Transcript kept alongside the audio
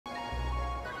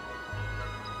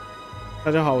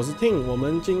大家好，我是 Tim， 我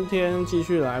们今天继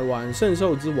续来玩圣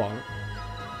兽之王。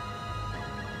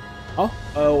好，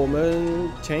我们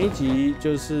前一集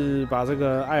就是把这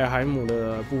个艾尔海姆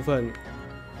的部分，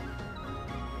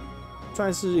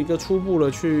算是一个初步的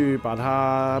去把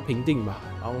它评定吧。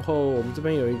然后我们这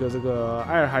边有一个这个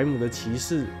艾尔海姆的骑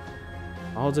士，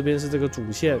然后这边是这个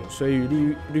主线水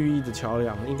与绿意的桥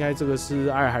梁，应该这个是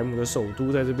艾尔海姆的首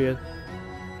都在这边。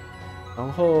然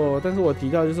后，但是我提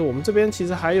到就是我们这边其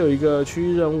实还有一个区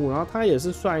域任务，然后它也是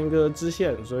算一个支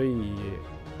线，所以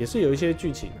也是有一些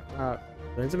剧情。那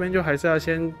可能这边就还是要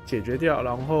先解决掉，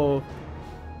然后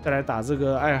再来打这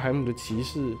个艾尔海姆的骑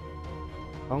士。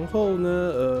然后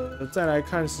呢，再来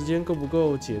看时间够不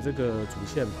够解这个主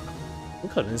线吧。很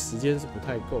可能时间是不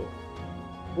太够，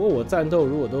不过我战斗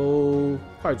如果都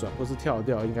快转或是跳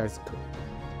掉，应该是可以。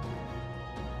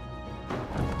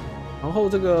然后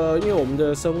这个，因为我们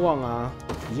的声望啊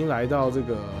已经来到这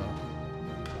个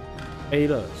A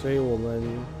了，所以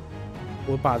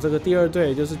我把这个第二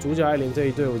队，就是主角艾琳这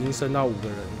一队，我已经升到5个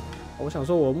人。我想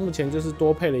说，我目前就是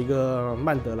多配了一个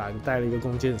曼德兰，带了一个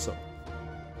弓箭手，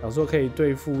想说可以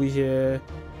对付一些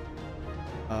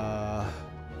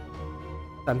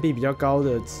闪避比较高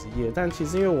的职业。但其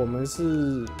实因为我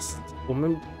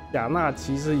们雅纳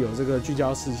其实有这个聚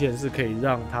焦视线，是可以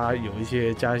让它有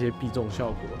加一些必中效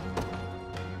果的。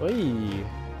所以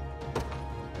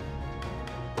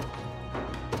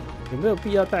有没有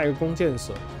必要带个弓箭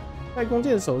手？带弓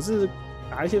箭手是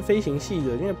打一些飞行系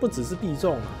的，因为不只是必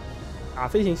中啊，打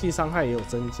飞行系伤害也有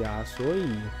增加，所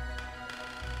以，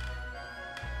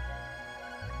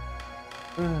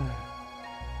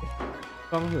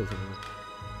刚是什么？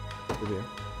这边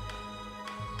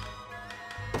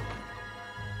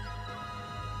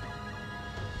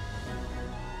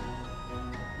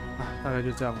啊，大概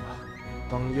就这样吧。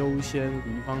方优先，敌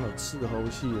方有斥候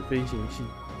系、有飞行系。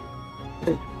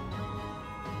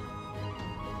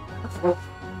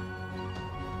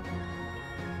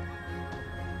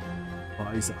不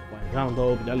好意思啊，晚上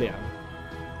都比较凉，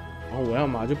然后我要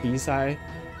嘛就鼻塞，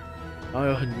然后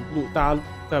有大家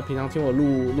在平常听我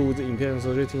录这影片的时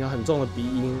候，就听到很重的鼻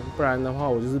音，不然的话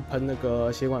我就是喷那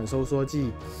个血管收缩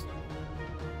剂，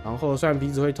然后虽然鼻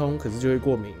子会通，可是就会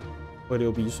过敏，会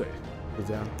流鼻水，就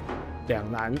这样，两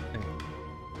难。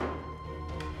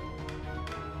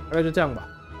大概就这样吧，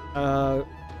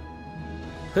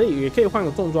也可以换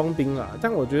个重装兵啦，但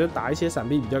我觉得打一些闪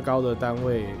避比较高的单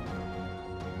位，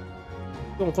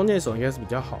用弓箭手应该是比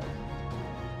较好，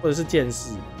或者是剑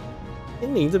士。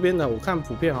英灵这边呢，我看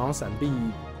普遍好像闪避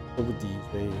都不低，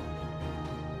所以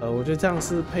我觉得这样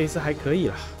是配置还可以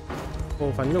啦。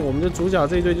反正我们的主角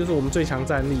这一队就是我们最强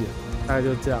战力了，大概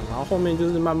就这样，然后后面就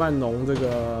是慢慢浓这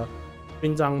个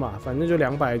勋章嘛，反正就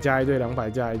200加一队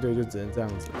，200加一队就只能这样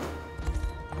子。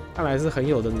看来是很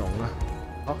有的浓啊！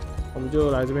好，我们就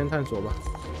来这边探索吧。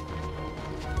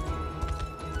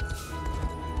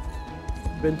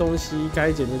这边东西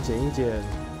该捡的捡一捡。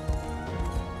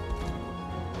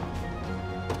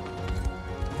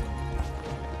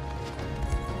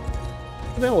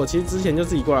这边我其实之前就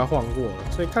自己过来晃过了，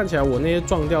所以看起来我那些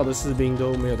撞掉的士兵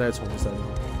都没有再重生了，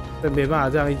所以没办法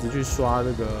这样一直去刷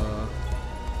这个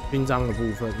勋章的部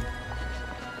分。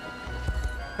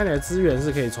看起来资源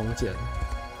是可以重捡。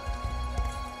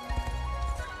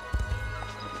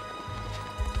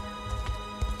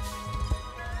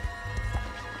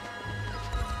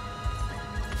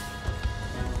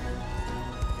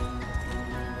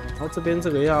然后这边这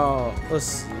个要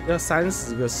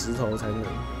30个石头才能。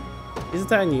其实，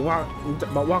在你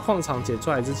把挖矿场解出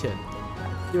来之前，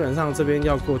基本上这边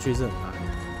要过去是很难，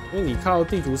因为你靠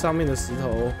地图上面的石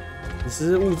头，你其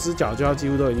实物资缴交几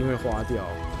乎都一定会花掉，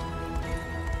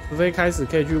除非开始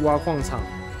可以去挖矿场，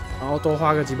然后多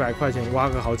花个几百块钱挖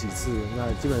个好几次，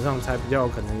那基本上才比较有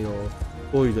可能有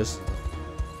多余的石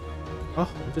头。好，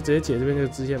我就直接解这边这个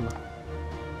支线吧。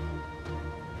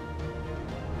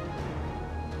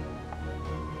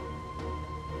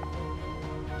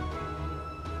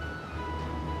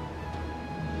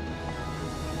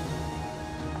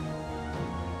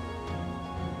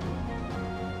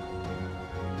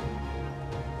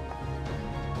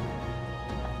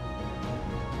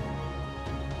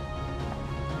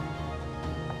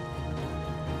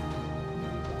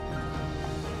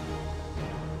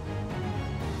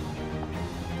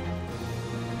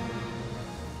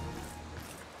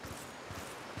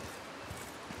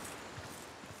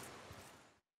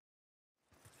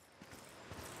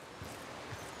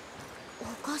お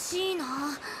かしいな。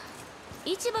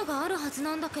市場があるはず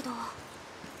なんだけど。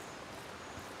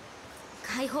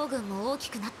解放軍も大き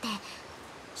くなって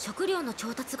食料の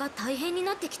調達が大変に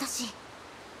なってきたし、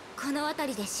この辺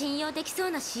りで信用できそ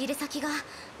うな仕入れ先が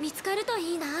見つかると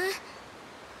いいな。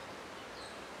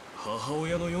母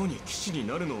親のように騎士に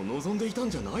なるのを望んでいたん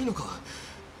じゃないのか。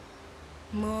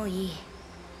もういい。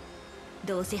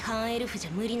どうせ半エルフじ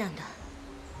ゃ無理なんだ。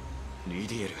リ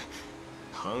ディエル、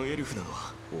半エルフなの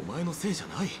はお前のせいじゃ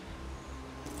ない。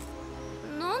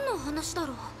何の話だ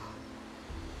ろう。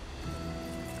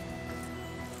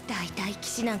大体騎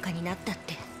士なんかになったっ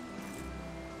て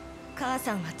母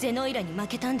さんはゼノイラに負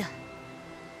けたんだ。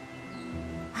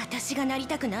私がなり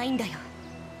たくないんだよ。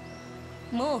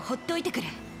もうほっといてくれ。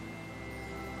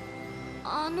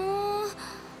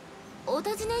お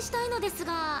尋ねしたいのです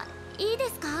がいいで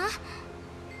すか？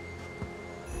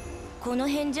この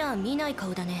辺じゃ見ない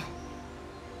顔だね。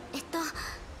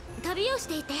旅をし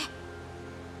ていて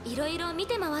いろいろ見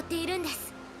て回っているんで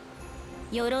す。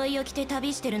鎧を着て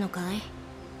旅してるのかい？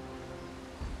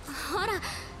ほら、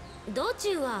道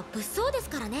中は物騒です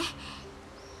からね。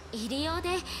入り用で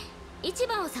市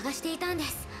場を探していたんで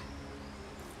す。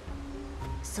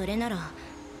それなら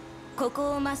こ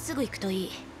こをまっすぐ行くとい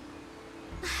い。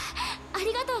あ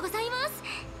りがとうございます。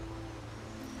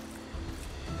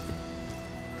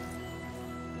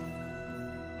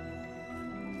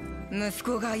息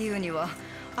子が言うには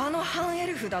あの半エ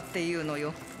ルフだっていうの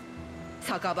よ。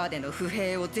酒場での不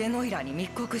平をゼノイラに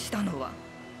密告したのは。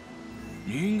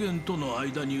人間との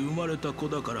間に生まれた子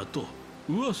だからと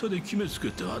噂で決めつけ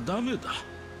てはダメだ。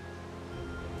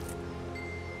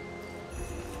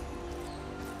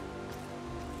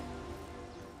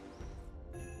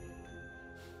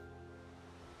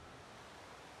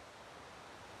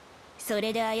そ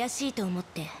れで怪しいと思っ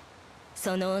て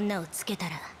その女をつけた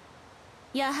ら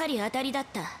やはり当たりだっ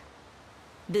た。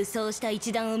武装した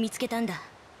一団を見つけたんだ。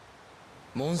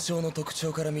紋章の特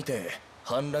徴から見て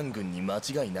反乱軍に間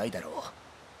違いないだろ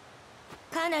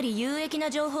う。かなり有益な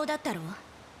情報だったろ。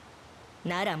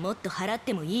ならもっと払っ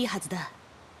てもいいはずだ。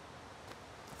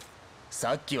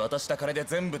さっき渡した金で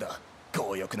全部だ、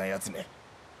強欲なやつめ。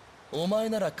お前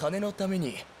なら金のため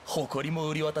に誇りも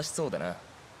売り渡しそうだな。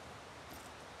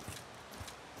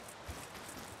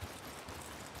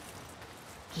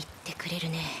言ってくれる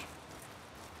ね。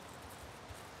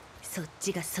そっ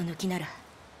ちがその気なら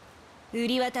売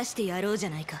り渡してやろうじゃ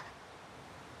ないか。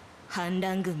反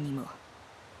乱軍にも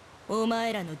お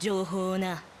前らの情報を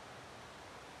な。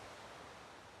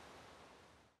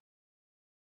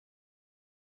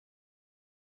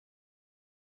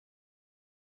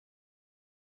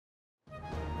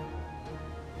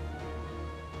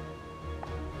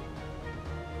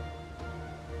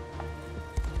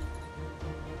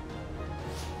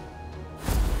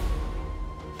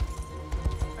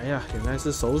哎呀，原来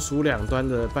是手鼠两端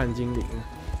的半精灵。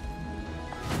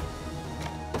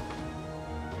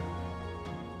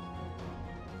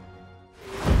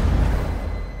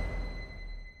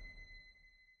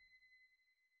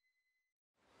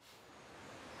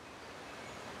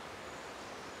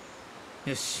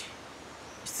よし、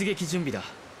出撃準備だ。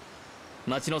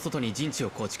町の外に陣地を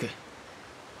構築。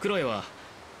クロエは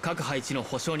各配置の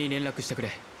保証に連絡してくれ。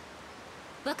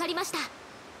わかりました。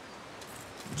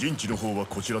陣地の方は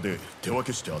こちらで手分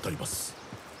けして当たります。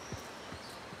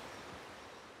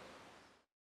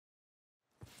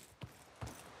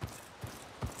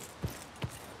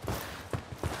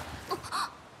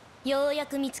ようや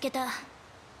く見つけた。あ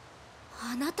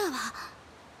なたは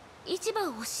市場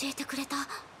を教えてくれた。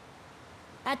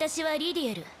私はリデ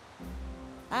ィエル。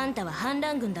あんたは反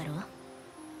乱軍だろ。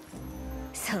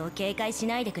そう警戒し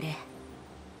ないでくれ。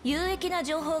有益な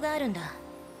情報があるんだ。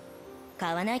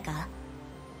買わないか？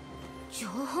情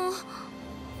報？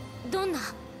どんな？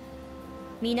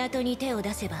港に手を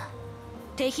出せば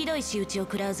手ひどい仕打ちを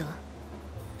食らうぞ。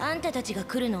あんたたちが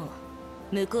来るのを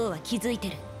向こうは気づい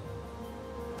てる。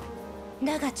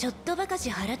だがちょっとばかし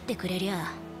払ってくれり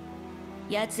ゃ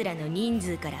奴らの人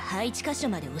数から配置箇所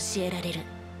まで教えられる。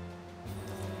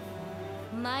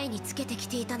前につけてき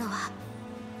ていたのは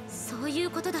そういう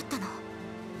ことだったの。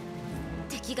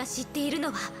敵が知っている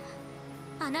のは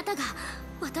あなたが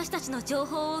私たちの情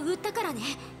報を売ったからね。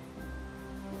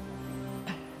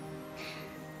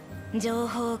情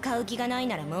報を買う気がない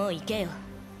ならもう行けよ。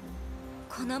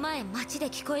この前街で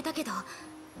聞こえたけど、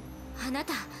あな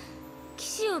た騎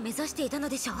士を目指していたの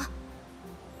でしょ。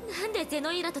なんでゼ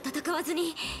ノイラと戦わず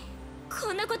に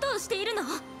こんなことをしているの？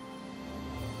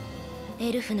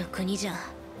エルフの国じゃ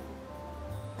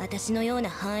私のような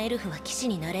半エルフは騎士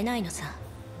になれないのさ。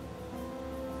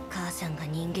母さんが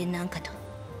人間なんかと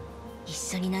一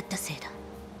緒になったせいだ。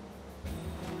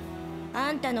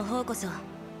あんたの方こそ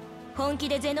本気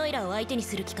でゼノイラを相手に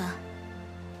する気か？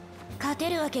勝て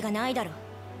るわけがないだろ。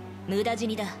無駄死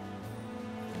にだ。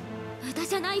無駄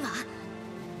じゃないわ。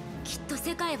きっと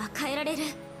世界は変えられる。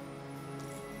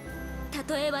た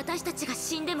とえ私たちが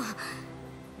死んでも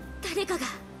誰かが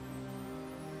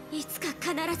いつか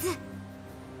必ず。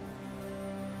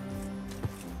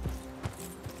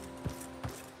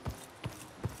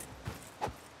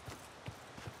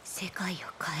世界を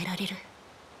変えられる。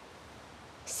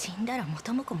死んだら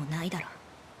元も子もないだろ。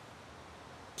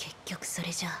結局そ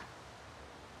れじゃあ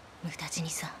無駄死に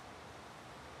さ。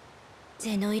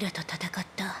ゼノイラと戦っ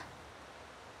た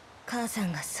母さ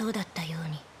んがそうだったよう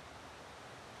に。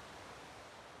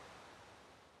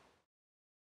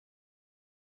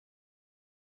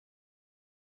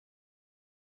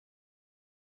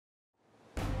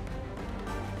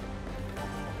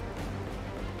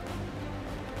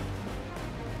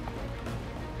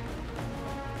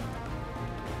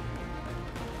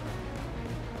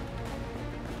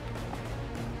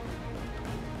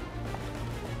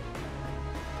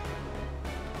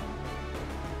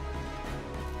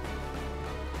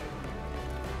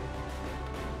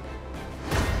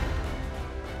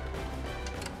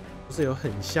是有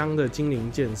很香的精灵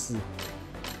剑士，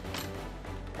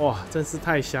哇，真是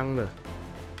太香了！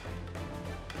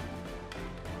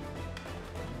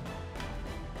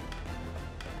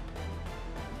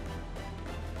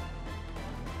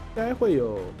应该会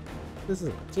有，这是什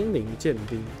么？精灵剑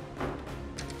兵，应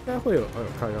该会有，哎呦，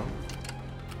看哟！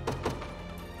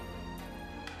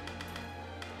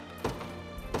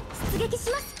出撃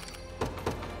します。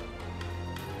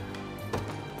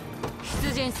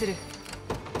出陣する。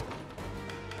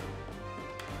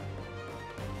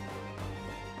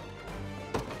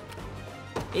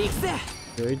行くぜ。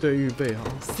有一队预备哈，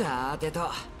さて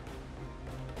と。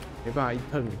没办法一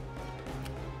碰。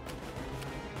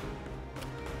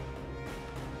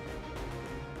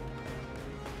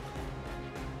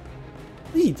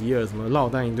利迪尔怎么落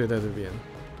单一队在这边？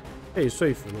被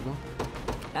说服了吗？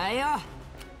来哟！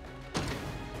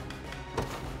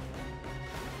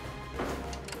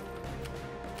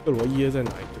克罗耶在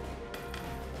哪一队？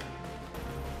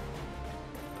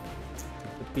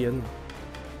这边呢？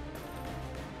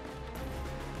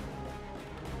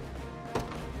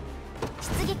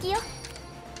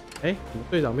哎，怎么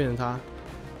队长变成他？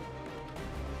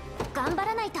頑張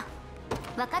らないと。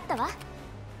分かったわ。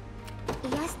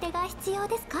癒し手が必要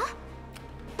ですか？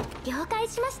了解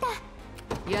しました。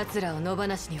奴らを野放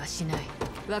しにはしない。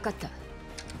分かった。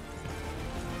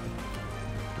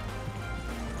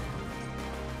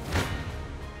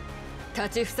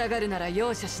立ちふさがるなら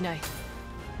容赦しない。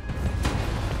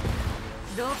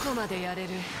どこまでやれる？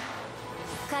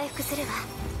回復するわ。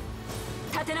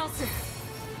立て直す。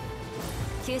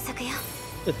休息よ。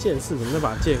这剑士怎么那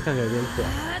把剑看起来有点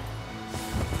短？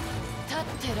立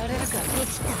ってられるか？で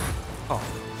きたわ。哦，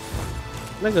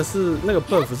那个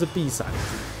buff 是必闪。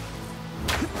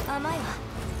甘いわ。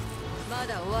ま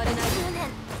だ終われない。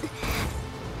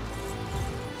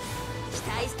期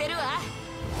待してるわ。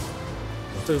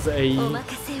这个是 A1，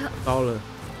 高了。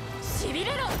しび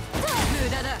れろ。無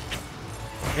駄だ。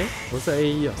哎，不是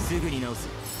A1 哦，すぐに直す。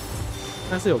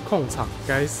但是有控场，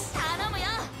该死。頼むよ。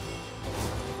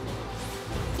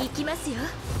行きますよ。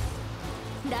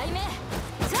雷鳴。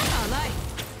甘い。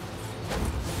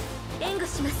援護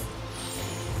します。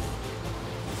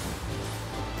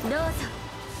どうぞ。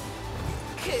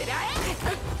食らえ。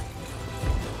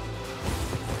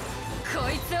こ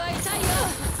いつは痛いよ。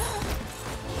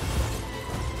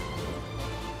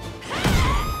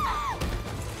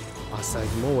哇塞，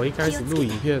怎么我一开始录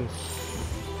影片，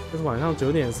就是晚上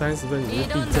9点30分你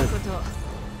就地震？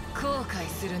後悔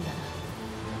するんだな。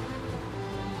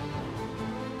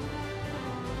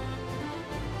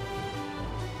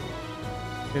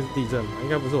应该是地震吧？应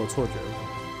该不是我错觉吧？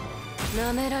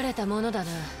舐められたものだ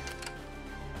な。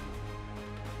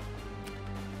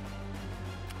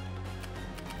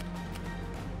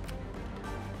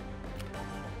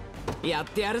やっ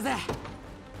てやるぜ。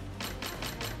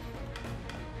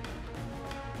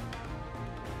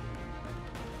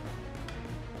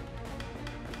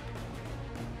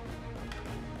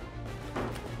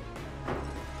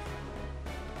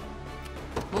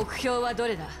目標はど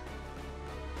れだ？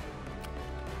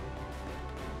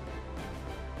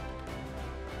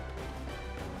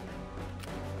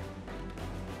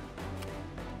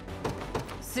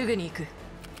すぐに行く。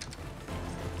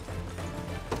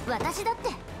私だって。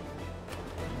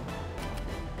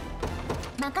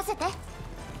任せて。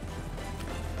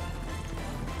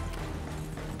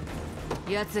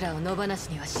奴らを野放し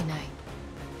にはしない。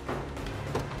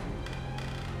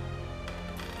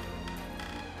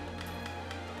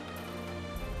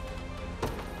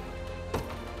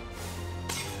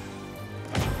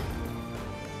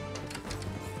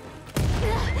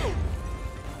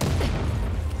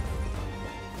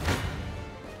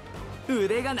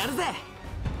腕が鳴るぜ。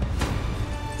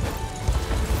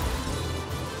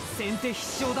先手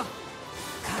必勝だ。か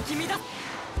き乱す。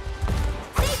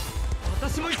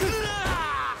私も行く。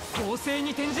攻勢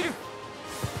に転じる。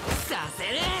させ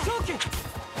れ。勝機。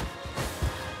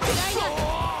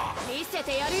見せ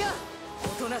てやるよ。お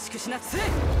となしくしなくせ。危な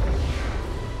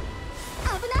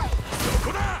い。そ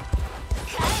こだ。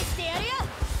返してやるよ。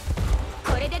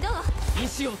これでどう？意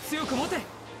志を強く持て。で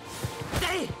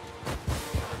い。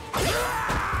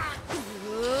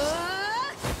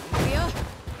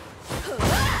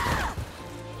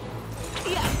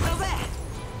やったぜ。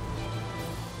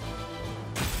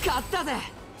勝ったぜ。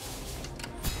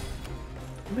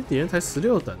这边敌人才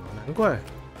16等哦，难怪。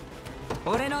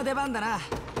俺の出番だな。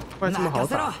怪这么好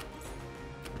打。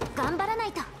頑張らな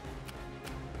いと。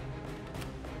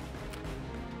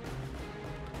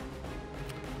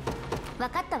分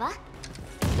かったわ。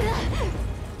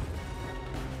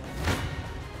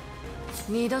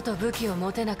二度と武器を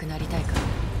持てなくなりたいか。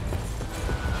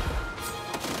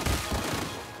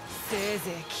せい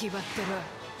ぜい気張ってろ。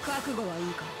覚悟はい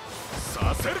いか。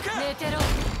させるか。寝てろ。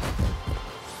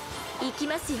行き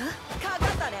ますよ。かかっ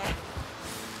たね。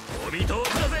お見通し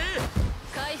だぜ。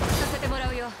回復させてもら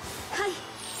うよ。はい。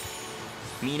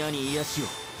皆に癒し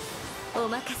を。お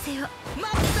任せを。真っ二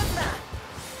つだ。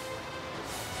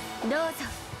どうぞ。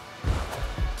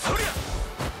そりゃ。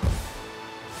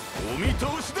お見通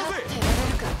しだぜ。立ってられ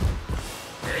るか。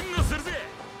援護するぜ。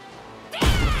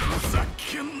ふざ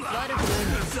けんな。悪くない。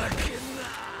ふざけんな。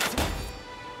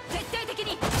絶対的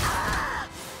に。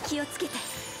気をつけて。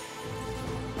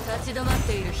立ち止まっ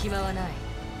ている暇はない。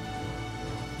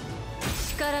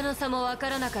力の差もわか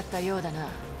らなかったようだな。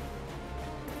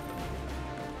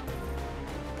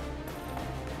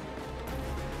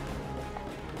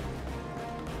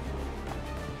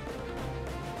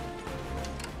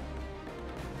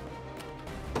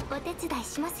お手伝い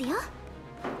しますよ。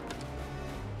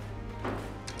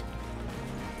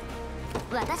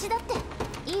私だって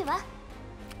いいわ。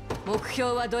目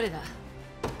標はどれだ。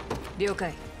了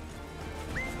解。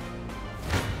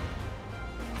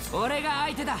俺が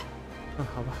相手だ。好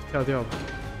吧，跳掉吧。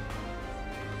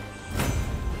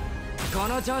こ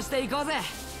の調子で行こうぜ。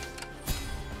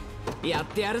やっ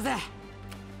てやるぜ。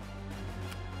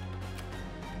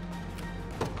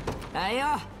あい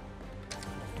よ。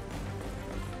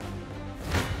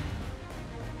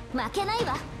負けない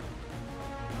わ。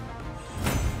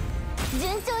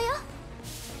順調よ。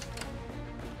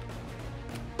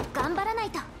頑張らない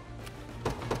と。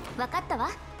分かったわ。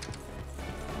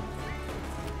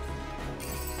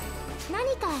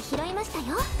何か拾いました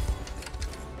よ。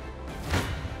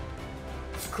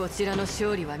こちらの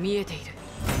勝利は見えている。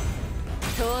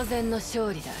当然の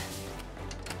勝利だ。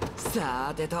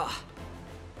さてと。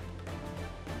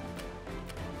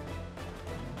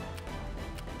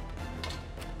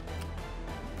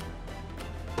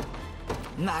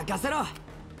任せろ。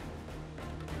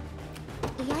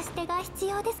癒し手が必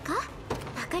要ですか。わ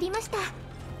かりました。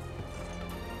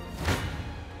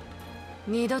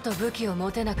二度と武器を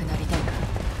持てなくなりたいか。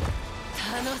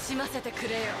楽しませてく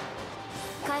れよ。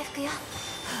回復よ。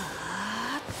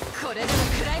これでも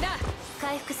くらいだ。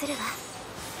回復するわ。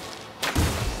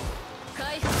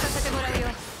回復させてもらうよ。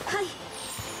はい。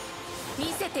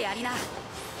見せてやりな。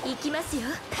行きますよ。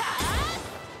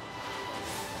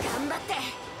頑張って。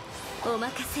お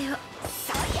任せを。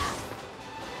さや。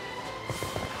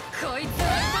こいつは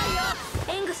痛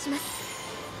いよ。援護します。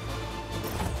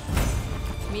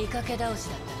見かけ倒し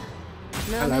だっ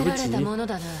たな。舐められたもの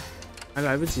だな。还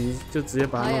来不及就直接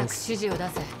把他早弄死。く指示を出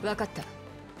せ。分かった。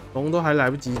龙都还来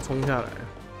不及冲下来。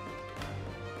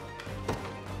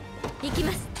行き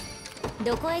ます。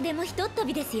どこへでもひとっ飛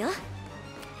びですよ。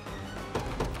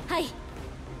はい。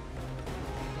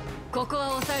ここは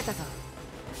抑えたぞ。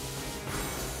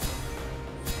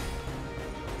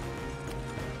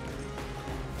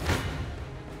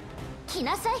来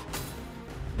なさい。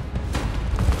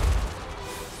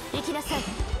行きなさい。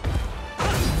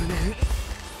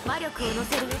魔力を乗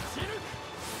せる。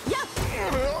やっ。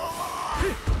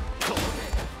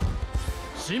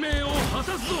使命を果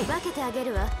たすぞ。分けてあげ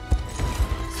るわ。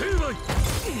成敗。ま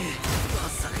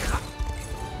さか。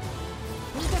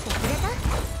見ててくれ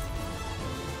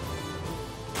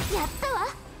た。やったわ。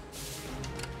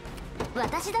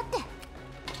私だっ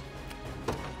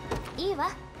ていい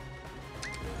わ。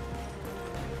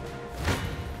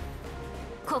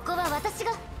ここは私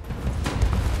が。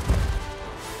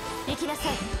行きなさ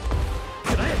い。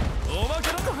おまけ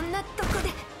だ。こんなとこで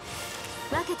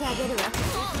分けてあげるわ。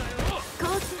こ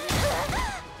うする。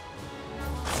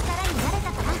力になれ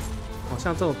たかな。好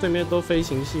像这种对面都飞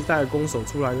行系带攻手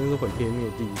出来，真是毁天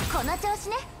灭地。この調子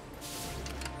ね。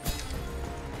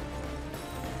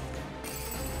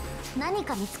何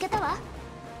か見つけたわ。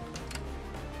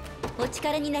お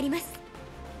力になります。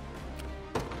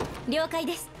了解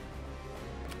です。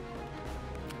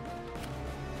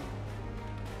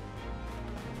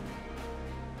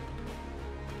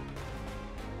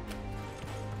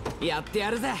やって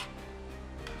やるぜ。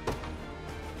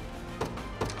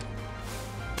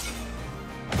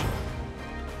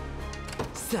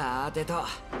さてと、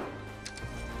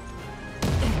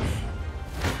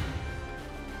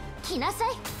来なさ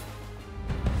い。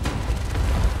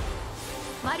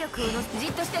魔力をのじ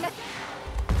っとしてな。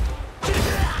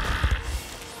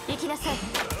行きなさい。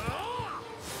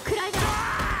食らいな。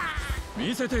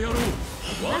見せてやろう。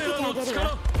我らの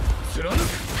力貫く。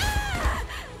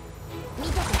見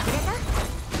ててくれ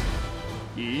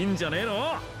た？いいんじゃねえ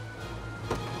の。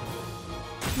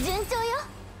順調よ。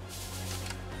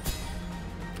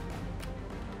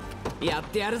やっ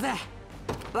てやるぜ。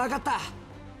わかった。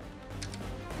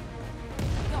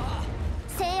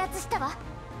制圧したわ。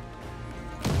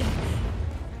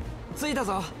着いた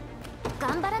ぞ。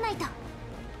頑張らないと。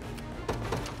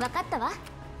わかったわ。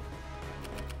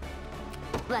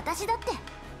私だって。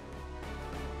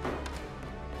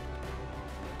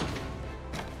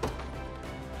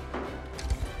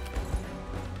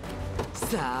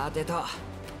さてと、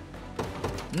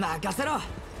任せろ。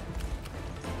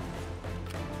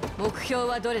目標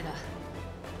はどれだ？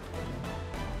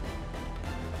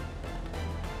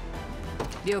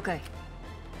了解。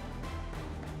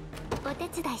お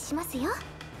手伝いしますよ。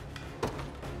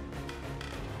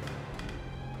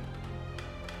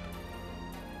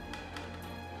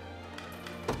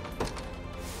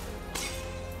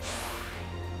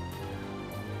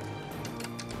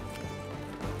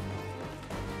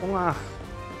哇！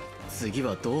次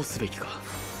はどうすべきか。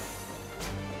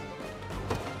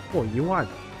哦，1万，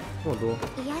这么多。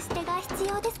癒し手が必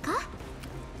要ですか？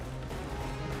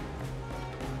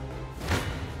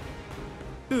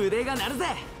腕が鳴るぜ。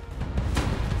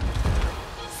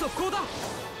速攻だ。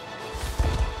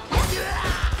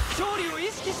勝利を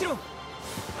意識しろ。どう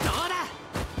だ、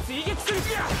追撃する。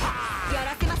や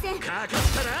らせません。かかったな。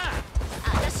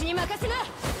私に任せな。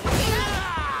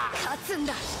勝つん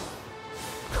だ。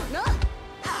この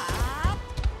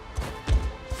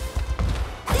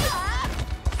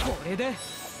これでこ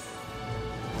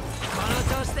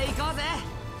の調子で行こうぜ。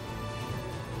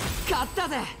勝った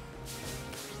ぜ。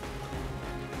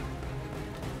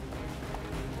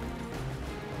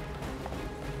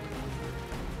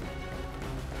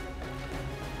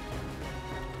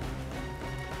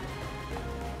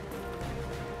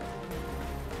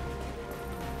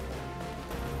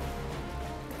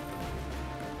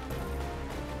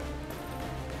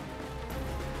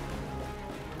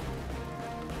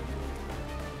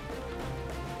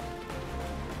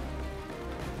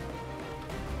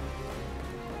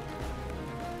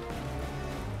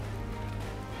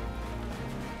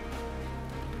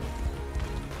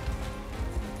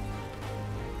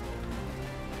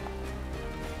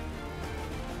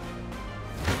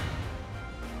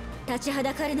立ちは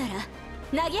だかるなら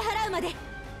投げ払うまで。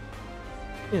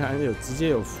竟然直接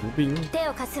有伏兵。手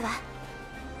を貸すわ。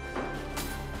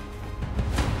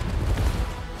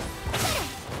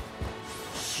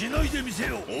しのいでみせ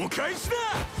よ。お返しだ。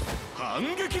反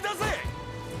撃だぜ。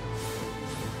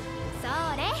そ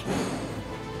れ。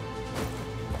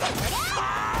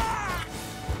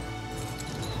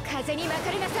風に巻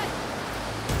かれなさい。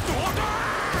どうだ。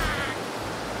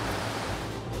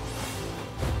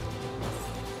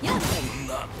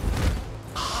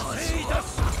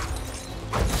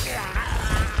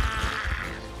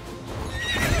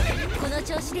この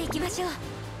調子でいきましょう。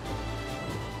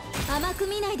甘く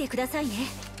見ないでくださいね。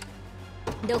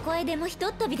どこへでもひと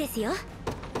っ飛びですよ。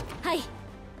はい。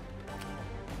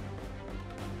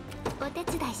お手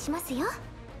伝いしますよ。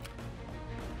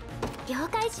了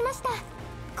解しました。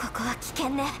ここは危険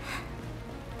ね。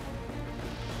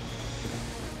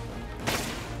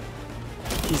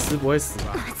祭司不会死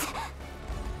吧？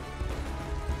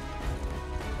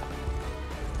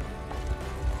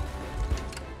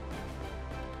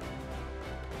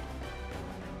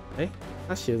哎，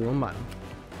他血怎么满？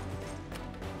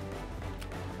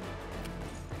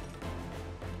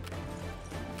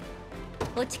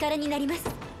お力になります。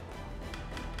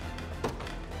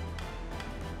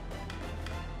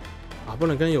啊，不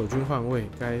能跟友军换位，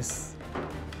该死！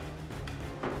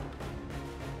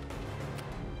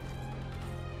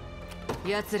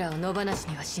奴らを野放し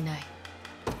にはしない。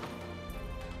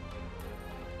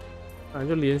反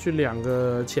正就连续2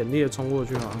个潜猎冲过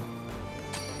去啊！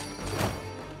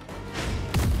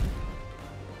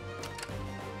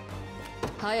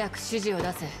早く指示を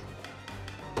出せ。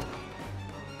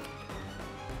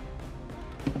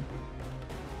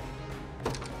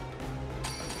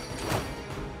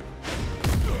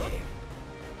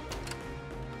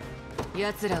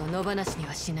奴らを野放しに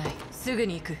はしない。すぐ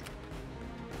に行く。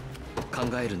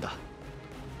考えるんだ。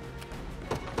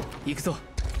行くぞ。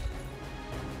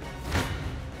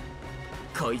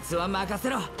こいつは任せ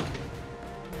ろ。よ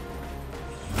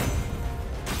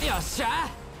っしゃ。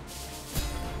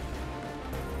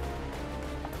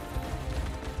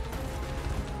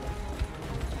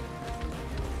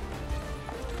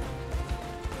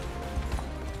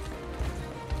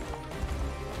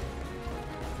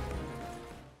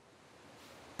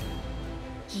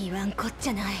言わんこっち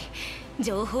ゃない。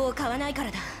情報を買わないか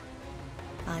らだ。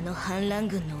あの反乱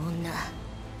軍の女、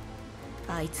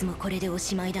あいつもこれでお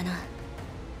しまいだな。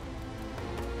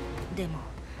でも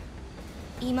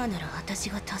今なら私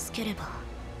が助ければ。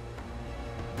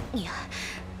いや、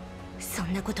そ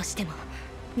んなことしても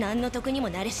何の得にも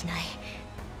なれしない。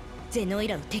ゼノイ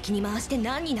ラを敵に回して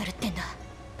何になるってんだ。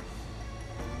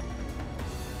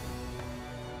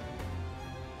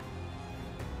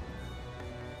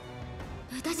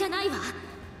無駄じゃないわ。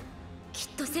き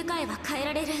っと世界は変え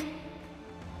られる。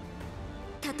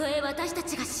たとえ私た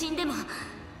ちが死んでも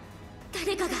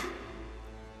誰かが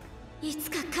いつ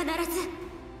か必ず。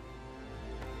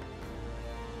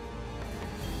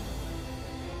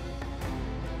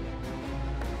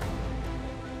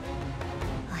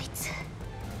あいつ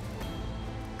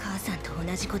母さんと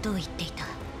同じことを言っていた。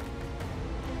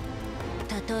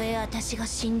たとえ私が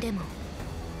死んでも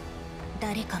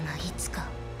誰かがいつか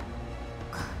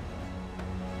か。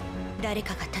誰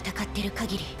かが戦ってる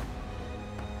限り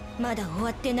まだ終わ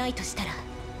ってないとしたら、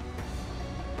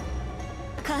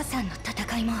母さんの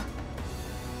戦いも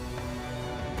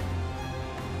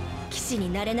騎士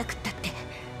になれなくったって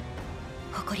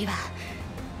誇りは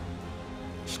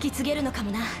引き継げるのか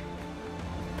もな。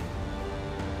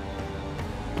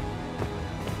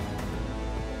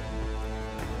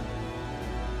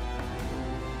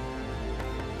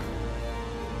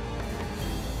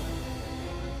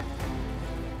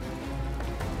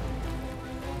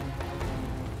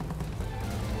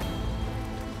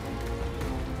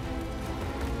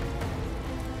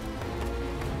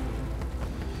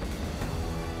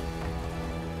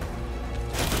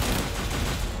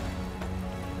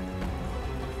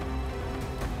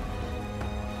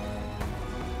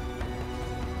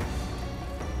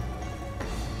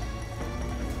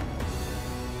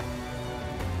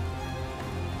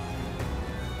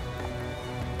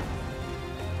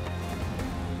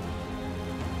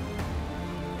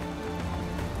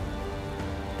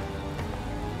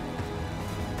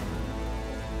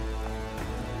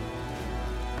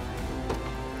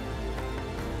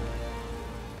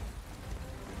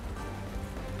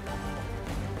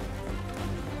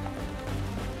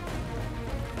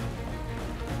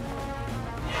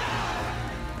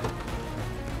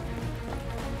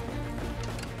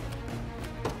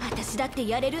私だって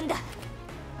やれるんだ。よ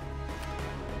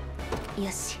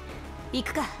し、行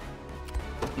くか。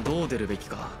どう出るべき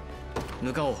か。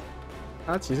向かおう。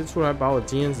他其实出来把我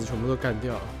经验值全部都干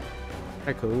掉了，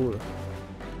太可恶了。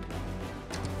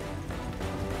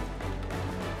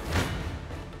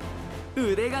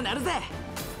腕が鳴るぜ。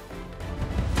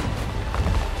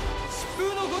疾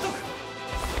風のごとく。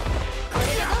これ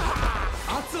だ。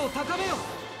圧を高めよう。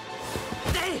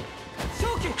でい、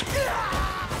勝機。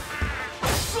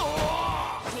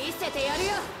見せてやる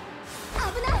よ。危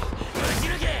ない。ぶち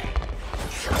抜け。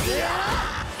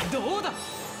どうだ。よ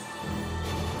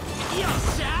っ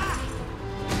しゃ。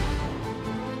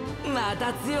ま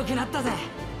た強くなったぜ。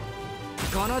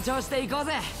この調子で行こう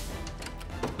ぜ。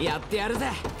やってやる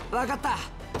ぜ。分かった。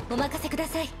お任せくだ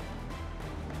さい。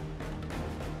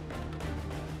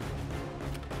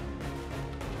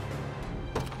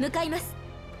向かいます。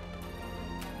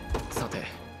さて、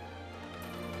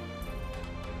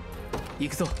行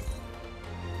くぞ。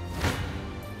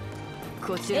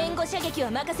こちら援護射撃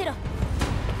は任せろ。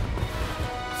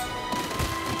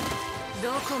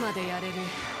どこまでやれる。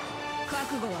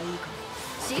覚悟はいいか。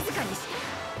静かにし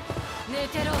寝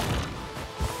てろ。好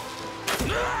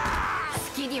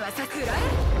きにはさくらえ。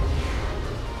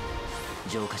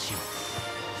浄化しよ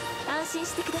安心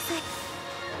してください。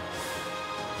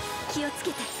気をつ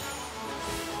けて。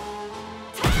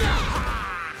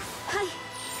はい。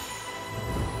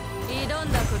挑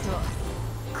んだこ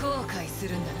と後悔す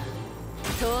るんだな。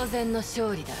当然の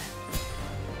勝利だ。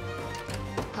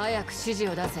早く指示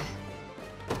を出せ。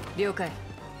了解。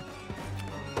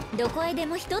どこへで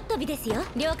もひとっ飛びですよ。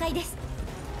了解です。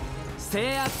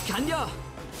制圧完了。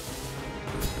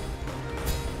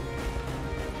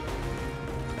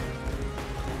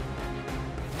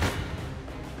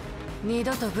二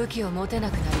度と武器を持てな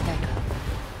くなりたいか。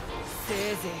せい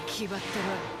ぜい気張って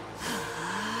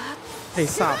ろ。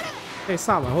被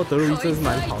萨满或德鲁伊真是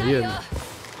蛮讨厌的。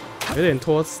有点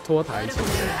拖台前，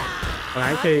本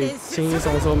来可以轻轻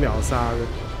松松秒杀的。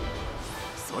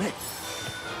それ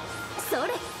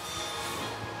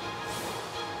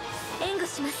援護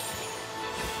します。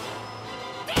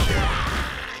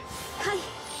はい。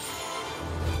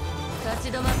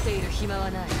立ち止まっている暇は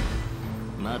ない。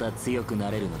まだ強くな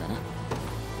れるのだな。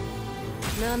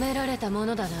舐められたも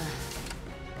のだな。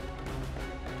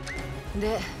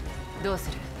で、どう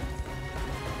する？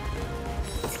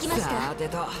着きました。さて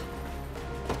と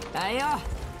あいよ、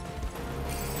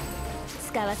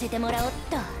使わせてもらおっ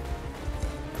と。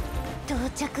到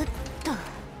着っと。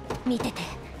見てて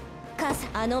母さ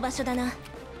ん、あの場所だな。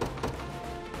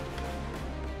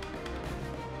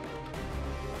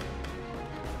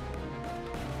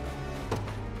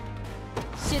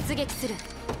出撃する。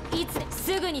いつ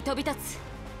すぐに飛び立つ。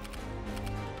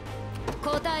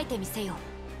答えてみせよ。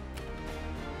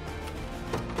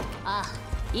ああ、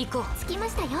行こう。着きま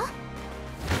したよ。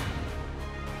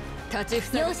立ちふ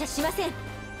さ容赦しません。さ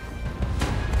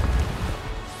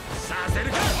せ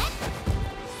るか。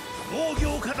防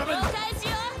御を固める。お返し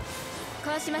を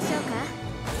こうしましょうか。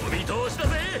お見通しだ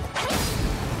ぜ。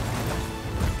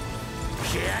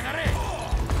来やがれ。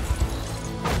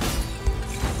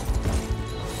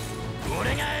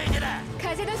俺が相手だ。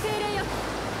風の精霊よ。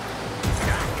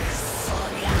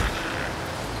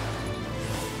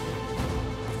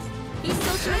一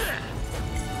掃します。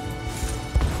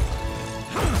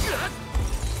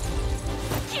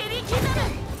切り刻む。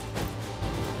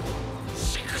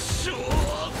畜生。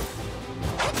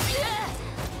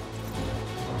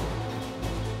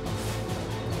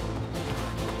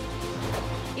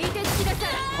いてつきなさい。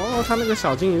哦，他那个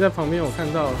小精灵在旁边，我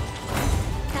看到了。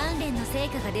鍛錬の成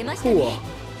果が出ました酷ね。哦！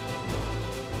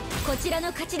こちら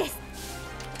の勝ちです。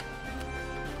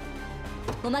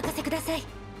お任せください。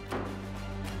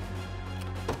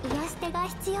癒し手が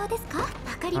必要ですか？わ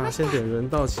かり啊，ました。先点人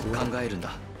到齐了。考えるん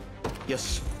だ。よ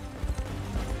し。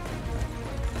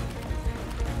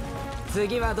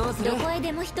次はどうする？どこへ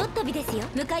でもひとっ飛びですよ。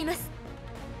向かいます。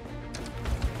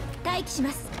待機し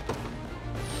ます。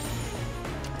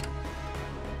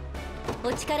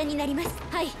お力になります。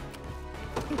はい。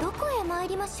どこへ参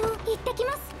りましょう？行ってき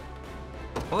ます。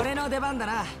俺の出番だ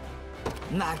な。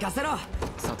任せろ。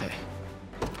さて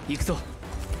行くぞ。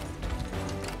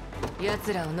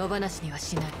奴らを野放しには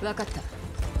しない。分かった。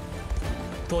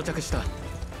到着した。好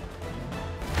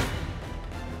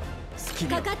きに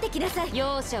かかってきなさい。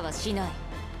容赦はしない。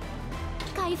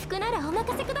回復ならお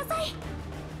任せください。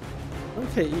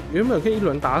可以，原本可以一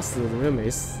轮打死的，怎么又没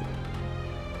死？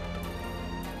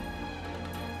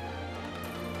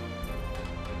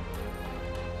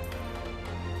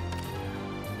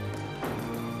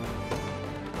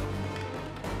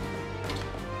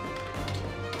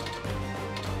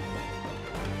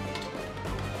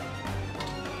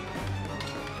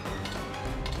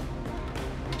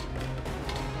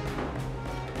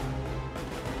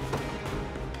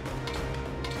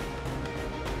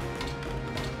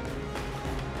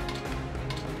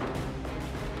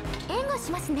援護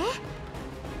しますね。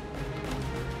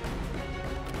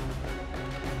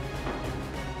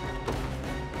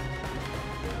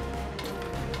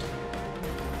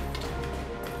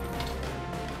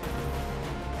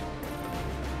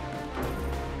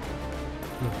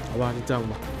好吧，就这样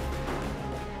吧。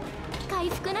回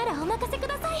復ならお任せく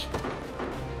ださい。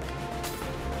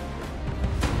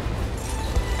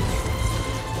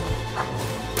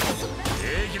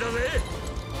平気だぜ。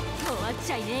終わっ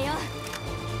ちゃいねえよ。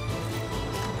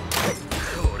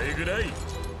これぐらい。追い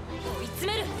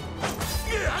詰める。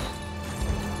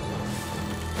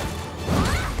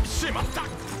しまった。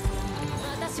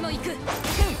私も行く。平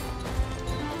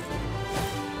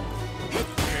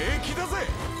気だぜ。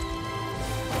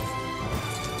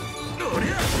おり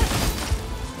ゃ。許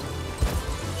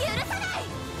さない。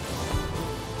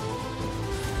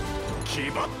気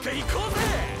張っていこうぜ。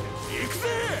行くぜ。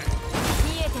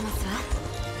見えてますわ。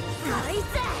あいつ戦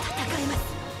います。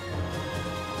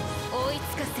追いつ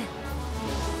かせん。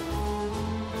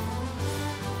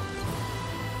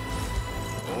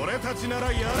俺たちな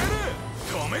らやれる。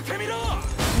止めてみろ。ぬ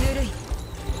るい。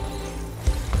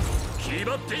気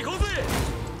張っていこうぜ。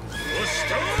押し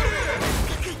通る。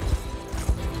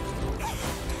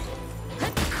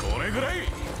これぐらい。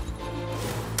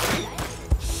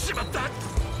しまった。も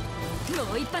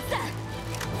う一発だ。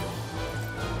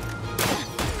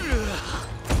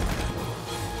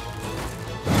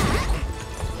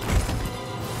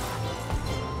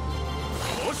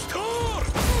押し通る。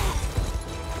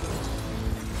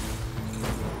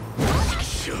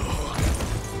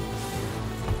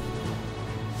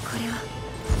これを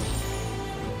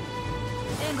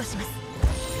援護します。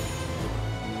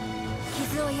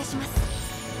やします。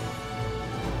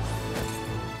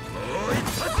もう一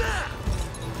発だ。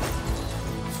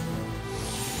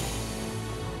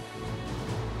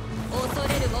恐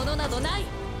れるものなどない。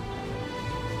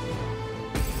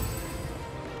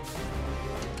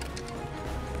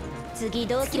次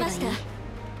どうすればいい？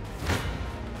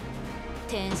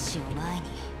天使を前に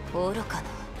愚かな。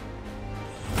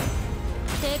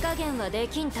手加減はで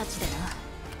きんたちで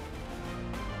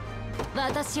な。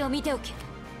私を見ておけ。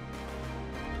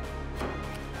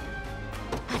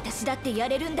私だってや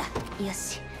れるんだ。よ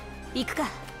し、行くか。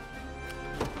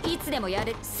いつでもや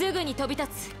れ。すぐに飛び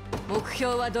立つ。目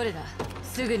標はどれだ？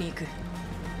すぐに行く。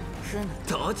ふむ、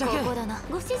到着。ここだな。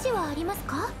ご指示はあります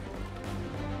か？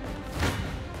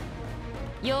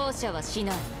容赦はし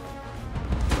ない。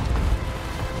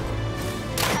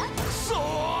くそー。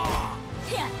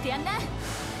やってやんな。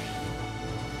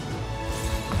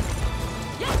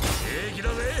正義だ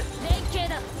ぜ。連携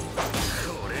だ。こ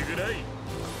れぐらい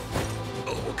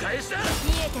お返しだ。見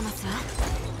えてますわ。や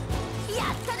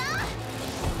ったな。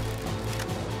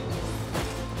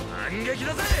反撃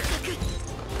だぜ。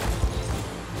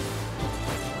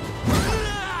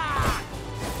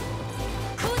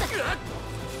こうだ。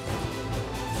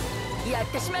やっ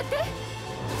てしまって。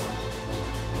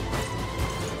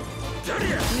ジャリ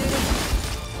ア。許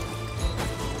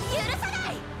さな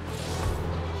い。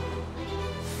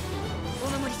お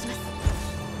守りします。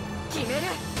決める。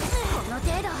この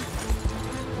程度。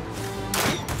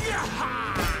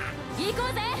行こ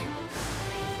うぜ。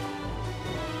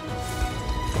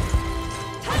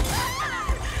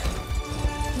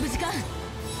無事か。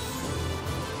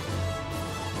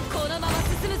このまま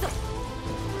進むぞ。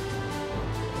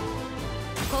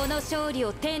この勝利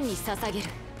を天に捧げる。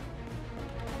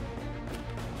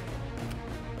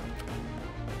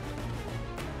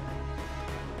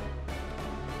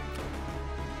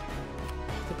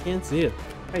这天职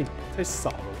也太少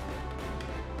了。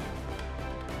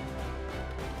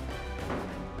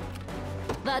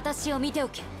私を見てお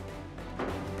け。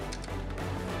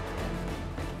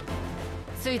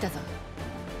着いたぞ。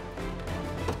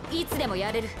いつでも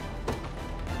やれる。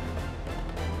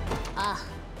ああ、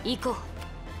行こう。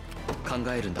考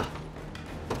えるんだ。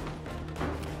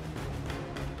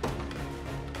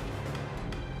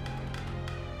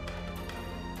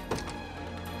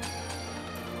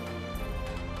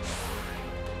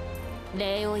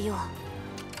礼を言おう。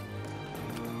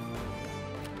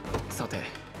さて、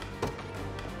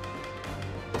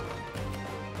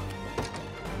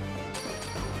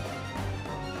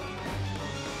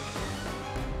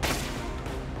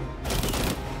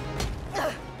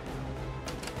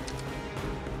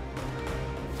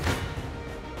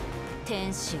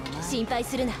天使を前に。心配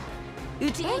するな。う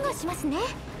ち援護しますね。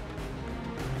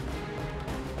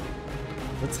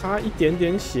我差一点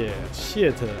点血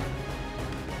 ，shit。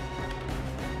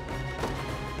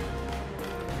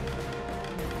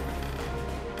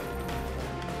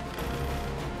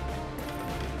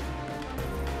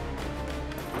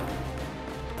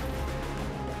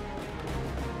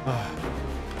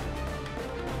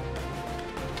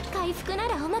回復な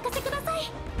らお任せくださ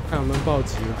い。看有没有暴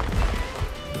击了。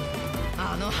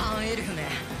あの反エルフめ、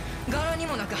柄に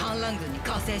もなく反乱軍に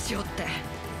加勢しよって。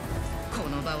こ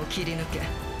の場を切り抜け、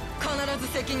必ず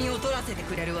責任を取らせて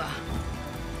くれるわ。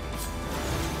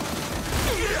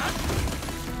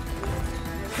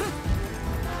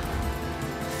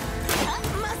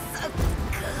まさか。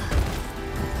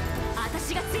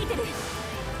私がついてる。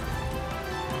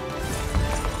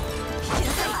引き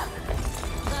なさい。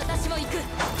私も行く。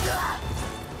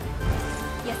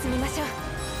休みましょう。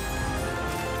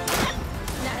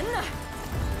なんだ。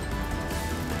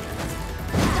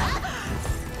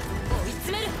追い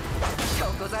詰める。証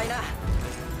拠剤な。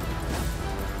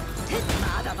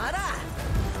まだまだ。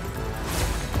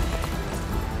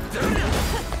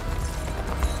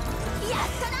やっ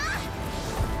たな。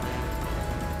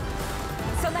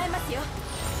備えますよ。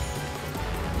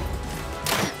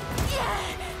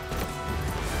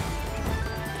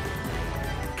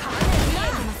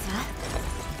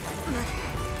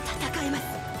戦います。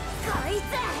こいつ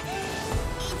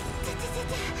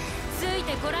ついて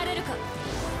こられるか。こ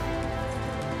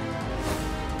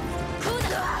うだ。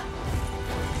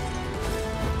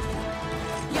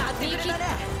やってくれたね。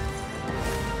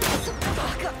バ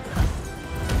カ。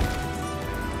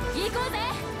行こうぜ。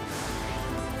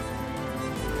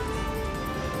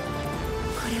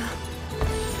これは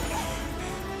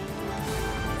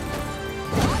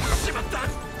しまった。く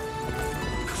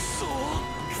そ。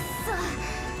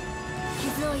傷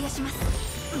を癒します。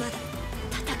まだ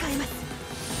戦います。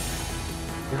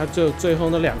他最后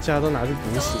那2下都拿去补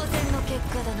血。当然の結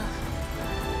果だな。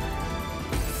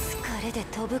疲れれで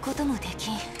飛ぶこともで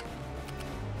きん。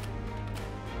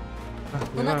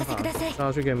没办法，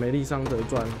要去给梅丽桑德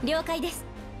钻。了解です。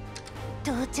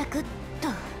到着っと。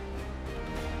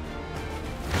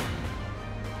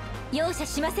容赦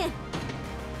しません。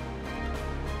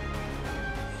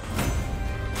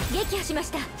撃破しまし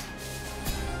た。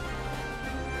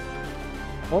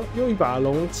哦，又一把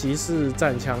龙骑士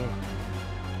战枪。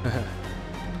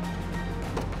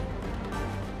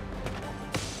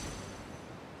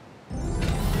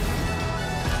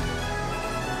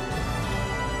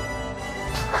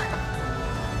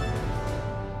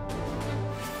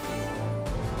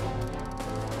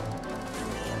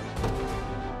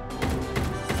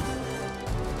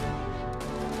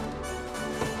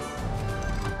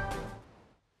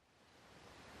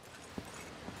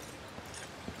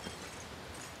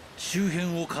周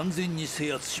辺を完全に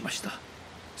制圧しました。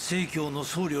正教の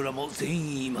僧侶らも全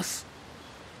員います。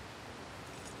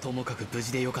ともかく無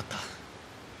事でよかった。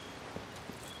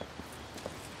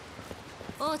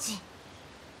王子、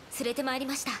連れてまいり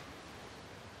ました。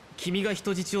君が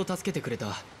人質を助けてくれ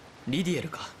たリディエル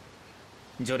か。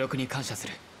助力に感謝す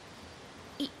る。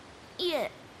いえ、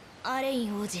アレイ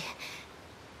ン王子。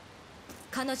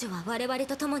彼女は我々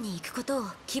と共に行くことを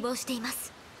希望していま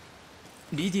す。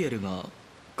リディエルが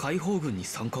解放軍に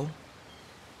参加を？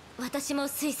私も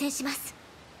推薦します。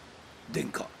殿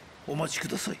下、お待ちく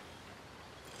ださい。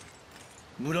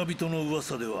村人の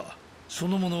噂ではそ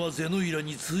の者はゼノイラ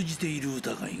に通じている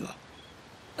疑いが。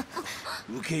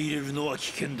受け入れるのは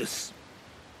危険です。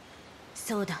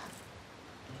そうだ、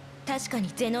確かに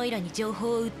ゼノイラに情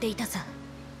報を売っていたさ。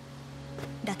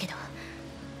だけど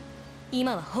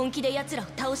今は本気で奴らを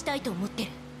倒したいと思って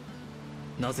る。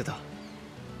なぜだ？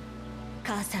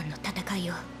母さんの戦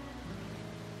いを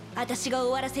私が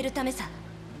終わらせるためさ。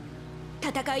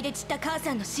戦いで散った母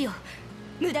さんの死を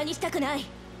無駄にしたくない。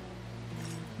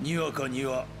にわかに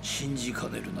は信じか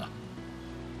ねるな。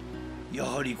や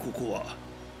はりここは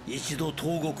一度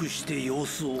投獄して様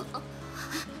子を。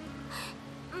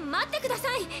待ってくだ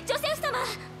さい、ジョセフ様。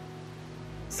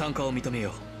参加を認め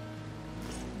よ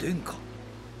う。殿下、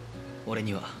俺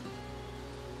には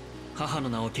母の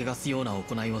名を汚すような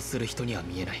行いをする人には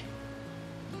見えない。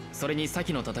それに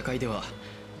先の戦いでは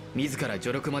自ら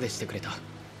助力までしてくれた。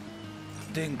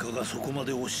殿下がそこま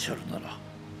でおっしゃるなら。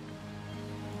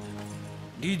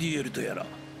リディエルとやら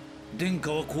殿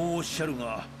下はこうおっしゃる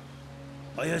が、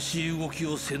怪しい動き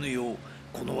をせぬよう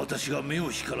この私が目を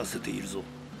光らせているぞ。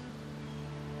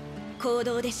行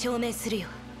動で証明するよ。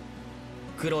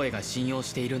クロエが信用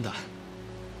しているんだ。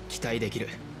期待できる。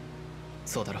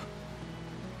そうだろ？は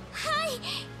い。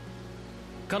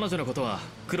彼女のことは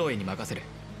クロエに任せる。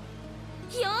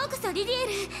ようこそリディエ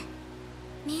ル。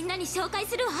みんなに紹介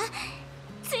するわ。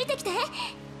ついてきて。ほ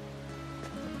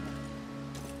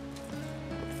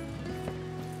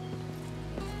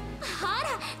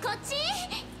らこっち。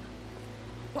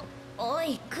お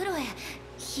いクロエ、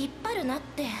引っ張るなっ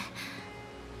て。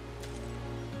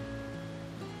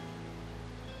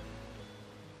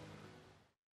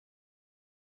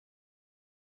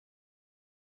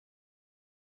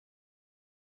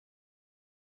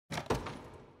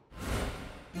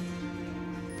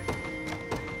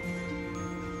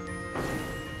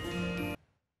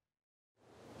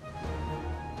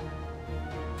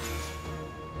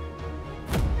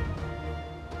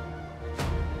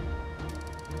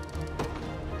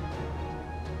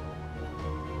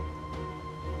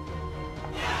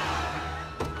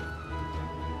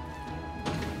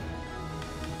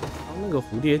那个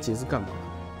蝴蝶结是干嘛？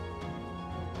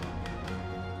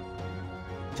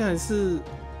现在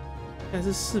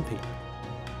是饰品，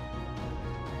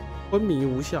昏迷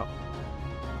无效，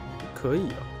可以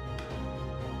哦。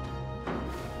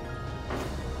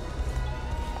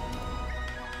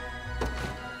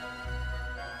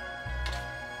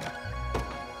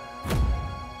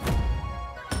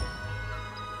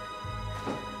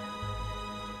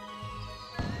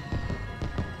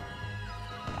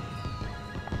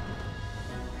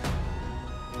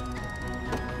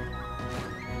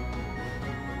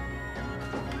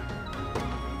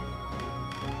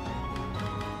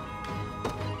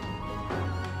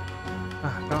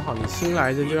刚好你新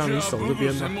来的，就让你守这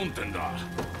边吧。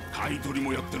買い取り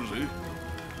もやってるぜ。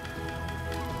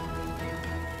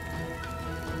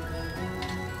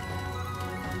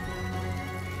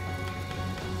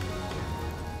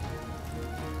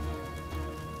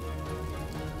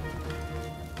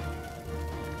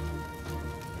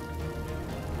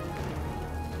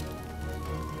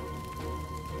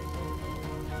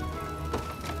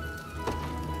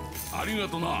ありが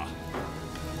とな。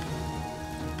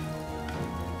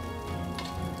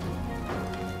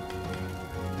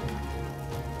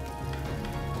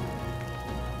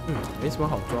没什么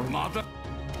好装。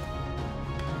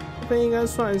这边应该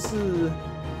算是，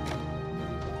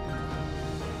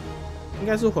应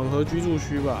该是混合居住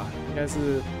区吧？应该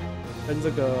是跟这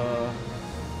个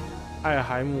艾尔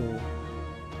海姆，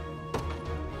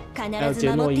还有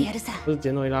杰诺伊，不是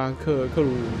杰诺伊拉，克鲁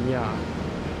尼亚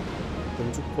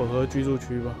混合居住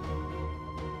区吧？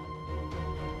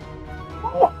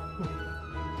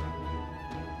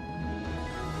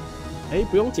哎，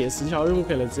不用解10条任务，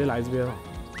可以直接来这边了。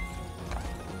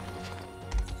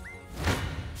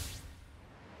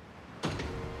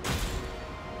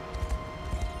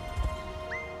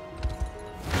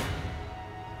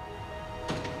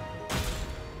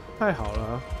太好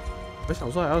了！我想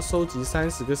说还要收集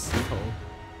30个石头。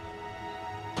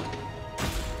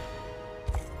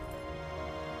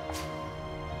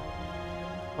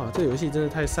哇，这游戏真的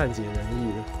太善解人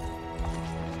意了。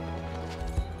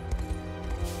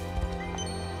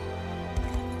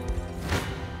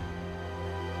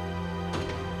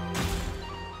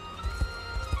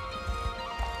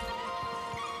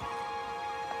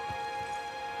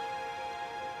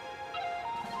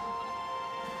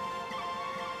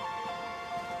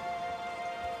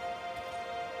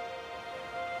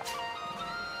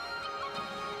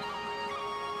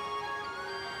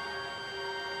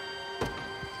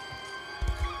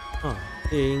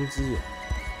猎鹰之眼，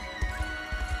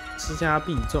施加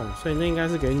必中，所以那应该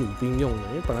是给女兵用的，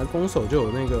因为本来弓手就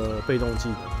有那个被动技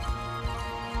能。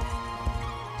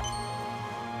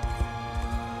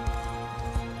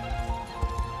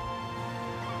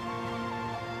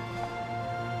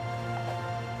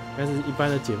应该是一般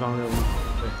的解放任务，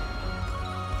对，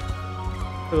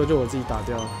这个就我自己打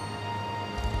掉了。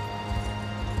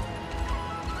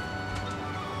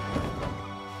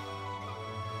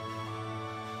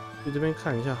去这边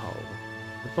看一下好了，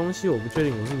东西我不确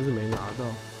定我是不是没拿到。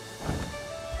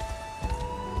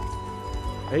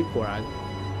哎，果然，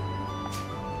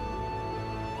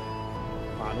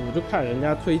妈的，我就看人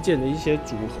家推荐的一些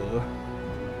组合，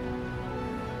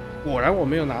果然我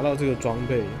没有拿到这个装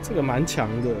备，这个蛮强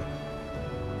的。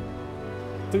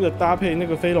这个搭配那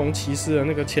个飞龙骑士的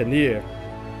那个潜猎，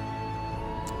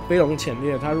飞龙潜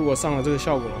猎，它如果上了这个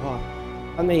效果的话，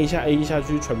它那一下 A 下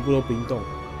去全部都冰冻。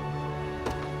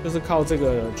就是靠这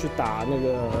个去打那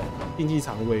个竞技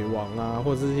场尾王啊，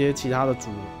或者是一些其他的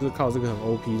组，就是靠这个很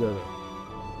OP 的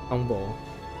combo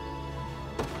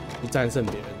去战胜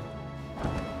别人。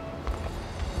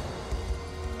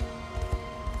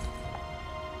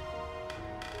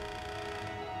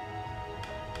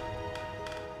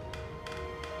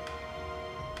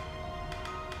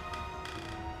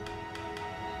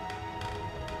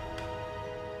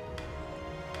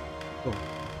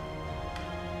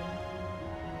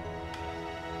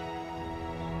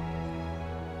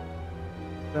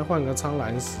再换个苍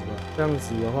蓝石吧，这样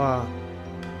子的话，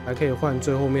还可以换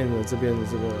最后面的这边的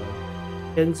这个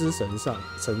千之神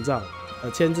杖，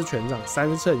千之权杖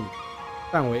3乘以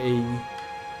范围 A1。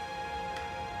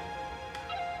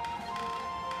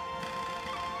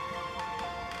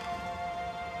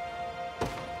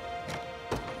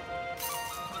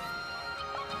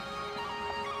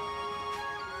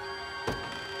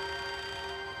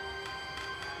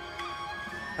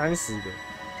30个，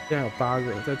现在有8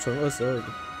个，再存22个。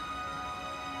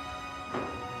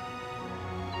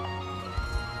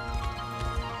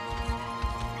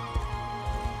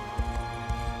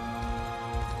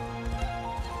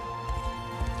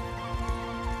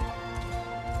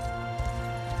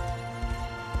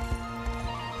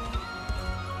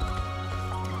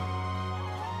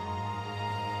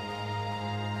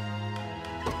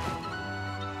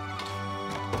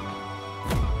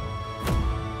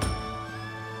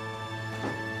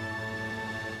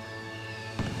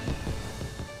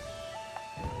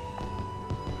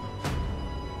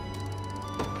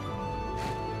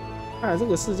看来这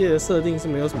个世界的设定是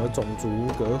没有什么种族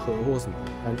隔阂或什么，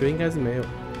感觉应该是没有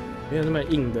那么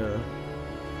硬的，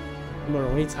那么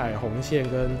容易踩红线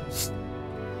跟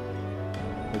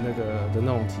的那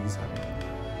种题材。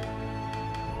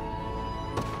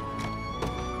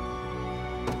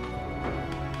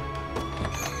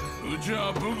うち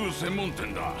は武具専門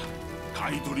店だ。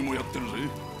買い取りもやってるぜ。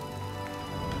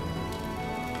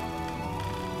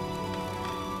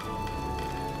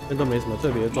这都没什么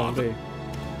特别的装备。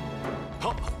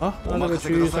好，那个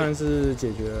区域算是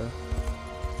解决了。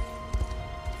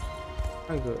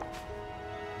看个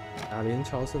亚连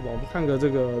乔瑟夫，我们看个这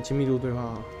个亲密度对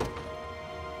话。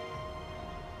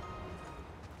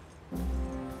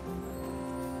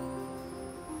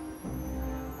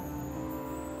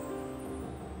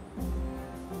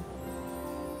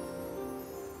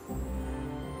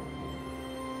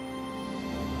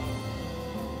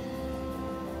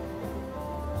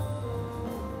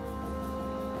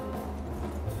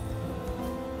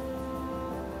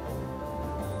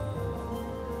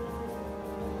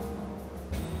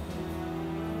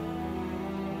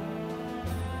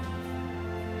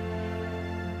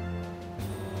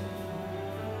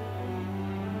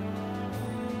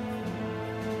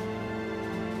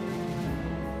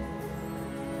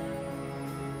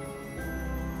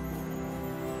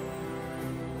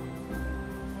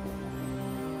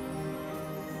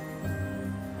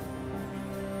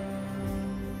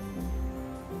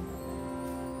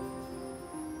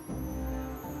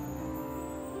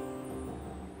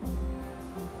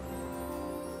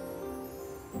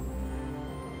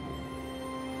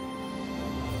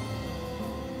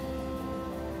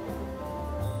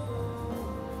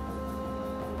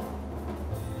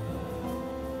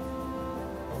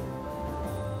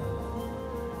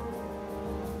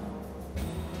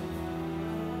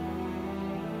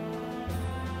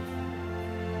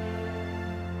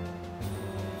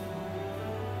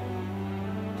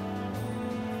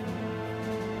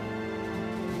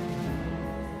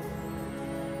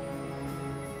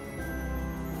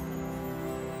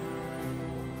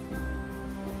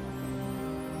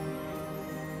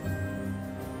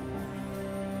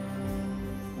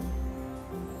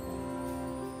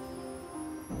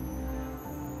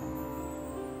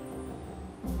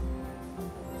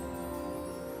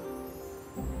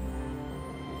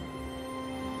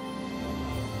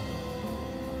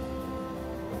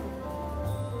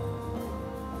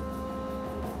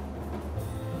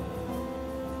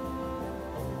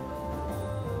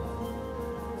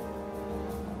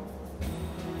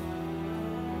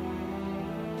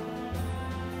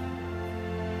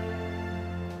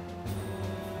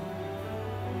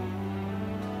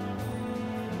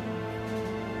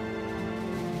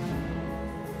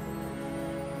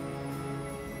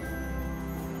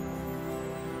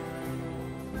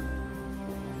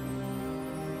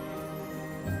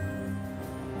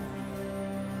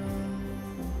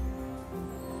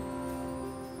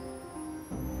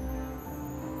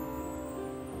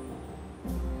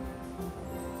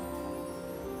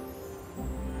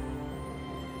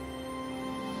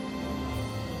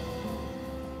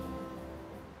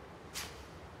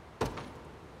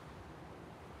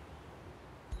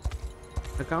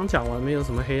刚讲完没有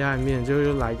什么黑暗面，就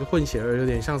又来个混血儿，有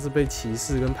点像是被歧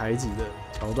视跟排挤的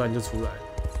桥段就出来了。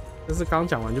但是刚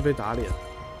讲完就被打脸了，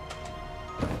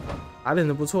打脸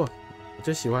的不错，我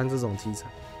就喜欢这种题材。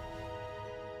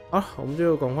好，我们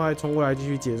就赶快冲过来继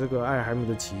续解这个艾尔海姆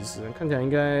的骑士，看起来应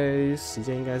该时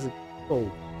间应该是够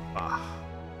吧。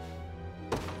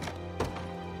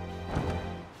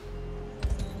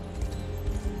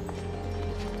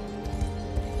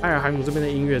艾尔海姆这边的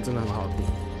音乐真的很好听，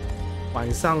晚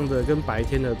上的跟白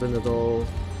天的真的都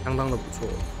相当的不错。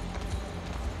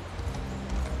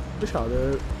不晓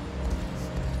得，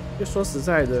就说实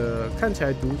在的，看起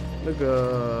来那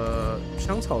个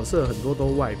香草社很多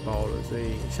都外包了，所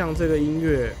以像这个音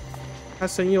乐，它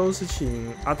声优是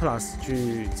请 Atlas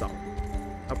去找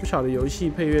啊，不晓得游戏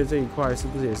配乐这一块是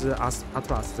不是也是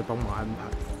Atlas 在帮忙安排？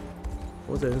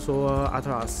我只能说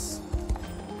Atlas，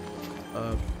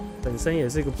 本身也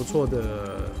是一个不错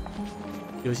的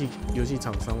游戏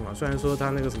厂商嘛，虽然说他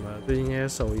那个什么最近那些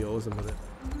手游什么的，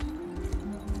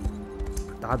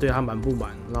大家对他蛮不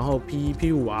满，然后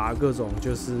P5 啊各种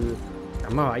就是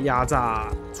想办法压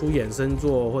榨出衍生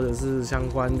作或者是相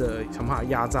关的，想办法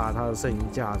压榨它的剩余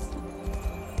价值。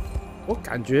我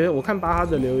感觉我看巴哈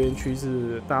的留言区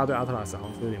是大家对阿特拉斯好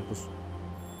像是有点不爽，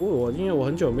不过因为我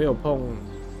很久没有碰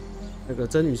那个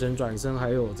真女神转生，还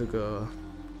有这个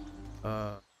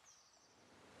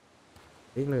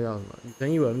那个叫什么《女神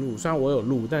异闻录》，虽然我有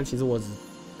录，但其实我只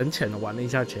很浅的玩了一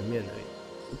下前面而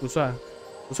已，不算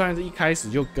是一开始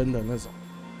就跟的那种。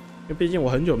因为毕竟我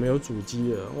很久没有主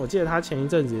机了，我记得他前一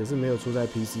阵子也是没有出在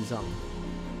PC 上，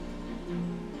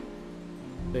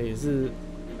对，也是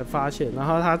才发现。然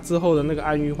后他之后的那个《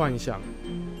暗域幻想》，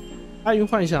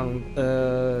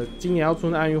今年要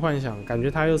出的《暗域幻想》，感觉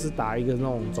他又是打一个那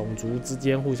种种族之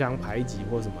间互相排挤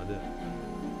或什么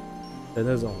的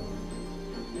那种。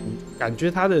感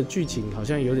觉他的剧情好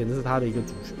像有点是他的一个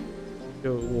主旋律，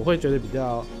就我会觉得比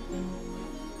较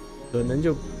可能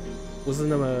就不是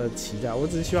那么期待。我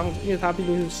只是希望，因为他毕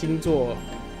竟是星座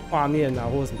画面啊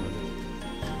或什么的，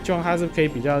希望他是可以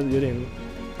比较有点，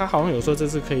他好像有时候这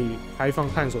次可以开放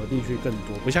探索的地区更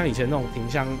多，不像以前那种停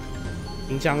箱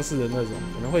式的那种，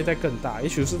可能会再更大。也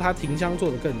许是他停箱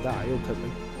做的更大，有可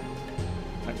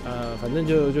能。反正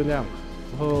就那样吧。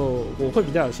然后我会比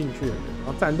较有兴趣的，然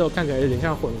后战斗看起来有点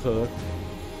像混合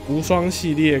无双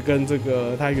系列跟这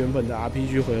个它原本的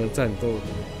RPG 回合战斗的，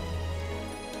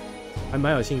还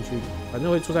蛮有兴趣的。反正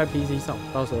会出在 PC 上，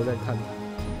到时候再看，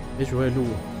也许会录。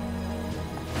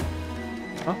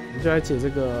好，我们就来解这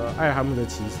个艾尔海姆的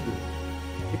骑士，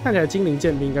看起来精灵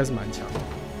剑兵应该是蛮强的。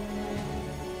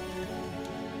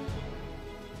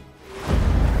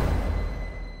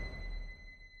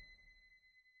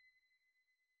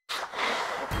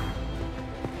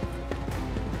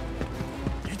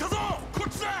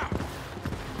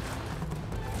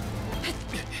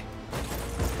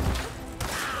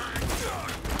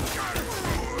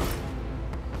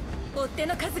追っ手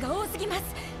の数が多すぎます。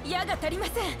矢が足りま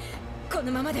せん。こ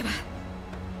のままでは。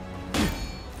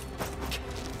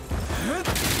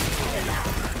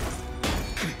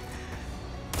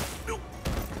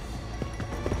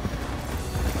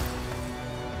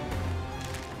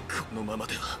このまま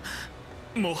では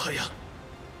もはや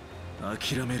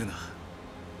諦めるな。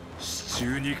支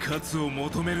柱に勝つを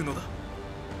求めるのだ。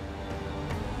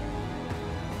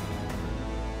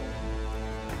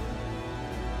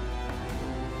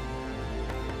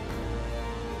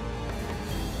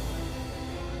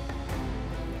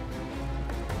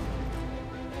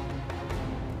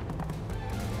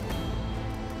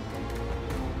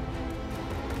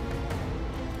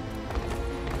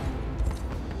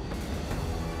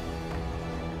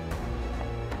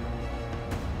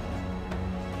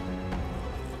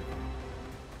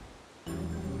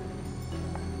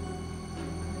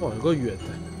哇，有个远的。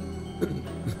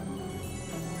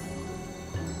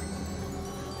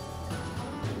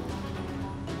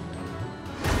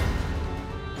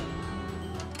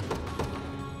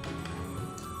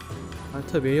他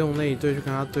特别用那一队去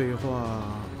跟他对话，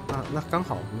那刚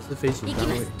好我们是飞行单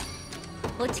位，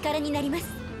お力になります。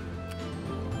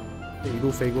就一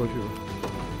路飞过去了。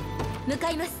向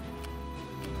かいます。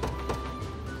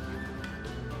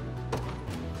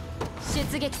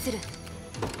出撃する。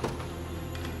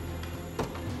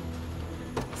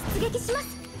出撃します。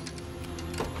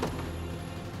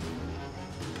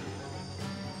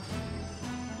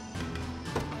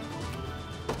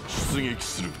出撃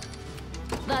する。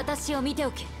私を見て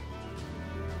おけ。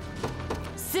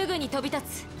すぐに飛び立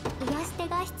つ。癒し手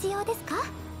が必要ですか？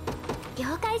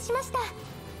了解しました。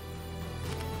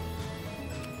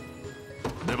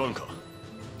出番か。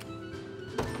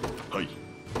はい。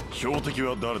標的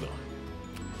は誰だ？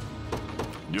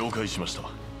了解しました。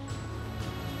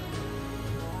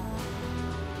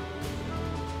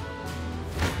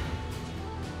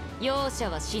容赦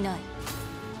はしない。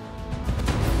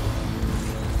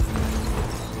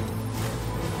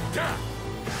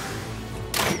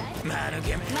ま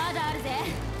だあるぜ。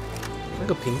那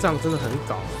个屏障真的很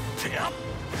搞。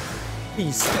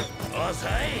必死。連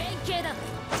携だ。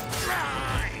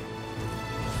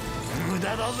無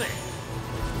駄だぜ。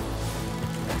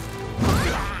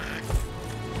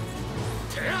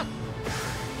追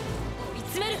い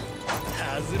詰める。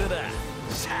外れだ。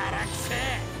しゃらくせえ。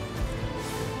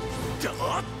どっ。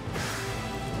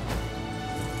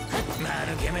間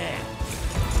抜けめ。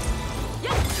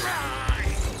やっ。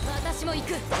私も行く。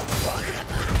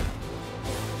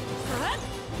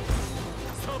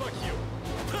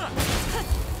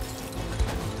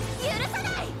許さな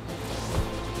い。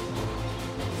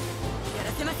や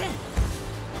らせません。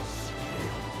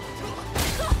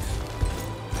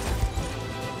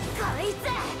こいつ。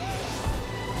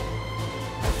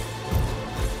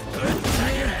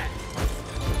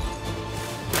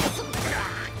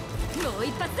もう一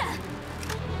発だ。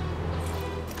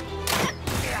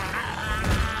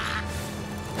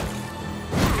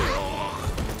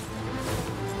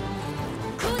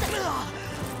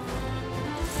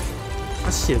他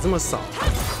血这么少，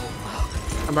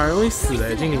还蛮容易死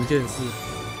的精灵剑士。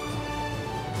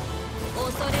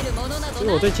因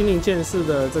为我对精灵剑士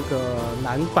的这个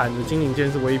男版的精灵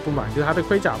剑士唯一不满，就是他的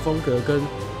盔甲风格跟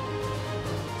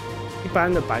一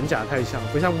般的板甲太像，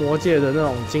不像魔界的那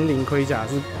种精灵盔甲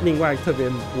是另外特别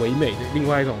唯美的另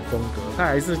外一种风格，他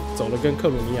还是走的跟克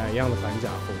鲁尼亚一样的板甲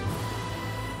风。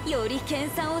より研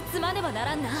鑽を積まねばな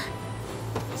らんな。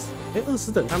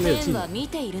20等他没有技能。見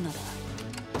ているのだ。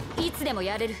いつでも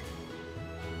やれる。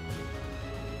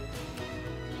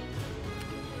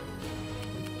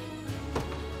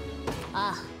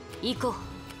ああ、行こ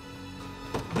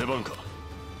う。出番か。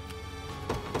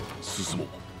進もう。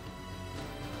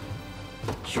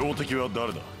標的は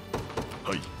誰だ。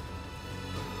はい。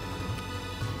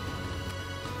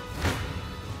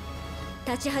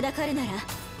立ちはだかるなら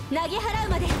投げ払う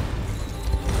まで。そ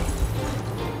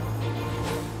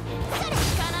れ効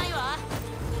かないわ。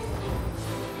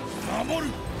守る。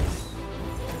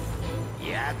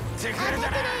やってくれた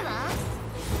な。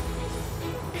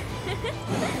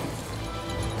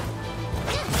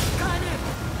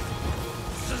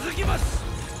続きます。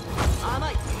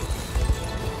甘い。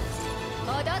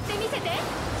踊ってみせて。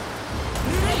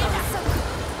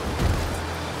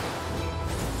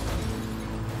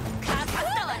かかっ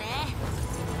たわね。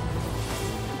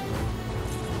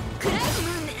くらい。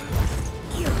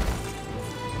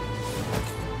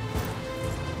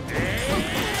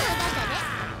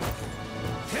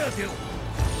手当てを。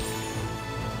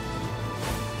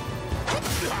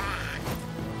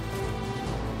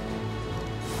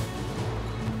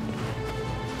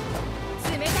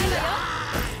冷たいわ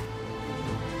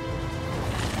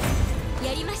よ。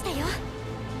やりましたよ。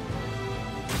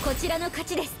こちらの勝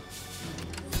ちです。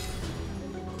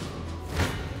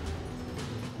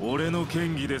俺の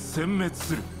剣技で殲滅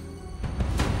する。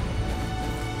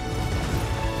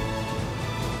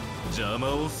邪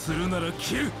魔をするなら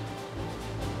切る。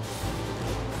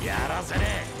やらせね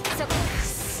え。そこ。ク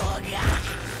ソが。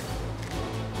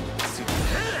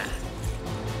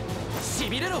し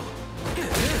びれろ。ふ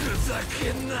ざ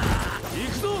けんな。行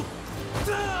くぞ。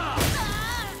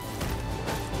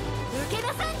受け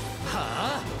なさい。はあ。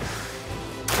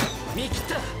見切っ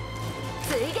た。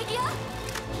追撃よ。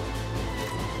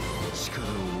力を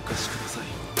お貸しください。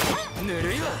ぬ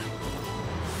るいわ。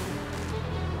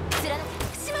貫け。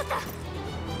しまった。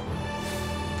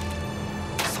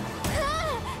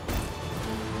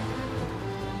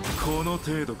この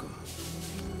程度か。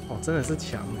哦，真的是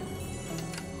强哎。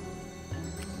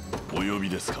お呼び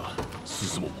ですか。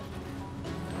進もう。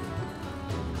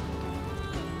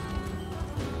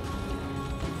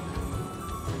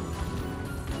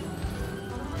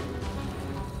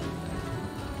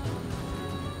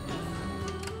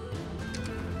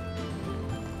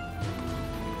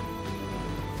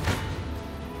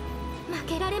負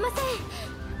けられません。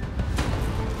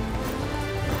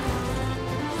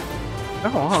哎，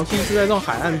好像第一次在这种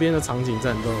海岸边的场景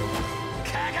战斗。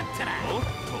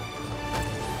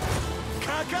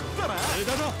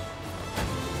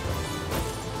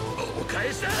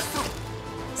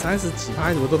30几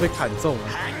趴怎么都被砍中了？お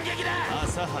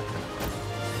助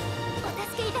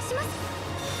けいたします。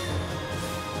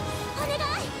お願い。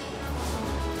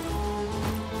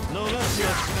逃し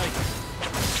はしない。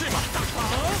しまった。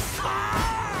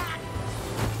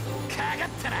かかっ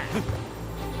たな。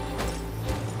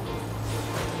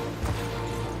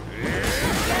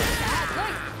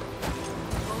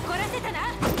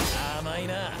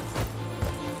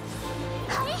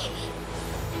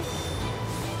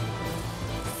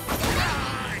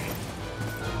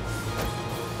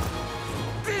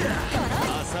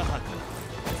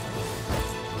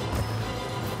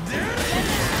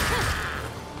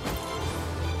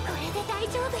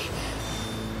丈夫。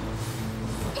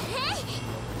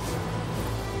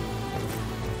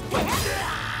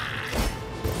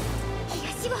癒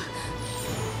しを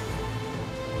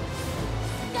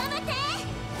頑張って。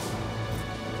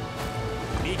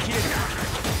見切れるか。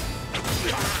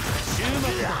終末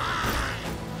だ。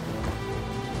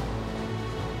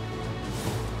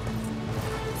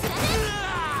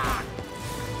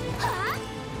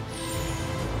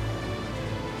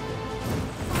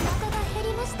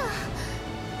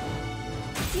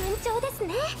順調です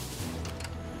ね。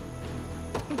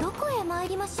どこへ参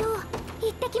りましょう。行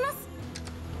ってきます。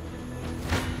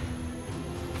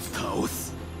倒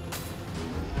す。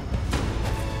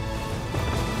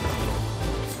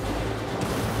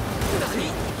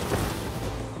何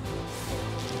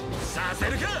させ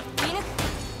るか。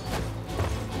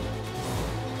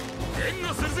援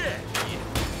護するぜ。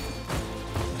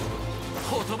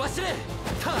ほとばしれ。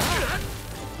たあ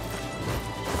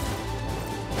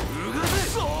うがぜ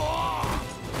そう。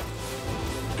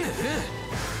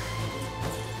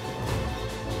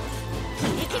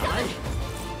行きぞ。貫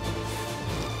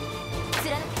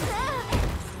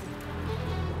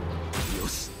よし。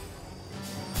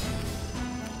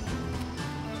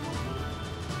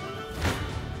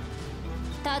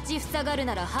立ちふさがる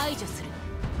なら排除する。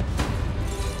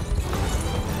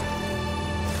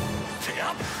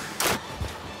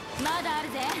まだある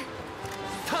ぜ。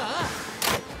たあ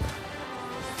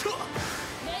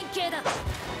連携だ。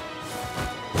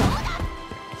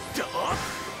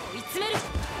追い詰める。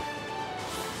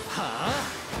はあ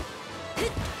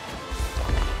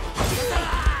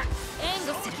援護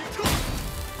する。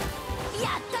や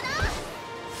ったな。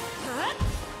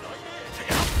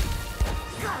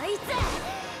こいつ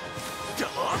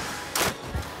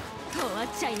終わっ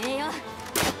ちゃいねえよ。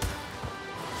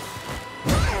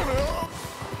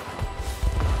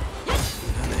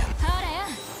ほらよ、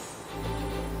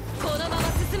このまま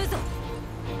進むぞ。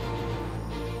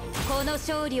この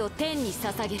勝利を天に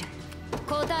捧げる。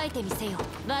答えてみせよ。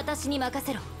私に任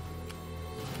せろ。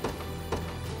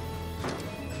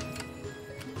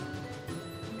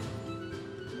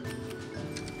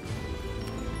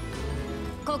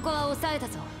ここは抑えた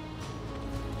ぞ。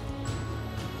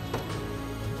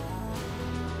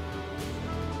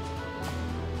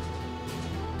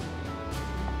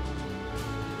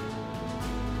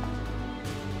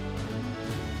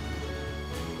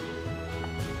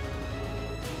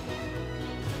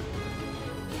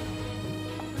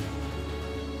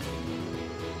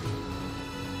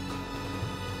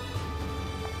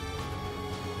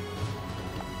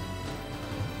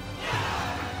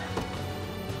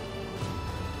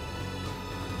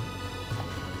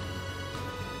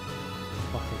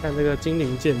看这个精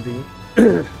灵剑兵，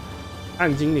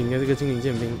暗精灵的这个精灵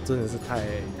剑兵真的是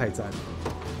太赞了。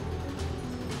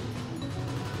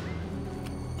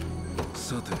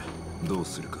さてどう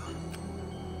するか。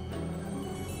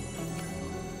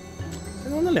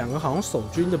刚刚那两个好像守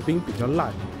军的兵比较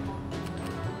烂，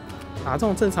打这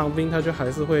种正常兵，他就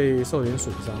还是会受点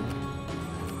损伤。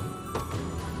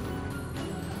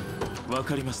わ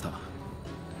かりました。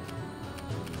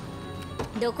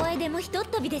どこへでもひとっ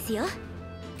飛びですよ。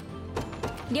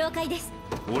了解です。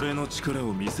俺の力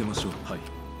を見せましょう。はい。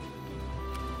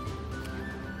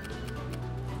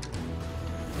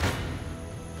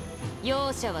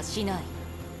容赦はしない。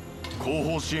後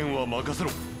方支援は任せ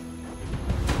ろ。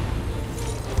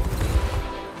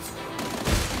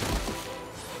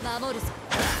守るぞ。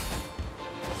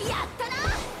やったな。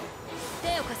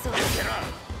手を貸そう。許さない。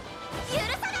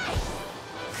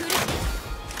苦しい。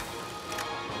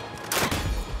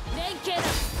連携だ。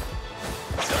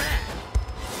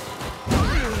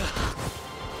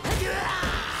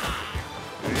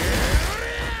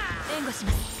援護し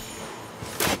ます。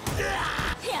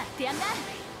やってやんな。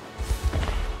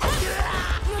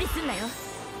無理すんなよ。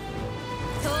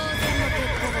当然の結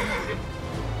果だな。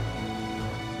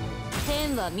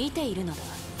天は見ているのだ。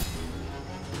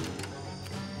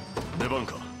出番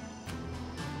か。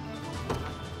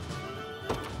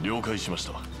了解しまし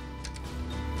た。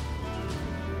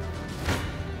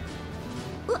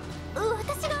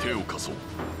私が手を貸そう。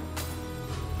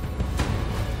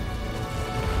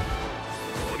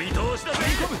お見通しだぜ。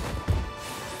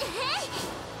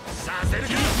させるか。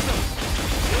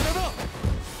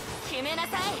決めなさ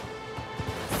い。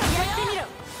やってみろ。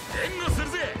援護する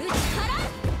ぜ。打ち払う。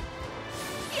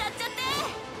やっちゃって。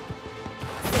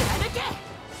貫け。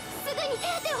すぐに手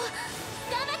当てを。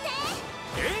頑張って。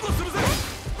援護するぜ。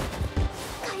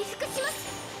回復します。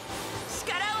力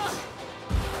を。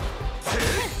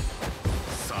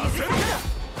させるか。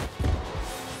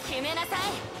決めなさい。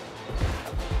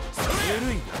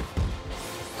緩いんだ。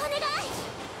お願い。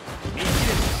見切れ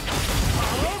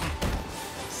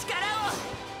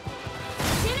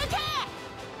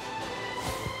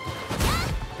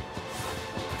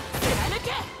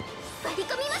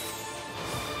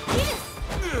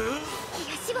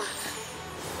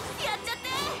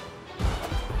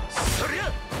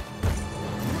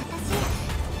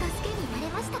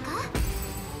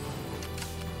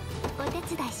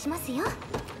ですよ。わ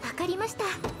かりました。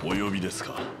お呼びです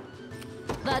か。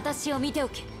私を見てお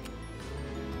け。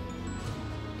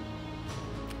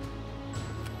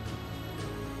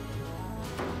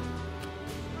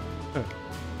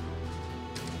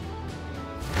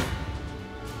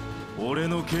俺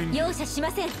の剣容赦しま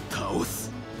せん。倒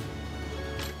す。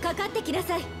かかってきな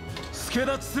さい。助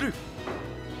立ちする。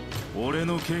俺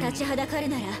の剣立ちはだかる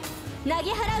なら投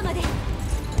げ払うまで。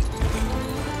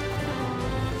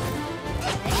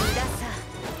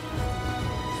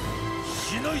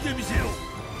しないでみせよ。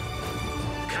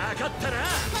かかったな。か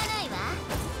ないわ。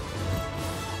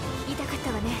痛かっ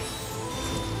たわね。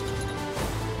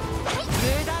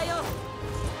無駄よ。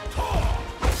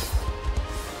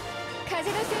風の精霊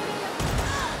よ。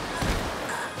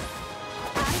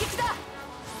反撃だ。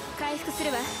回復す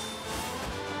るわ。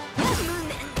無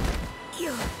念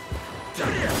よ。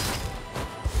誰や。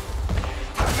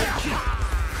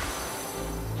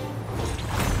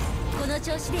この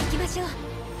調子でいきましょう。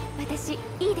私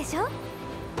いいでしょ。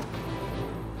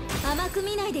甘く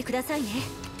見ないでくださいね。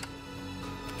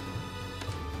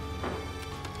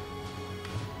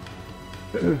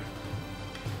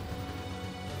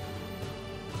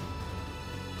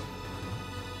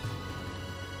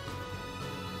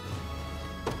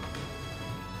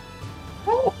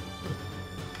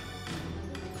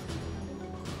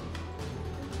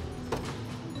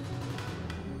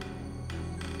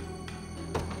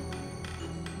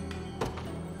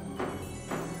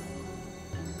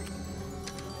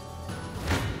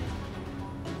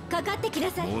かかってきな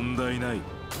さい。問題ない。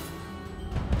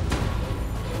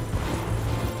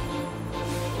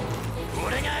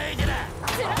俺が相手だ。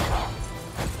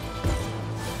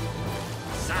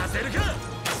させるか。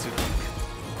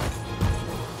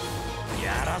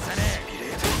やらせね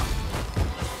え。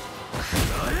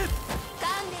観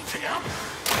念しよ。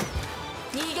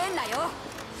逃げんなよ。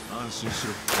安心し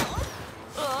ろ。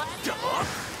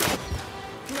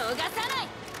逃さない。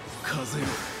風よ。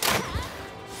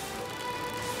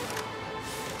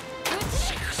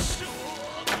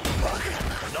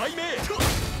雷鳴。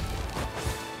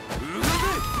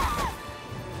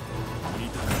見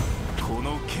たこ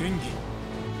の剣技。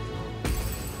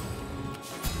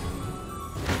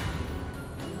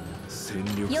戦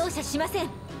力。容赦しません。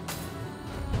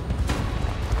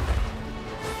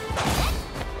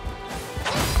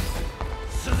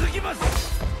続きます。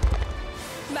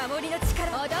守りの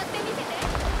力踊ってみせて。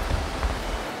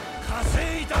加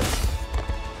勢いたす。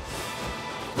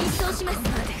一掃します。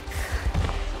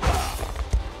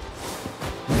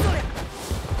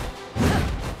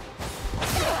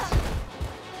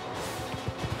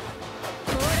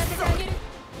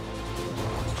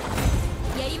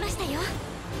やりましたよ。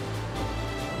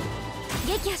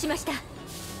撃破しました。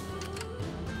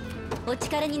お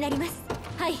力になります。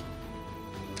はい。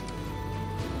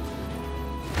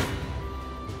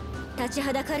立ち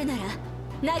はだかるなら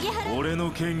投げ払う。俺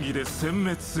の剣技で殲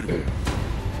滅する。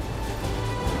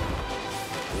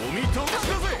お見通しだ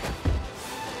ぜ。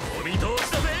お見通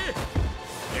しだぜ。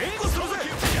援護するぜ。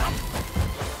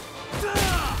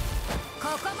こ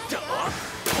こまでよ。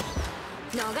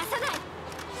逃さない。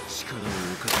力を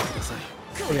お貸しください。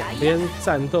两边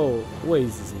战斗位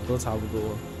置什么都差不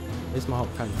多，没什么好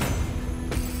看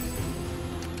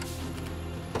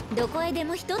的。どこへで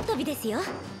もひとっ飛びですよ。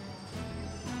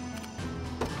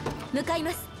向かい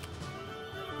ます。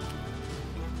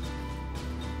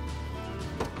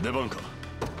出番か。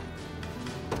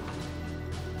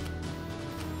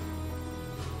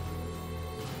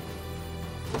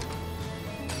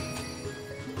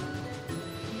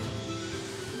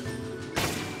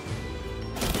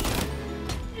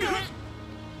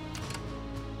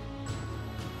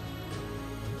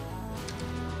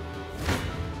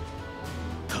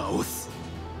倒す。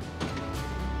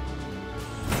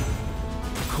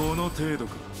この程度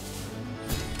か。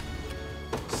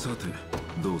さて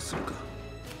どうするか。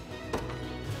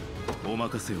お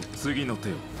任せよ。次の手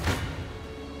を。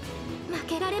負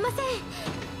けられません。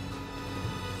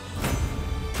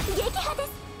撃破です。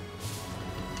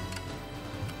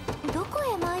どこ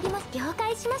へ参ります。了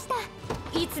解しました。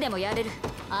いつでもやれる。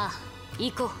ああ、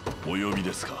行こお呼び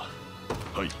ですか。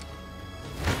はい。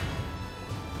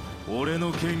俺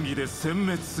の剣技で殲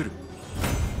滅する。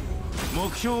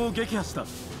目標を撃破した。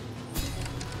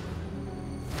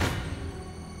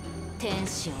天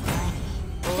使を前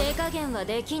に手加減は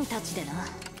できんたちでな。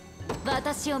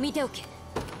私を見ておけ。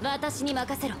私に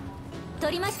任せろ。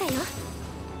取りましたよ。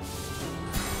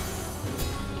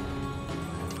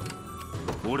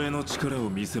俺の力を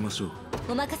見せましょう。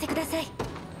お任せください。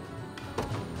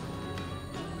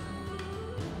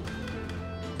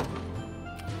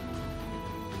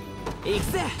行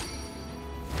くぜ。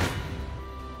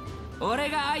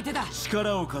俺が相手だ。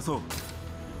力を貸そう。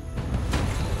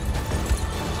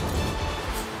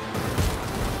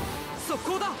速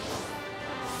攻だ。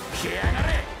来やが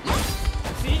れ。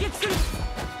追撃する。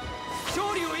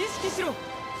勝利を意識しろ。や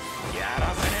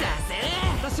らせね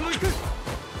え。私も行く。終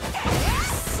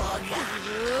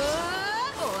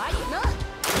わりの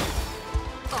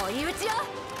追い打ちよ。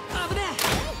危ね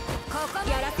ここ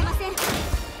やらせません。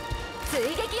追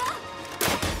撃よ。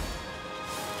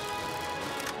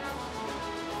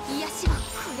癒しはこ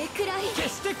れくらい。え。決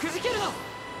してくじけるの。どう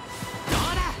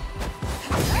だ。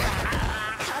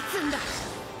勝つんだ。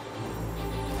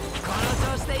こ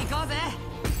の調子で行こうぜ。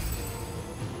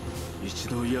一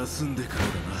度休んでからだ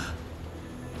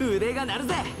な。腕が鳴る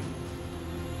ぜ。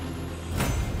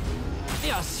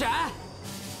よっしゃ。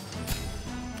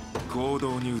行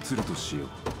動に移るとしよう。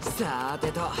さて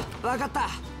と、分かった。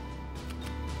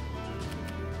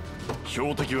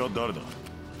標的は誰だ。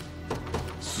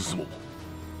進もう。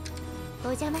お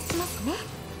邪魔しますね。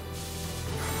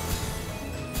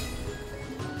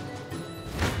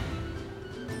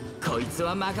こいつ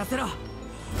は任せろ。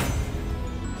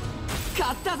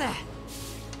勝ったぜ。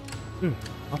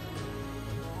好。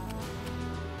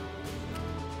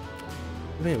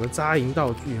这边有个扎营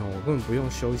道具哦，我根本不用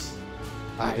休息。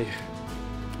哎呀，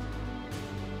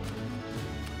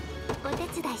お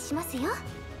手伝いしますよ。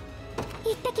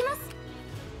行ってきます。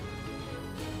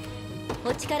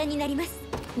お力になります。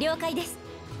了解です。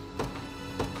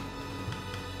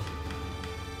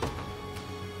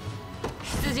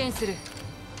出陣する。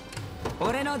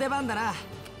俺の出番だな。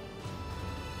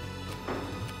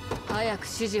早く指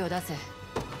示を出せ。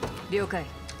了解。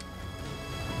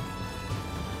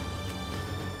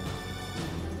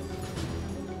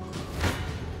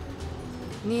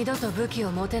二度と武器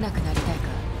を持てなくなりたいか。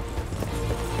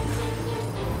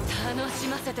楽し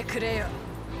ませてくれよ。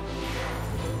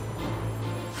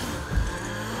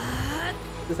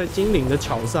就在精灵的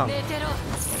桥上。寝てろ。こ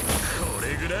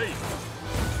れぐらい。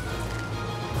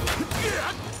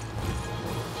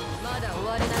まだ終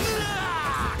われない。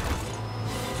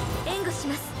援護し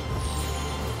ます。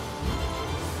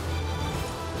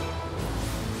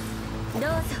どうぞ。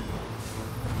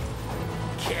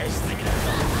消しすぎだ。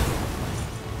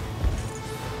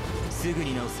すぐ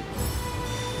に直す。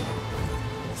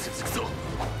続くぞ。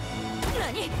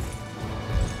何？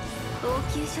応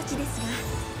急処置です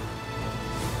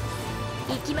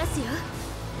が、行きますよ。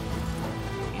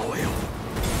燃えよ。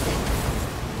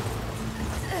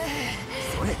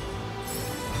それ。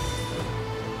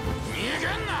逃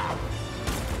がんな。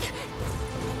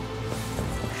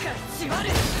始まる。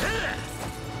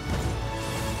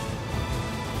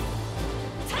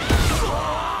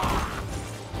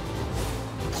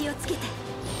気をつけて。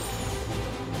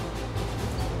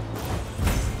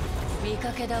見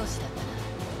かけ倒しだっ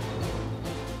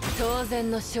たな。当然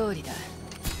の勝利だ。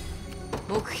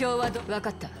目標は分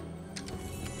かった。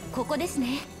ここです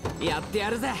ね。やってや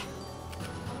るぜ。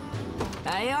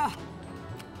はいよ。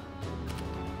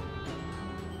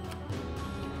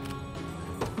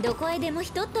どこへでも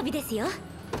ひとっ飛びですよ。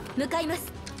向かいま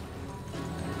す。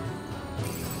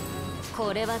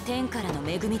これは天からの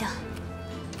恵みだ。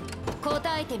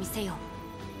答えてみせよ。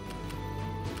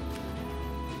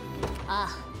ああ、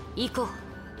行こ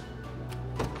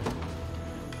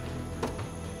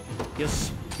よ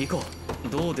し行こう。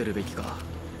どう出るべきか。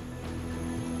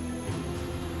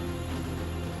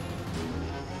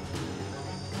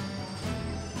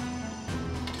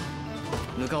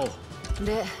向かおう。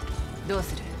で、どう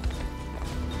する。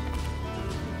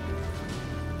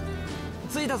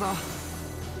着いたぞ。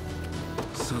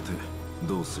さて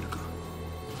どうするか。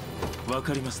わ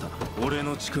かりました。俺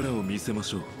の力を見せま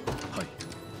しょう。はい。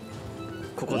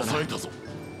ここだな。抑えたぞ。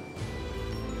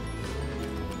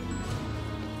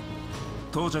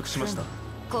到着しました。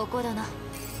ここだな。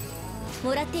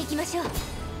もらっていきましょう。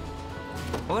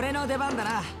俺の出番だ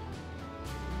な。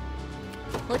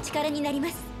お力になりま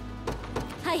す。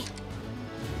はい。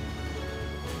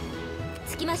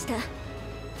着きました。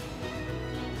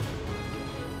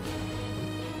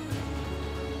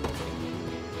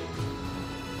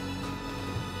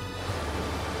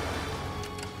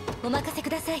お任せく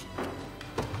ださい。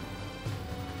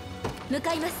向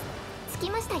かいます。着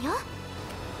きましたよ。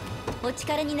お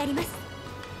力になります。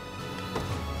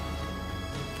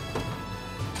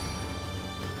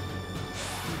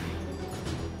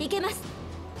いけます。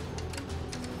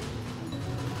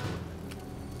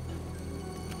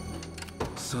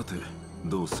さて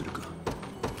どうするか。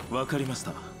わかりまし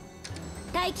た。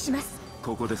待機します。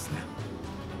ここですね。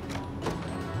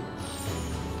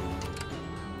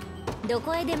ど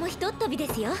こへでもひとっ飛び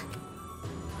ですよ。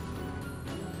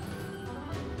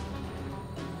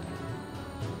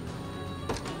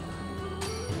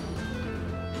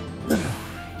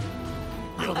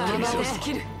ありがとう。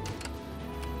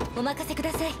お任せく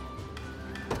ださい。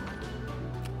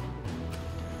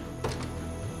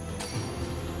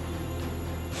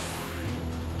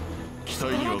期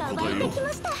待には応えよう。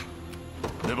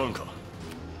出番か。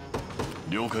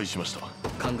了解しました。考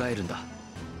えるんだ。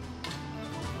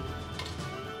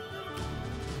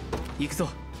行くぞ。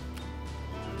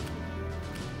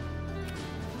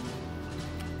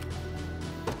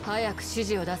早く指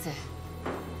示を出せ。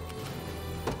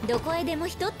どこへでも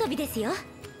ひとっ飛びですよ。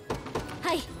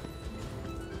はい。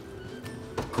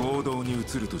行動に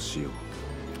移るとしよ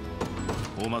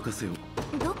う。お任せを。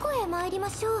どこへ参りま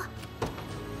しょう。わ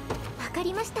か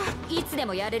りました。いつで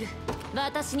もやれる。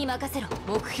私に任せろ。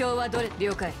目標はどれ？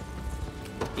了解。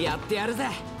やってやるぜ。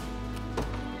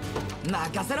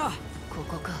任せろ。こ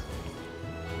こか。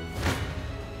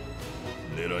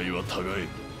狙いは互い。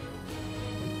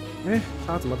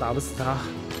他怎么打不死他？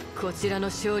こちらの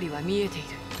勝利は見えている。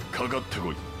かかって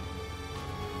こい。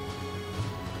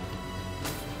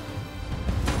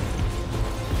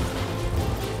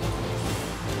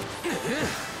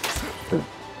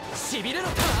しびれろ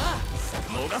か。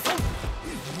逃さん。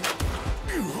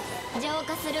浄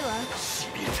化するわ。し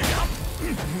びれ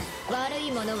が悪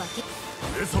いものは触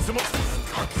れさせます。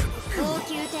応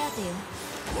急手当よ。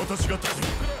私が助ける。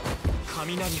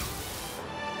雷を。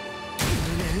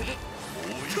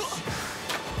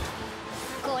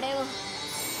これを。は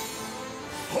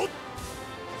っ。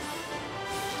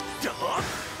じゃあ。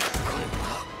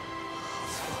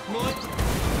もう。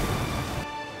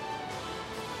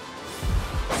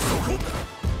そこ。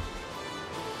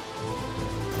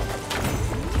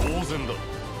当然だ。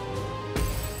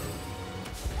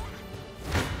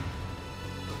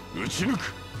撃ち抜く。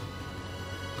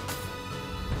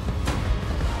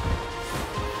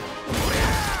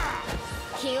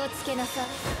気をつけなさい。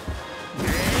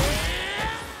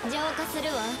浄化する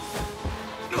わ。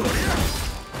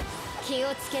気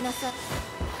をつけなさい。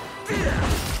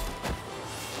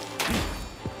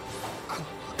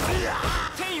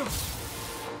天よ。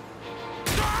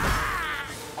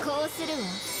こうするわ。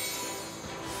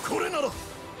これなら外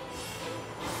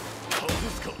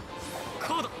すか。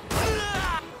こうだ。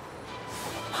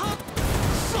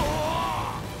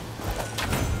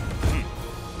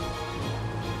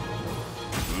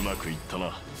うまくいった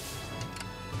な。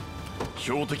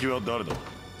標的は誰だ。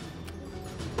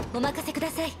お任せくだ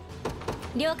さい。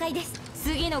了解です。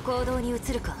次の行動に移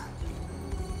るか。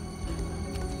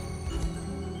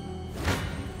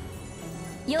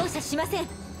容赦しません。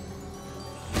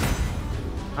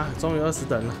啊，终于20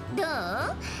等了，ど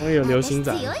う？终于有流星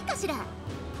斩，強いかしら。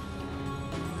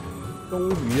终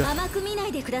于啊！甘く見な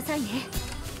いでくださいね。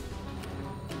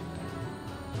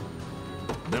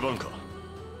出番か。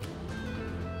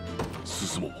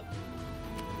進もう。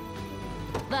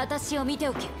私を見て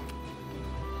おけ。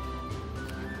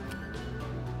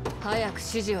早く指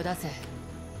示を出せ。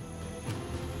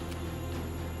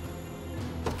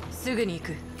すぐに行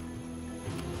く。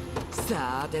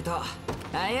さてと、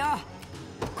あいよ。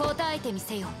答えてみ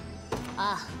せよ。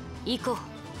ああ、行こ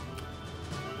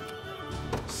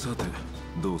う。さて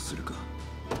どうするか。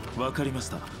わかりまし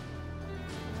た。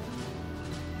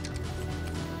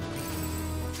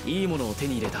いいものを手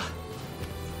に入れた。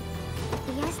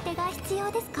癒し手が必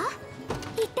要ですか？行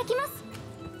ってきます。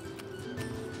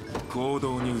行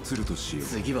動に移るとしよう。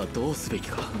次はどうすべき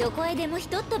か。どこへでもひ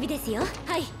とっ飛びですよ。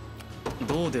はい。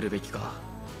どう出るべきか。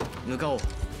向かおう。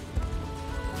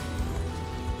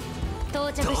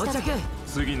到着したぞ。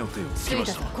次の手を着きま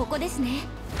した。ここですね。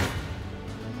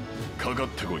かかっ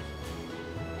てこい。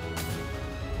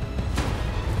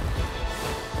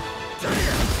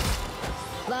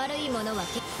悪いものは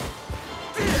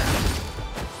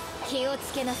気を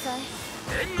つけなさい。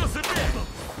援護する。ふ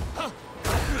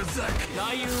ざけ。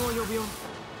雷雲を呼ぶよ。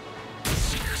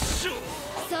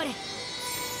それ。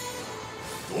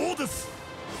どうです。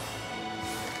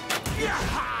やっは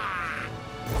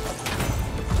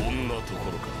ー。こんなと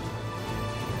ころか。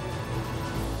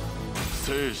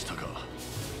制したか。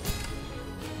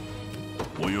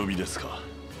お呼びですか。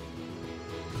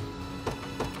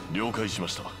了解しま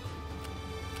した。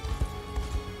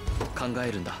考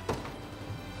えるんだ。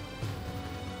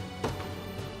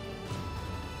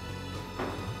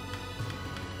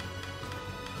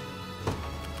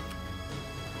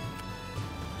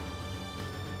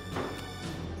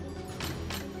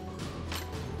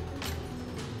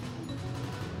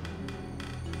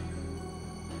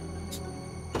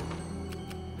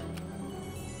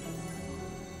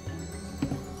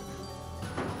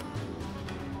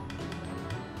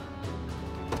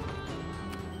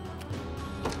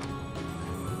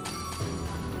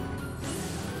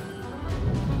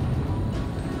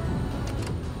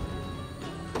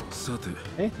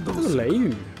哎，这个雷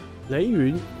雨、雷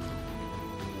云，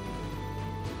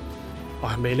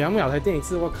哇，每2秒才电一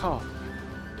次，我靠！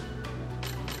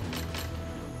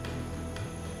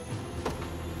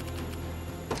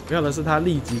不要的是他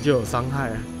立即就有伤害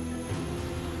啊！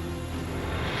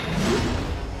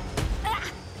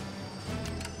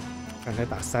刚才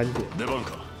打3点。出番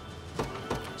か。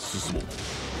進もう。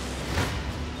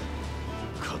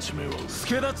勝ち目は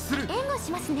助立ちする。援護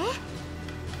しますね。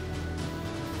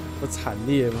不惨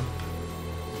烈吗？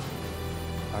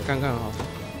打看看好。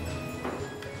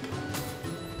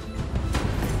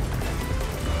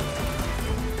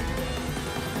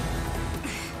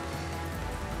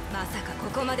まさかこ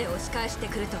こまで押し返して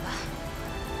くるとは。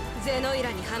ゼノイ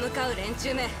ラに歯向かう連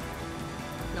中め、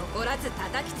残らず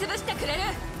叩き潰してくれる。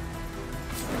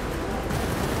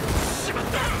しまっ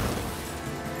た。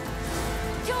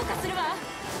強化するわ。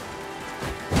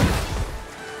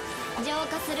浄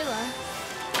化するわ。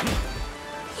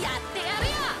やってやる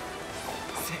よ。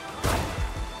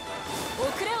遅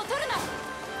れを取るな。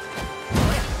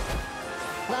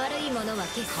悪いものは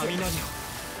消す。雷を。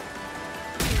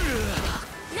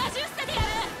なじ伏せてやる。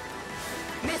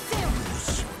メッセよ。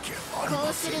こ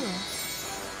うするわ。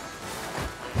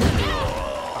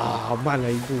啊，好慢了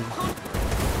一步。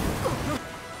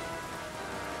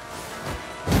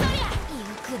そりゃ。よ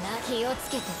くな、気をつ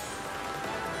けて。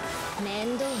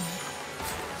面倒ね。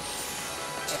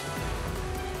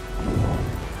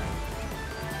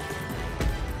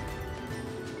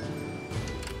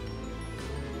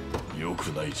良く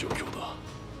ない状況だ。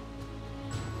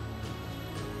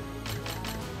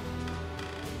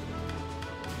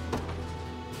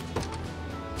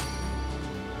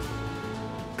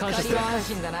感謝する。安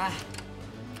心だな。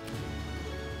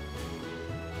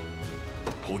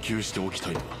補給しておきた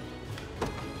いんだ。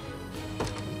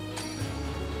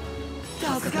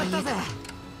助かったぜ。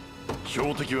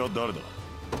標的は誰だ。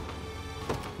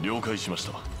了解しまし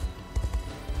た。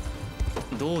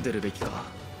どう出るべきか。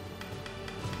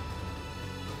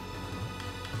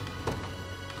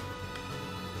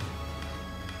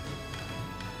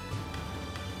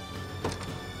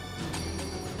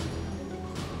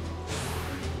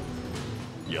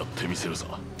やってみせるさ。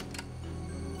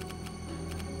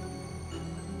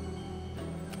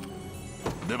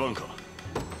出番か。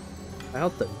还要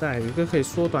等待，有一个可以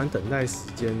缩短等待时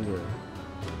间的，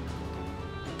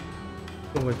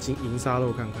用个银沙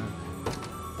漏看看。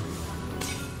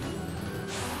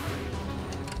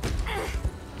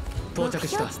到着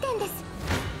した。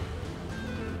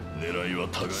狙いは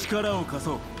互い。力を貸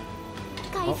そう。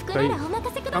回復ならお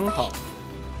任せください。刚好。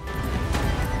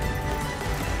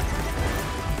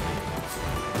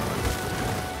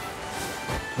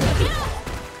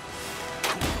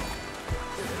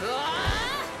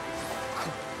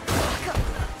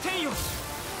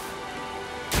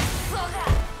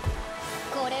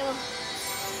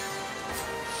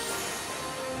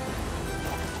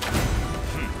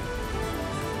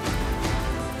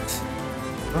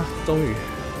终于，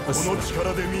この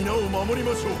力で皆を守り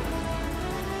ましょう。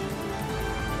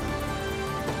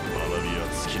学びは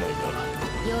尽きないな。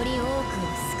より多くを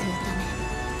救うため。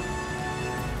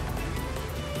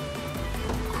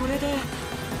これで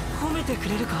褒めてく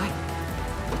れるかい。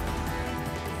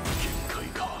限界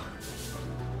か。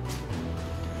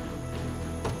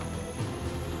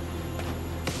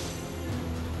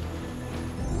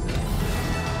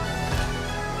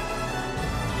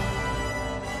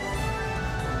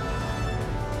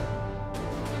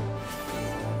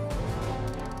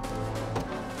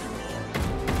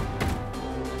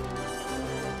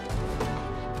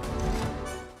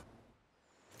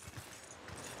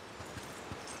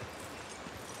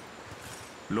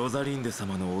ロザリンデ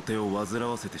様のお手を煩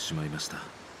わせてしまいました。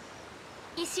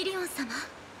イシリオン様。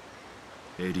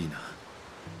エリーナ、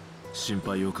心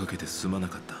配をかけてすまな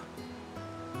かった。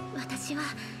私は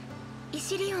イ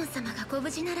シリオン様がご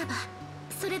無事ならば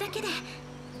それだけで。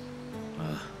あ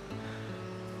あ、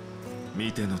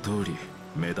見ての通り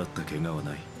目立った怪我は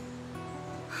ない。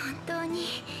本当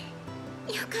に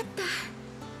よかった。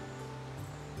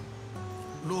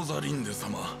ロザリンデ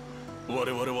様、我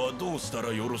々はどうした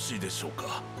らよろしいでしょう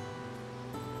か。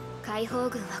解放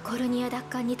軍はコルニア奪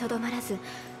還にとどまらず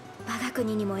我が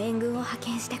国にも援軍を派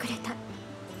遣してくれた。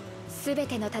全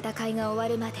ての戦いが終わ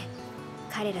るまで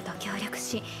彼らと協力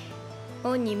し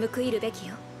恩に報いるべき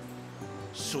よ。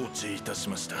承知いたし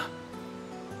ました。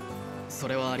そ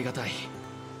れはありがたい。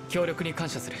協力に感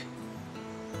謝する。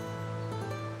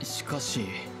しかし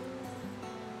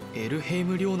エルヘイ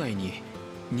ム領内に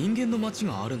人間の町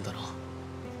があるんだな。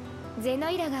ゼ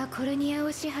ノイラがコルニア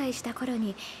を支配した頃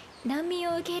に難民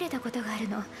を受け入れたことがある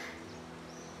の。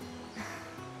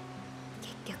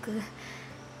局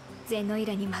ゼノイ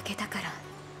ラに負けたから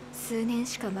数年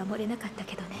しか守れなかった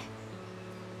けどね。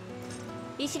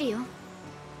イシリオン、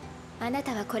あな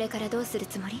たはこれからどうする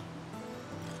つもり？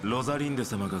ロザリンデ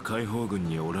様が解放軍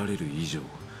におられる以上、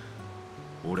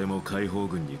俺も解放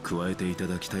軍に加えていた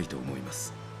だきたいと思いま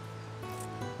す。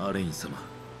アレイン様、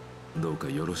どうか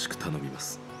よろしく頼みま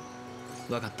す。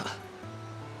分かった、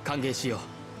歓迎しよ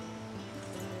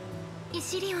う。イ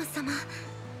シリオン様、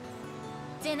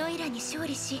ゼノイラに勝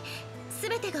利し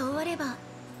全てが終われば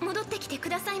戻ってきてく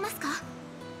ださいますか？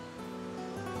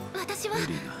私は。エリ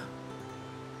ーナ、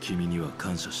君には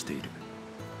感謝している。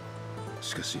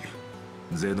しかし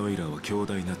ゼノイラは強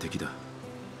大な敵だ。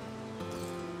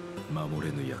守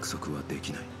れぬ約束はで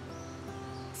きない。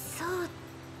そう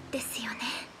ですよね。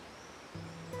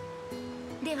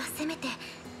ではせめて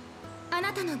あ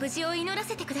なたの無事を祈ら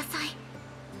せてください。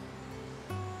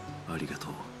ありがと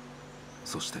う。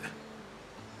そして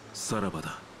さらば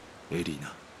だ、エリー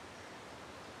ナ。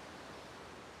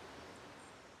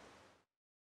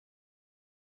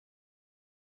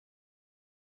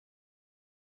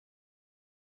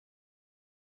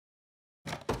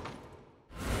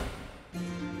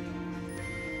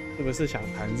是不是想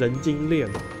谈人精炼？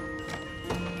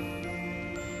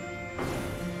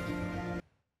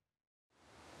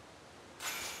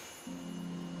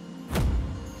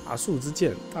大树之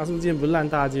剑，大树之剑不是烂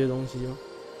大街的东西吗？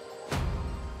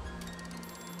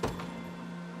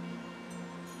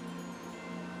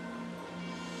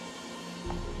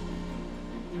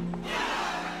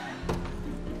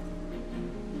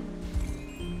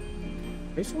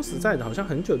说实在的，好像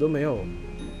很久都没有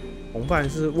同伴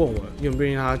是问我愿不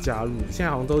愿意让他加入，现在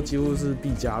好像都几乎是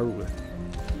必加入了。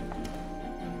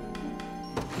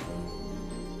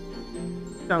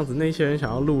这样子，那些人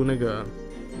想要录那个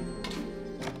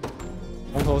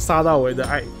从头杀到尾的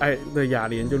爱的亚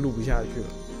连就录不下去了，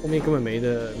后面根本没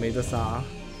得杀。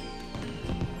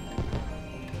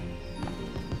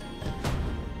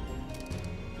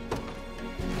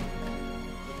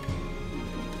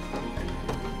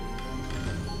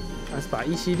还是把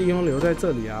伊西利翁留在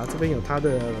这里啊，这边有他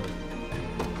的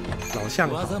老向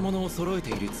导。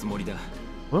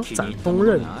斩锋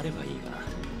刃、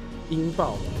音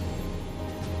爆、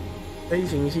飞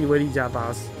行器威力加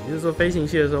80，也就是说飞行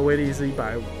器的时候威力是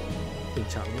150，挺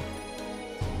强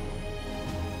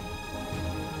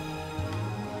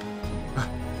的。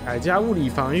改加物理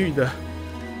防御的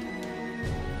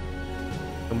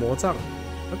魔杖，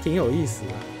那挺有意思的。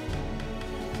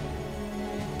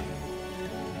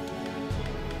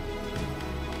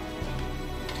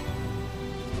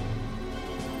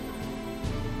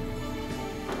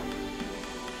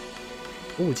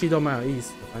武器都蛮有意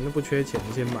思的，反正不缺钱，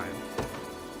先买了。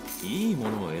いいも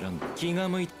のを選んで気が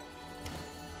向い。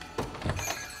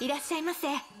いらっしゃいませ。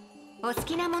お好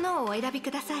きなものをお選び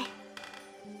ください。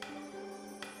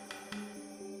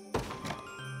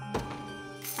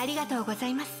ありがとうござ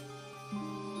います。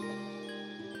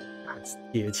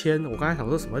铁签，我刚才想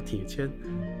说什么铁签，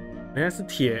原来是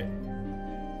铁，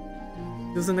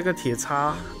就是那个铁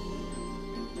叉、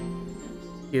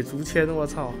铁竹签，我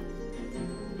操！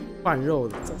换肉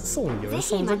的，这送有人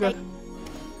送这个，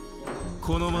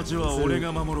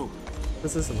这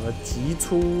是什么急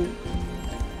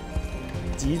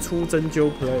出针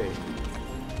灸 play？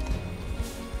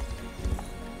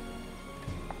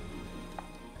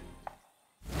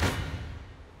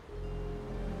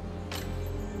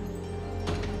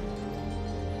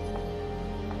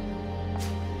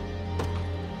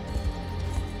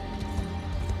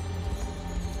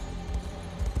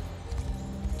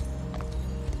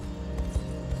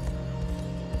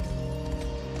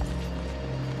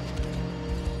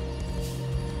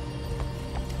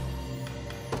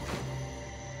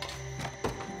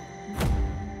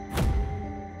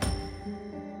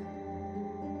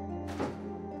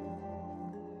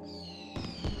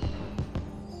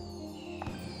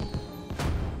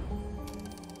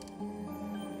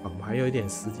 还有一点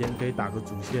时间可以打个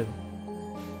主线，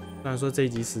虽然说这一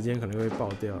集时间可能会爆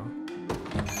掉。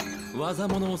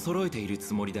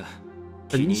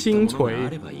恒星锤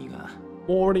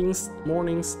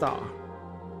Morning Star，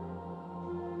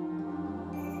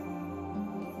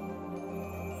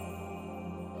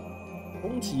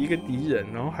 攻击一个敌人，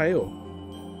然后还有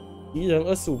敌人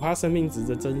25%生命值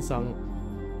的增伤，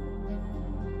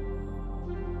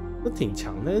这挺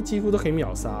强的，几乎都可以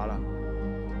秒杀了。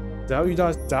只要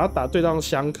对到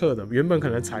相克的，原本可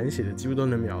能残血的，几乎都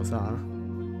能秒杀了，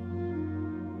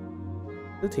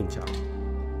这挺强。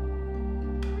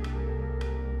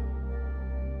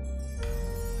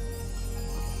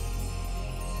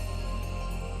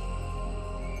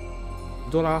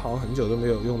多拉好像很久都没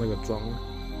有用那个装了。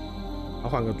要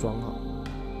换个装好。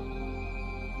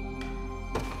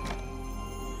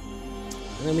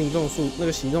那个命中速，那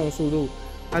个行动速度，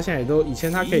它现在也都以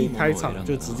前它可以开场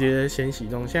就直接先启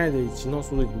动，现在的行动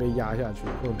速度已经被压下去，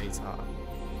根本没差。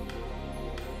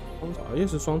又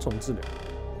是双重治疗。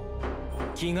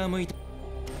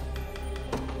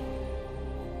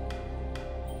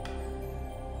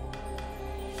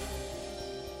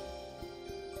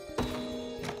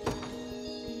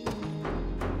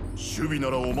守備な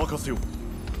らお任せよ。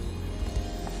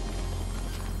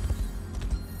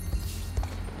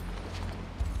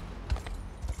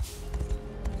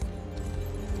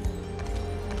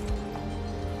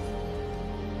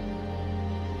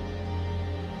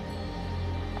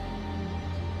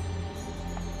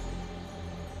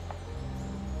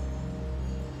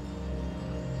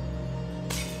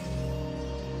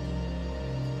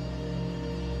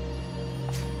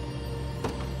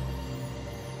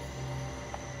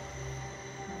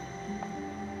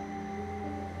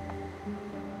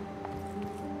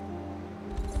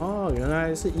哦，原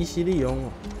来是伊西利翁哦，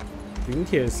陨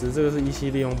铁石这个是伊西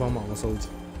利翁帮忙收集。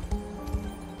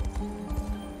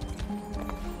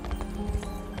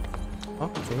好，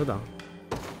左右挡。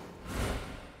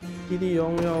伊利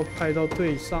翁要派到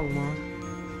队上吗？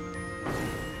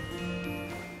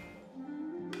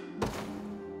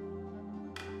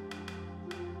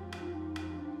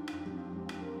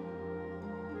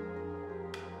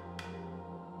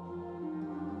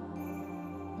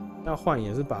要换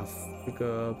也是把这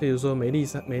个，比如说梅丽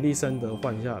森德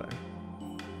换下来。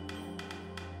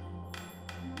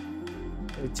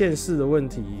剑士的问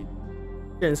题，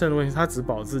剑圣的问题，他只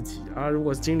保自己啊。如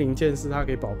果是精灵剑士，他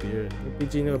可以保别人，毕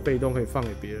竟那个被动可以放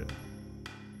给别人。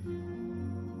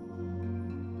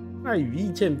那羽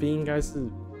翼剑兵应该是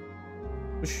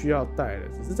不需要带的，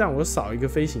只是这样我少一个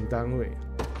飞行单位。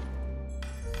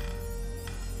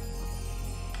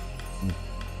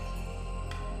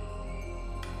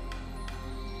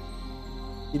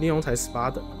伊利翁才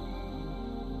18等。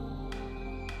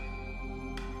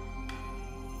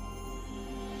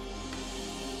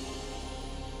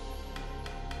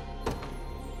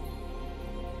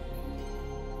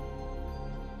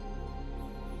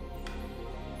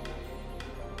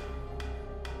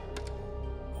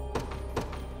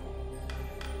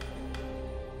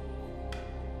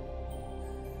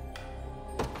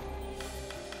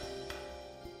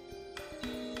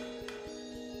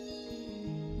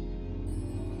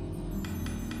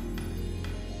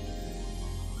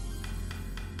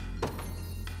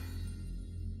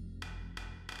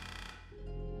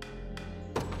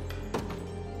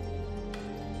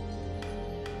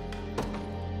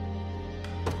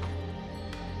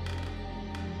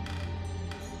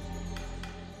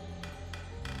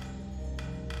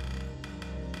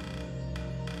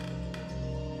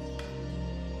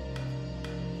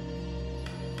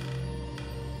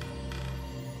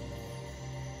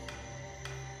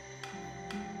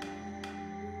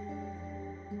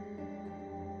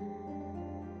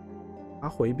他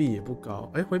回避也不高，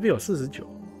哎，回避有49，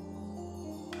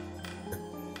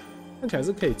看起来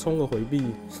是可以冲个回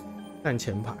避占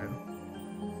前排了。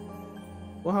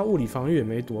不过他物理防御也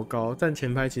没多高，占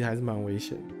前排其实还是蛮危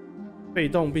险的。被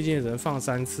动毕竟也只能放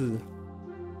3次，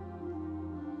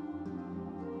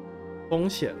风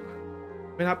险，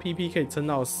因为他 PP 可以撑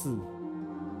到4。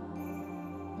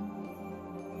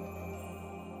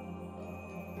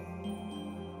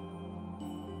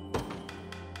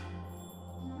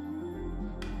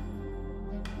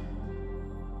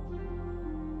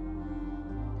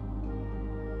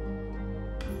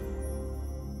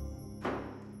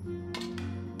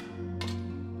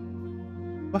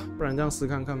不然这样试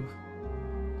看看吧。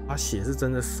啊，血是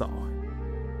真的少啊。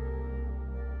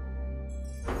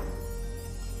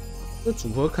这组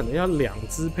合可能要2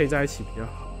只配在一起比较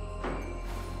好。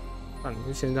那你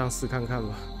就先这样试看看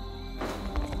吧。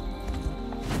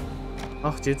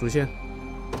好，接主线。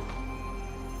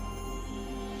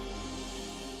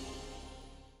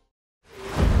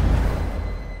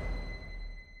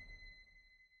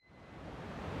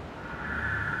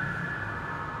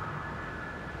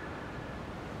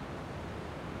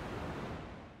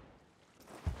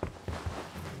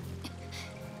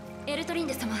エルトリン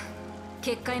デ様、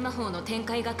結界魔法の展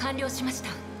開が完了しました。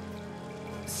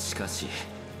しかし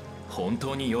本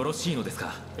当によろしいのです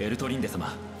か、エルトリンデ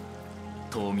様。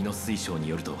遠見の水晶に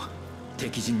よると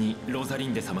敵陣にロザリ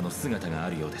ンデ様の姿があ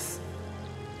るようです。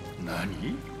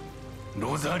何？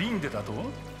ロザリンデだと？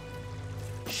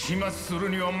始末する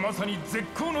にはまさに絶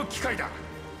好の機会だ。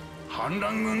反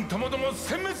乱軍ともども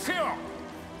殲滅せよ。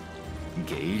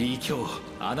ゲイリー卿、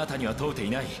あなたには問うてい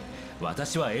ない。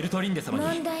私はエルトリンデ様に。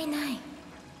問題ない。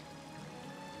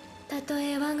たと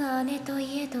え我が姉と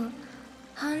いえど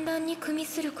反乱に組み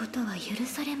することは許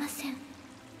されません。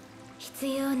必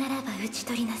要ならば討ち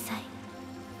取りなさい。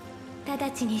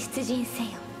直ちに出陣せよ。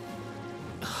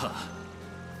はあ。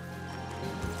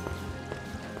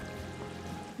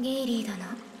ゲイリー殿、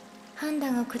判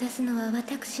断を下すのは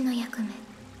私の役目。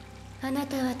あな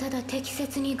たはただ適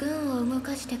切に軍を動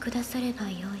かしてくださればよ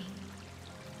い。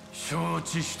承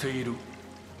知している。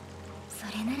そ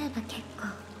れならば結構。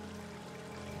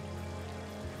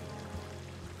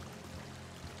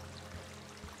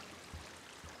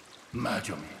魔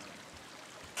女め、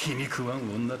気に食わん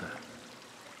女だ。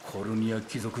コルニア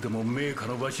貴族でも名家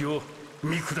のわしを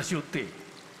見下しおって。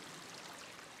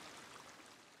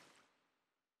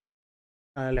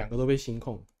两个都被心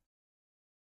控。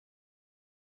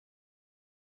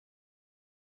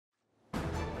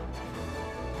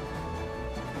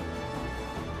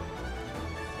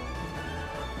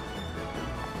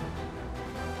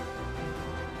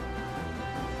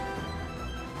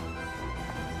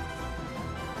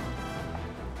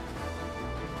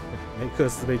梅克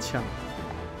斯被呛。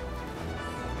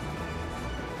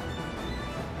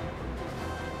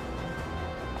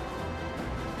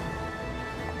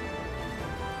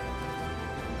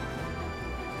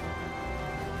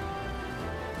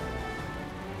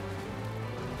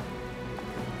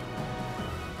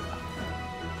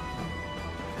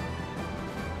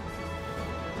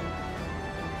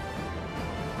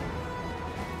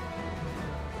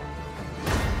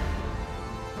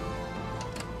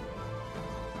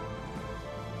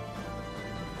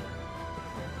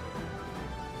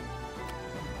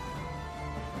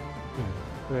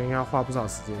这个应该要花不少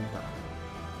时间打。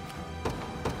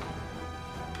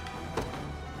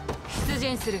出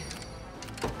陣する。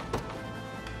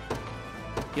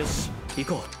よし、行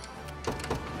こ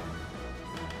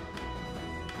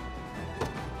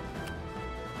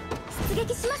出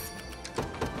撃します。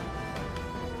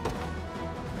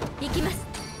行きます。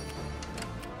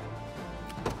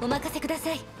お任せくだ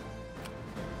さい。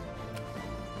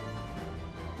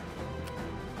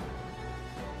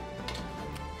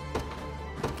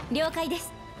了解で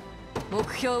す。目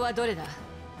標はどれだ。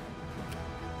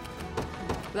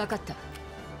分かった。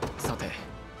さて。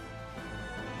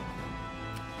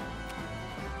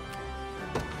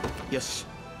よし。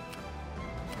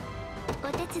お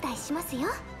手伝いしますよ。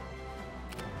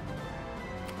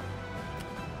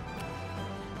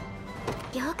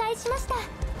了解しました。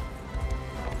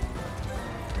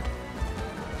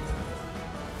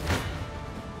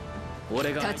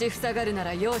俺が立ちふさがるな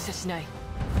ら容赦しない。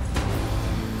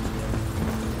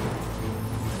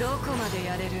どこまで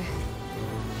やれる。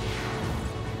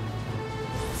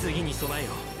次に備え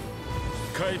よ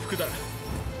う。回復だ。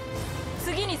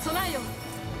次に備えよ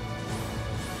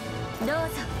う。どうぞ。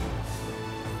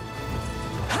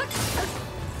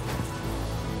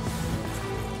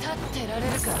立ってられ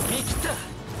るか。見切った。は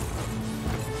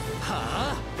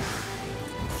あ。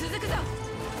続くぞ。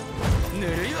ぬ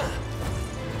るいわ。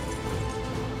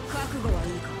覚悟はいい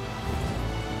か。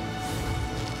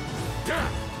だ。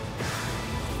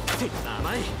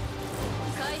甘い。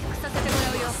回復させても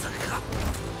らうよ。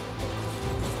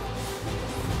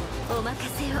お任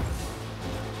せを。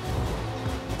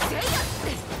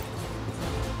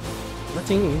那精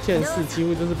灵剑士几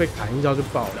乎就是被砍一刀就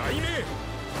爆了。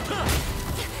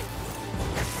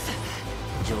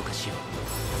浄化しよ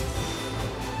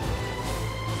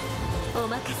う。お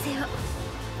任せを。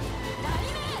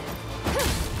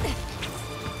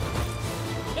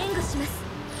援護します。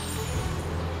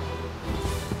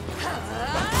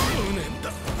無念だ。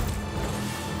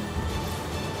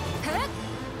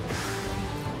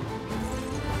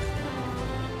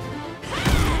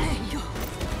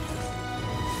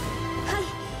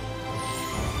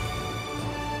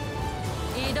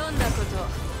挑んだこと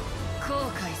後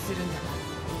悔するん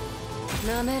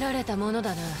だな。舐められたもの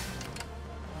だな。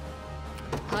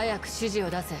早く指示を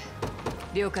出せ。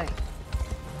了解。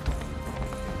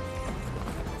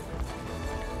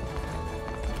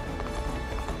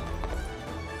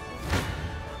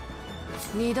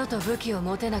二度と武器を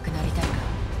持てなくなりたいか。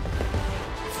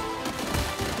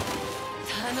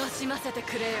楽しませて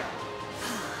くれよ。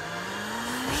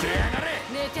来やがれ。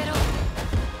寝てろ。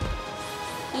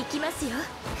行きますよ。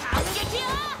反撃よ。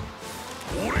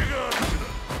俺が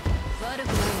悪く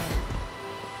ない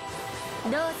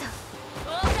ね。どうぞ。お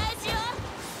返しよ。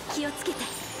気をつけて。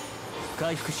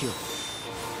回復しよ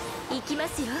う。行きま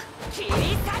すよ。切り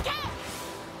裂け。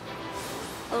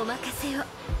お任せを。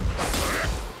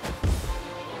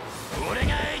俺が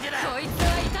相手だ。こいつは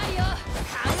痛いよ。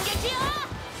反撃よ。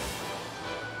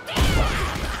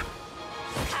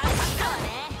勝ったわね。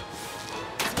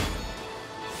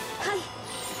はい。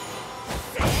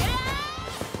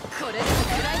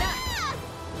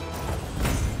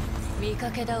か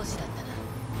け倒しだったな。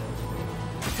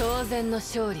当然の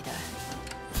勝利だ。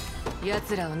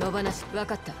奴らを野放し。分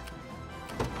かった。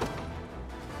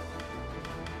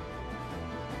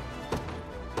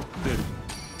出る。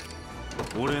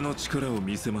俺の力を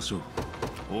見せましょう。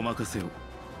お任せを。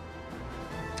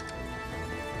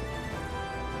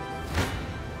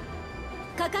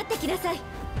かかってきなさい。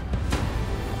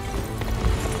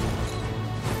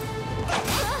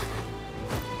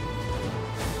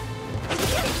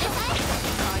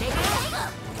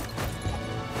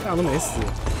这样都没死。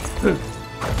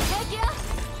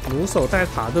弩手带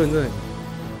塔盾真的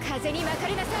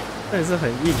是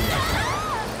很硬的。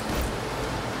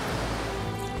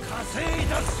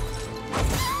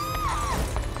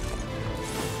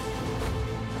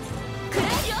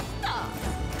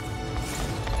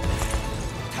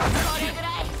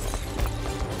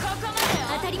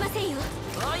当たりませんよ。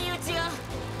追い打ちよ。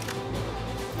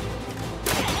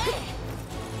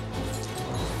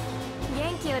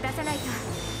元気を出さないと。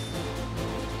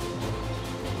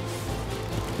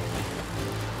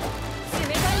冷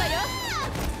たいわよ。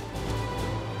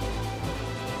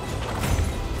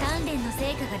鍛錬の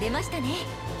成果が出ましたね。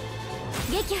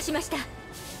撃破しました。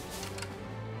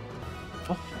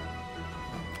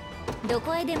ど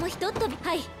こへでもひとっ飛び。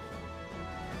はい。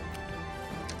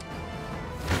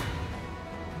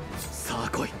さあ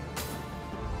来い。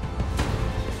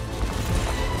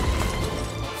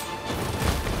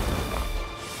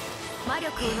魔力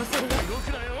を乗せるよ。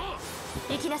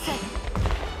行きなさい。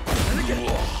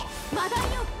マダイ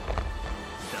よ。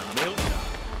ダメよ。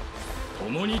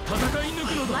共に戦い抜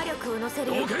くのだ。魔力を乗せ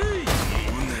るよ。オッケー。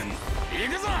行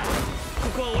くぞ。こ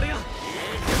こは俺が。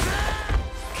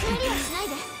無理はしない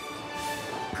で。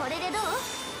これでどう？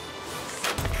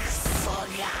クソが。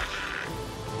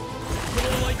この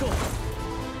まま行こ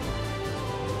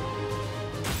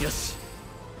う。よし。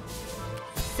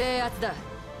制圧だ。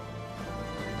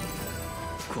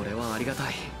これはありがた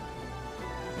い。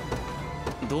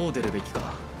どう出るべき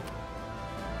か。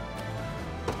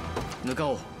向か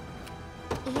おう。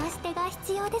癒し手が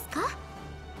必要ですか？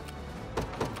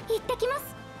行ってきま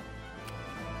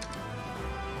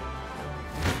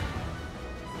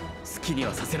す。好きに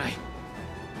はさせない。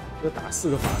这打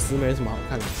4个法师没什么好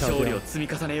看的，跳掉勝利を積み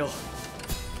重ねよう。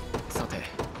さて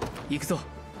行くぞ。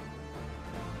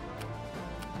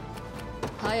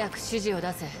早く指示を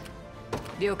出せ。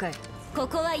了解。こ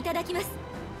こはいただきます。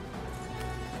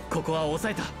ここは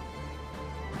抑えた。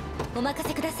お任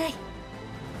せください。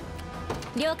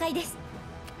了解です。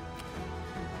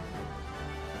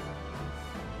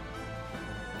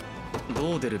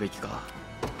どう出るべきか。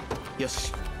よ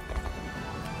し。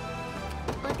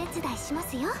お手伝いしま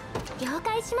すよ。了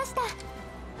解しました。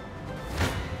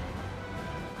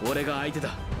俺が相手だ。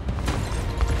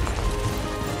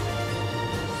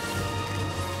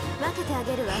分けてあ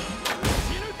げるわ。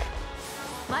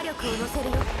魔力を乗せる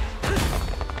よ。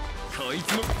こい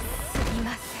つも。すみ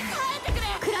ません。耐えてくれ。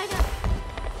クライナー。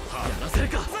やらせる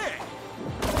か。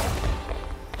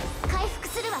回復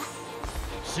するわ。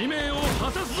使命を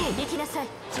果たすぞ。行きなさい。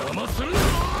邪魔するな。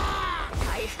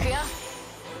回復よ。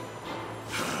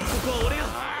ここは俺が。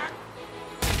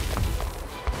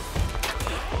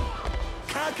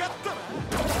かかったな。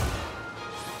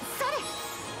そ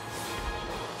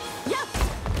れ。やっ。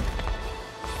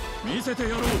見せてや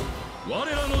ろう。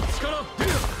我らの力。と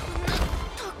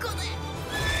こで。いい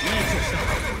調子だ。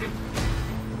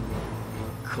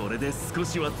これで少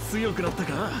しは強くなった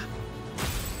か。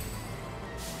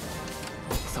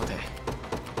さて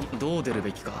どう出る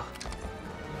べきか。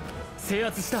制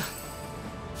圧した。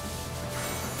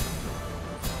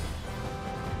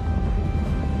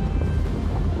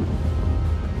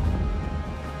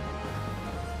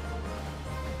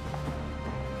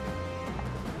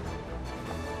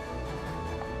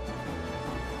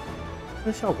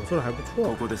这效果做的还不错。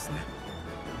ここですね。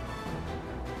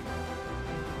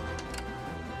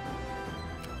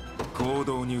行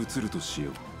動に移るとし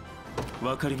よう。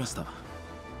わかりました。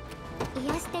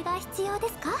癒し手が必要で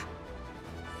すか？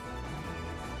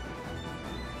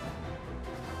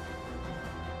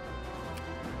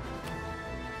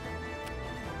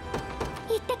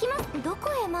行ってきます。どこ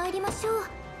へ参りましょう。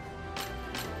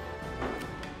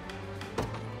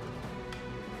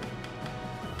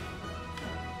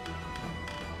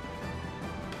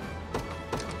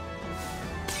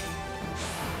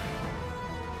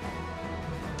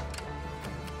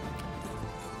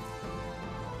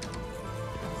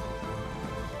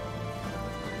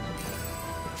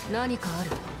何かあ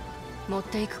る？持っ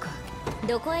ていくか。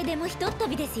どこへでもひとっ飛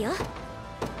びですよ。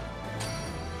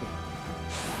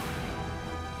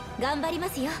頑張りま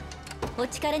すよ。お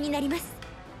力になります。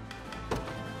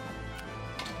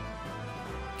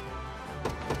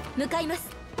向かいます。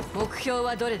目標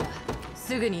はどれだ？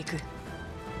すぐに行く。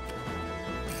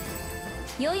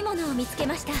良いものを見つけ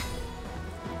ました。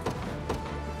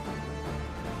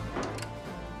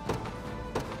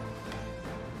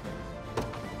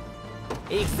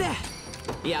行くぜ。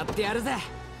やってやるぜ。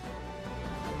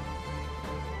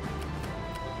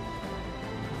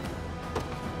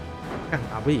看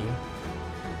打不赢。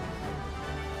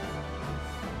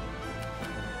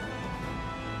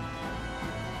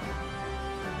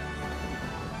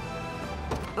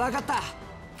分かった。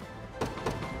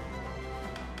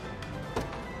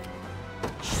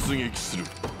出撃する。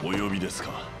お呼びですか。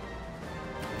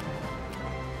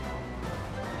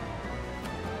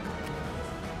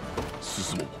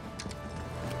進もう。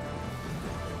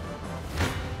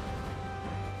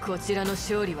こちらの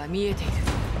勝利は見えている。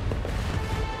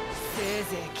せい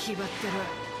ぜい決まってる。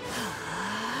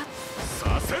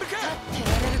させるか。立っ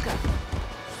てられるか。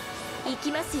行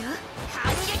きますよ。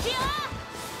反撃よ。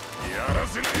やら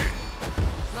せない。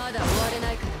まだ終われ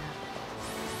ないか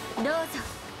らな。どうぞ。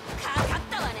かかっ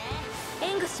たわね。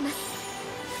援護します。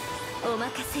お任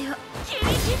せを。切り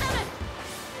刻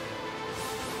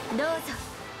む。どうぞ。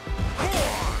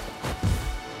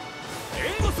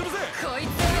援護するぜ。こいつを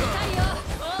痛いよ。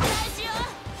お返しよ。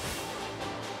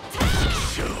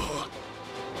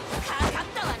かかっ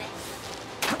たわね。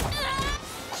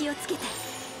気をつけて。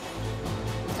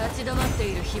立ち止まって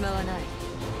いる暇はない。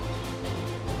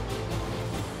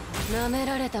舐め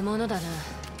られたものだな。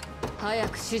早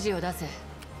く指示を出せ。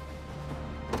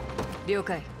了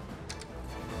解。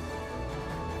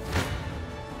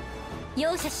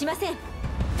容赦しません。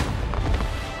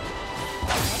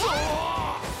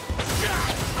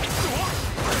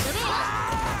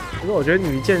不过我觉得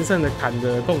女剑圣的砍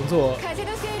的动作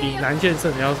比男剑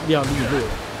圣的要利落，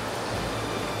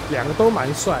两个都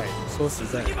蛮帅。说实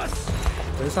在，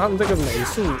等于说他们这个美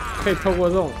术可以透过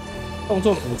这种动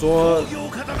作捕捉，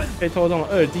可以透过这种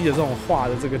2D 的这种画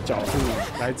的这个角度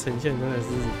来呈现，真的是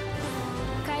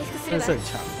很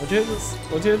强。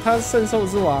我觉得他圣兽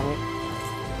之王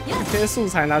这些素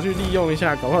材拿去利用一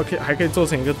下，搞不好还可以做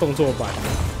成一个动作版，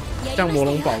像魔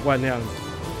龙宝冠那样子。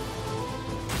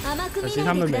可惜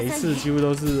他们每一次几乎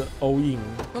都是 all in，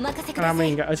 看他们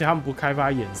应该，而且他们不开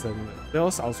发衍生的，只有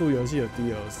少数游戏有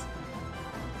DLC，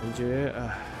 感觉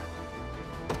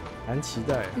蛮期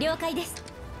待。了解です。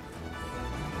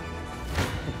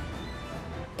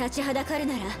立ちはだかる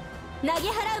なら投げ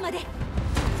払うまで。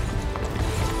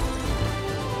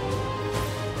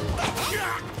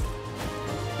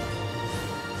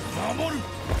守る。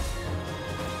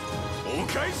お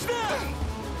返しだ。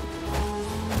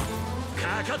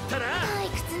かかったな。退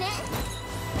屈ね。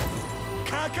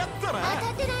かかったな。当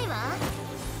たってないわ。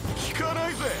聞かな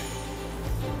いぜ。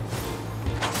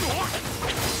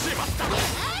しまった。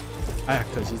哎呀，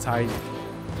可惜差一点。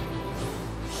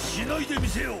しのいでみ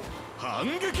せよう。反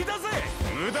撃だぜ。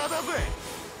無駄だぜ。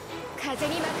風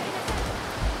に任せ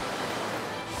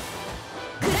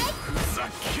なさい。ふざ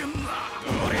けんな。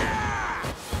おりゃ。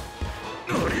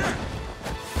おりゃ。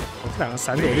这两个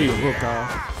闪躲率有够高，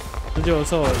这就有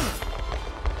时候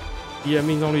敌人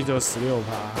命中率只有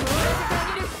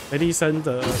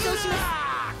16%，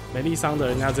梅丽桑的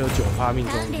人家只有9%命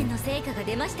中率。鍛錬の成果が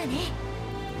出ましたね。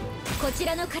こち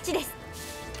らの勝ちです。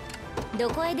ど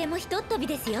こへでもひとっ飛び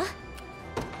ですよ。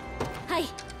はい。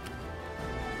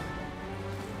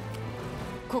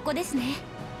ここですね。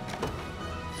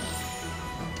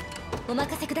お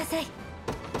任せください。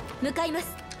向かいま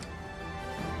す。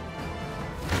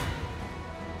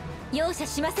容赦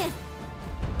しません。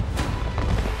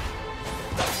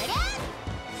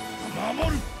守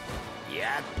る。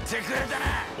やってくれたな。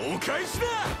お返しだ。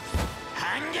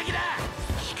反撃だ。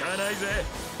引かないぜ。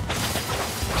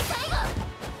最後。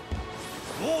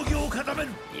防御を固める。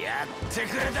やって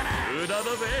くれたな。無駄だぜ。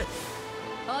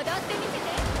踊ってみ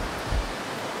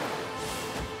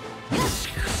せて。よし。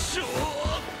くしょう。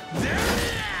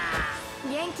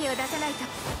元気を出さないと。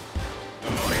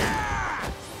おりゃ。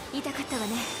痛かったわ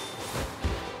ね。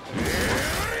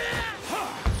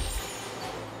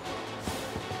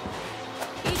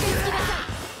いてつきなさ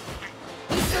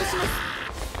い。一掃します。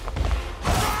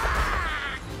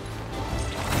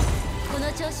この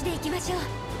調子でいきましょう。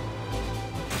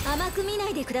甘く見な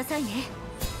いでくださいね。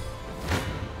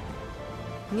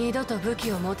二度と武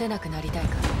器を持てなくなりたい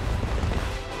か。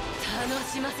楽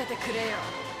しませてくれよ。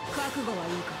覚悟はい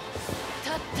いか。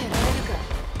立ってられるか。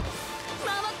守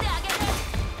ってあげて。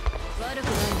悪くな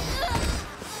いね。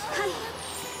はい。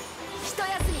一休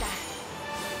みだ。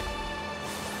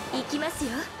行きますよ。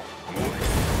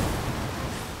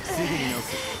すぐに直す。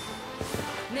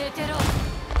寝てろ。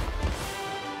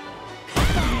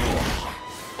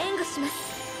援護します。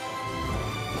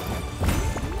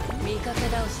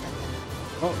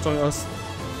哦，终于要死了，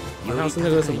好像是那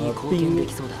个什么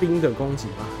冰的攻击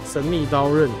吧，神秘刀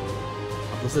刃，啊，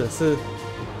不是，是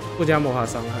附加魔法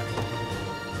伤害。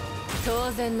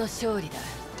当然の勝利だ。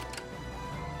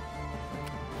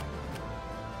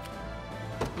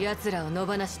奴らを野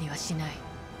放しにはしない。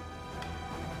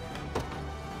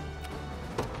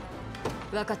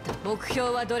分かった。目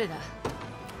標はどれだ？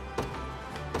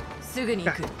すぐに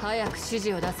行く。早く指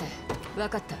示を出せ。分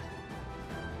かった。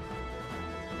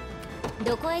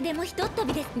どこへでもひとっ飛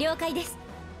びです。了解です。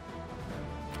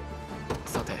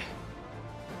さて、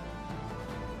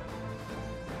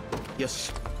よ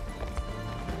し、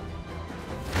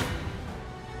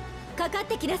かかっ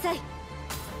てきなさい。好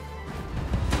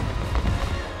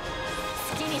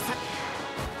きにさ。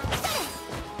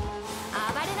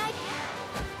暴れない。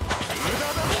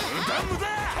無駄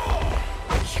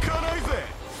効かないぜ。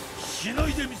しの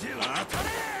いでみせよ。当たれ。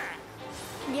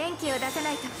元気を出さ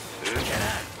ないと。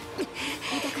痛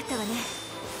かったわね。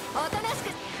おとなしく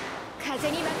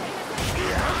風に任せなさ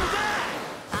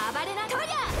い。暴れなとり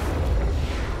ゃ。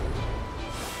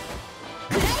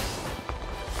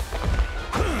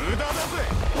無駄だぜ。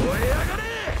燃え上がれ。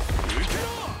受けろ。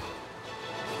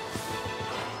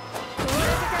こうし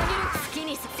てあげる。好きに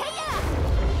させいや。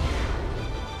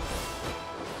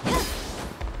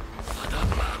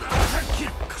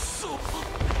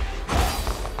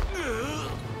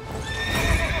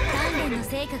鍛錬の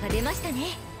成果が出ました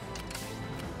ね。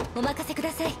お任せくだ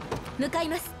さい。向かい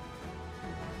ます。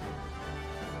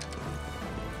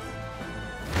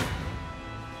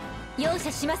容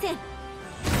赦しません。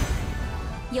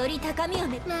より高みを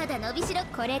まだ伸びしろ。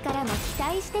これからも期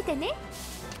待しててね。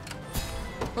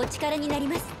お力になり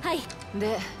ます。はい。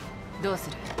で、どうす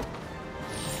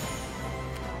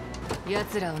る？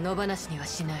奴らを野放しには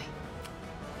しない。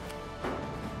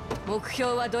目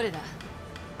標はどれだ？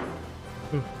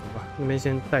好吧，那边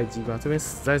先待机吧，这边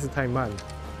实在是太慢了。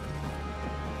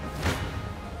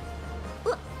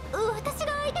私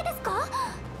が相手ですか？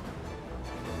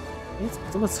你怎么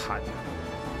这么惨啊？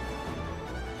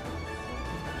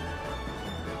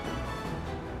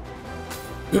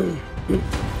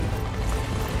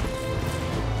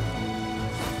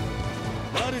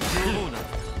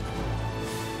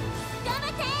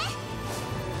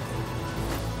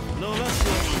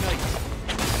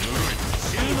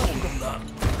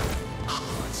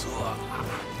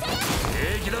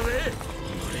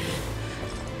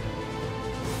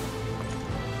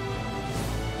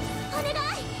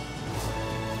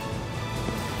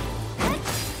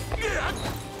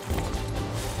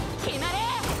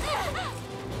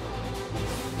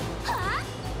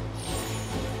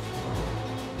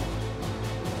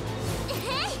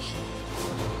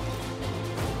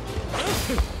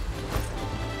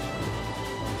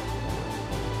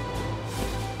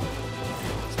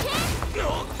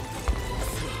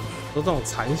都这种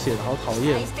残血的好讨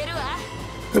厌。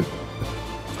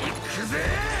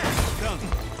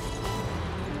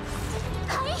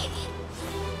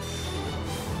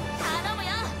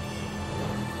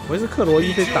我是克罗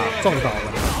伊被撞倒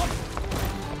了，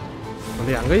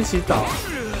两个一起倒。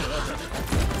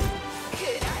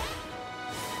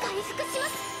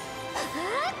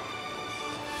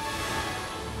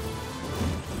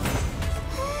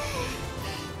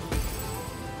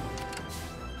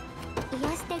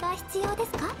必要で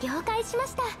すか？了解しま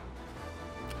した。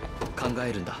考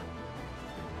えるんだ。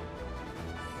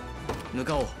向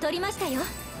かおう。取りましたよ。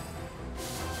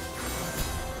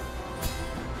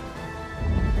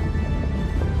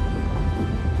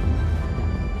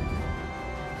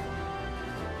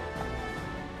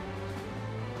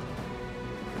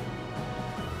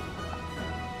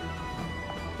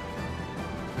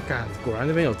干，果然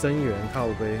那边有增援，靠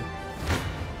背。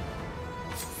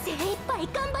精一杯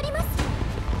頑張ります。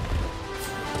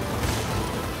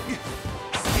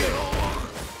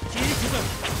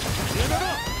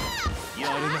や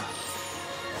るな。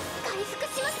回復し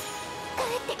ます。帰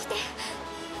ってきて。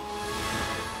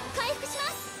回復しま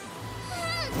す。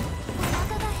お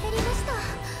腹が減りまし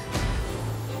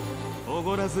た。お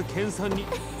ごらず研鑽に。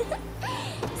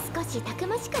少したく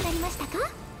ましくなりましたか？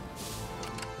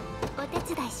お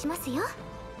手伝いしますよ。わ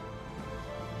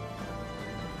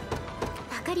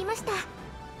かりました。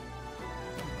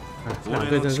两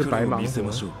队真是白忙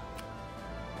活。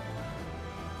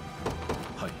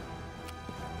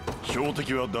標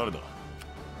的は誰だ？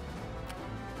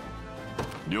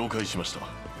了解しました。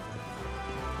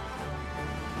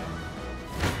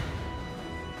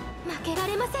負けら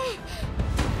れません。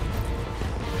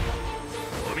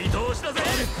お見通しだぜ。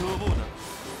悪く思うな。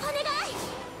お願い。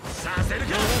させるか。逃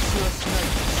しはしない。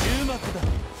終幕だ。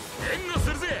援護す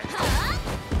るぜ。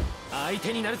相相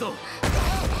手になるぞ。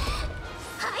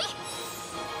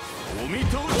お見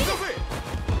通しだぜ。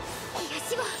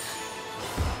東を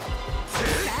さ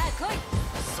あ来い。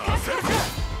させるか。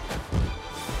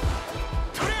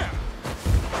とりゃや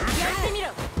ってみろ。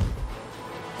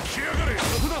来やがれ。そ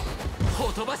こだ。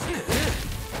ほとばしく。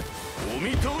お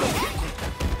見通しだ。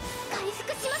回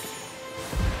復します。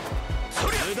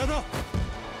そりゃ無駄だ。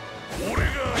俺が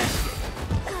あいつ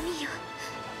だ。神よ、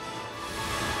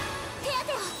手当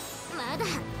てを。まだ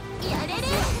やれる。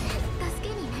助け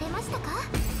になれましたか？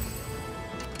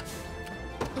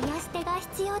癒し手が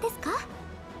必要ですか？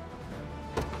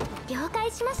了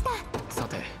解しました。さ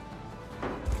て、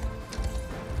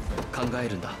考え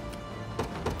るんだ。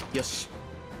よし。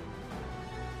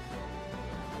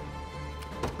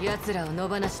奴らを野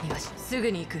放しにはすぐ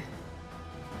に行く。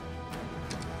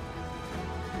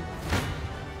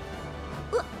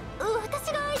私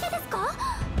が相手ですか？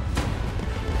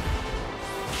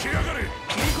来やがれ。踏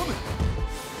み込む。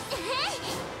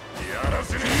やら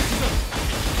せね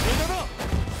無駄だ。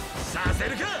させ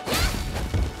るか。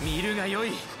見るがよ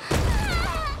い。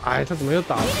哎，他怎么又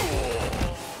打了？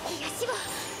東を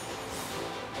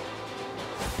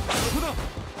そこだ。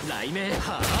雷鳴。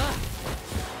はあ。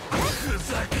ふ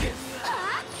ざけんな。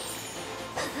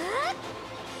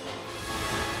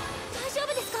大丈夫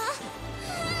ですか？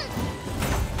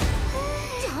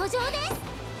上々です。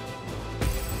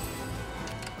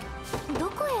ど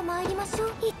こへ参りましょう？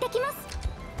行ってきます。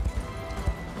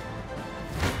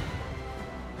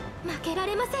負けら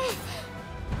れません。東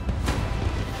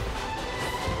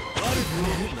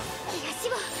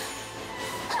を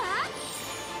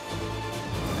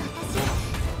私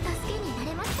助けにな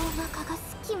れます。お腹が空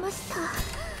きました。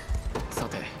さ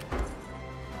て、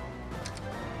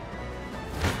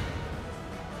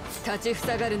立ちふ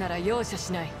さがるなら容赦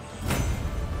しない。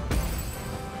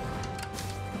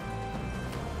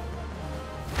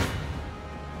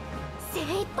精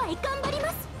一杯頑張り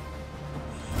ます。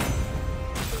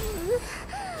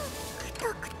くと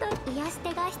くと癒し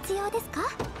手が必要ですか？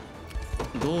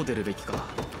どう出るべきか。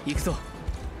行くぞ。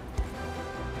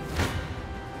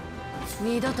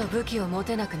二度と武器を持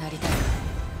てなくなりたいか。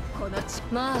この地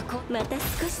まあまた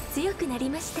少し強くなり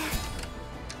まし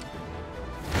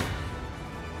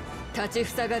た。立ち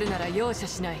ふさがるなら容赦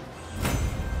しない。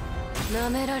な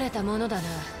められたものだな。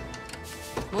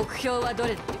目標はど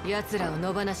れだ。奴らを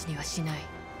野放しにはしない。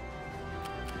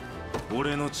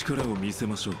俺の力を見せ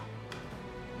ましょう。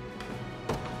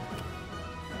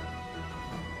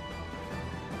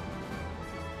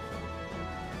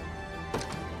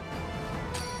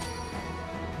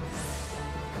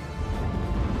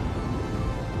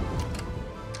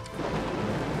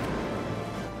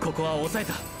ここは抑え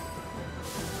た。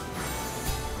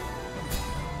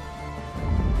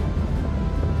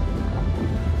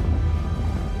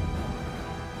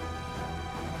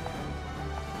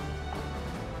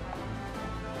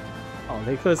哦，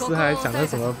雷克斯还讲了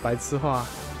什么白痴话？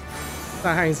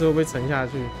再看一次会不会沉下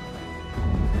去？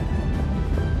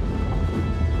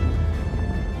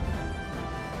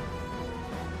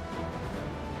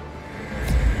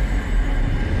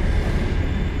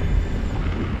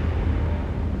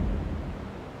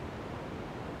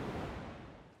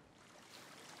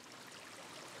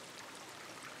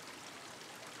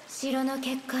城の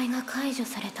結界が解除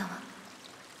されたわ。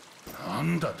な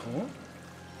んだと？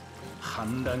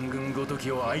反乱軍ごと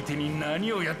きを相手に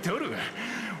何をやっておる。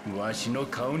わしの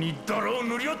顔に泥を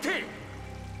塗りおって。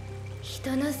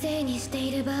人のせいにして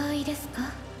いる場合ですか？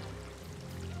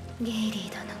ゲイリ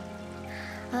ー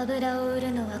殿、油を売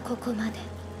るのはここまで。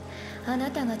あな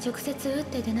たが直接打っ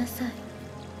て出なさい。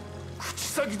口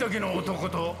先だけの男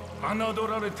と侮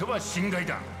られては心外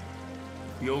だ。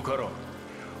よかろ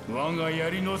う、我が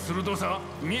槍の鋭さ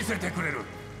見せてくれる。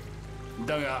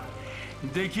だが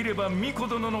できれば巫女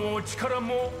殿のお力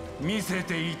も見せ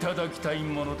ていただきたい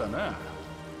ものだな。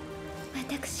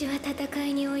私は戦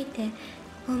いにおいて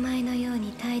お前のよう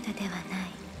に怠惰では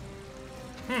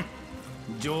ない。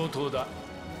上等だ。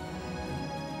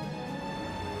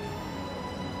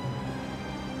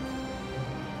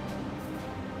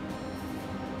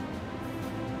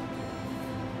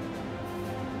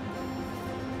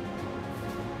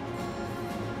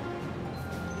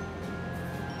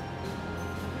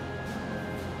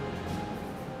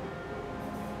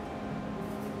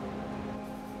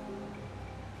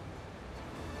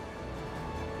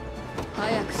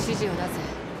早く指示を出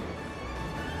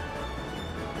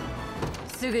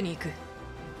せ。すぐに行く。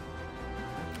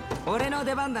俺の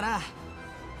出番だな。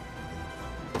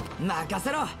任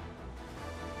せろ。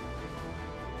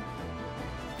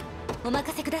お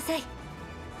任せください。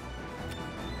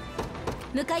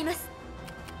向かいます。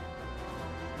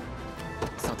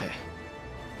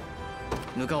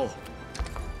向かおう。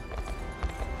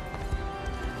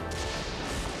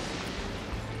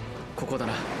ここだ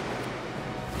な。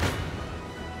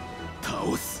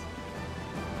倒す。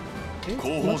哎，後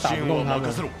怎么打方支援不动他们は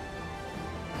任せ？ろ。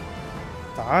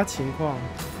啥情况？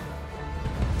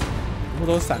全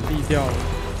部都闪避掉了。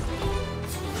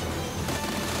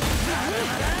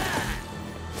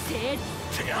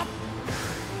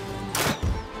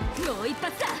もう一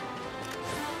発だ。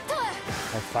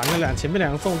好烦啊！前面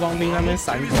两个重装兵在那边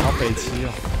闪一好北齐哦。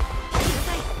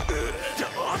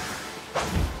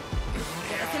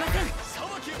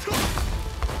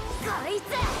こいつ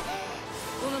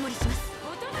お守りします。お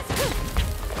となしく。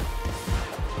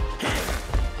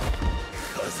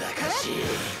小賢しい。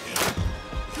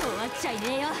終わっちゃいね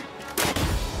えよ。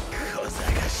小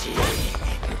賢しい。や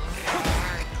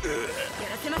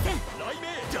らせません。雷鳴。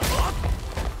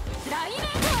雷鳴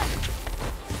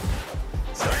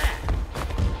それ。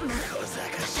小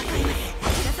賢しい。く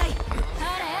ださい。あ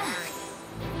らや。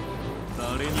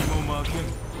誰にも負けん。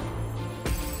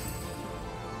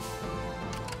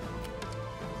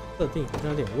设定好像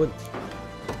有点问题。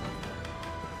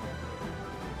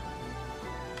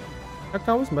他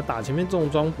刚为什么打前面重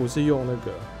装不是用那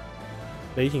个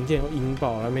雷霆剑用音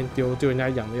爆那边丢人家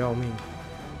痒的要命？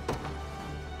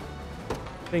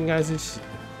这应该是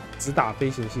只打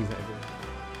飞行器才对。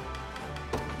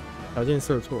条件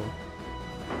设错了。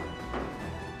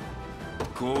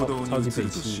行動に移る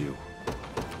としよ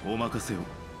う。お任せを。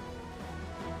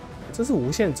这是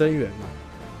无限增援吗？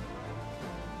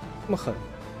那么狠？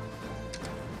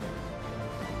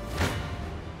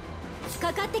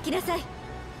かかってきなさい。そ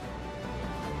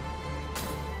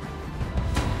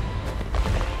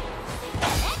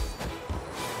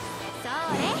う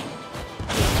ね。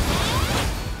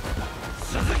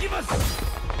続きます。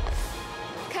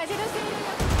風のせい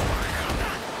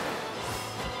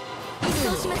一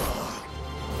掃します。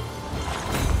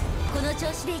この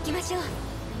調子でいきましょう。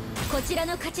こちら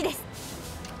の勝ちです。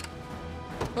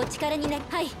お力になり、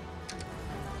はい。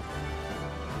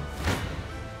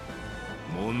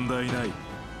問題ない。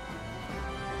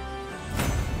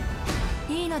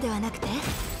いいのではなくて、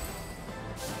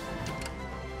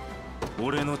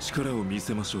俺の力を見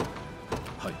せましょう。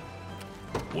はい。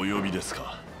お呼びです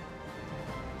か。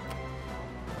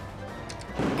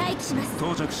待機します。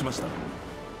到着しました。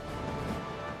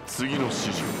次の指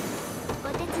示を。お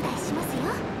手伝いしますよ。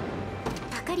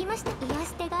わかりました。癒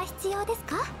し手が必要です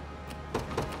か？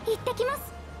行ってきま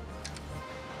す。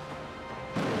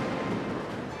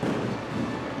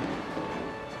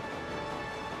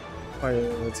哎呀，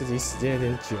我自己时间有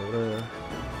点久了。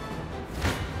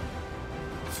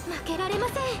負けられま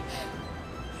せん。や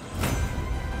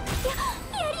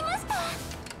りまし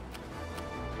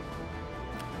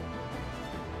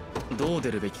た。どう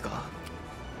出るべきか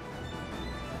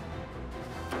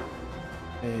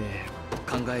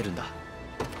考えるんだ。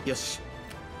よし。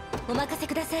お任せ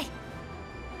ください。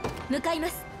向かいま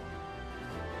す。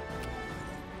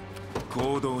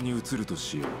行動に移ると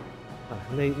しよう。啊，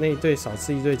那一队少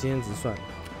吃一队经验值算了，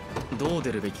どう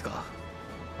出るべきか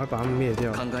我要把他们灭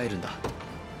掉。考えるんだ。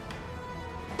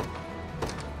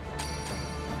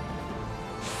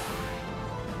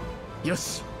よ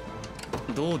し。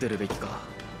どう出るべきか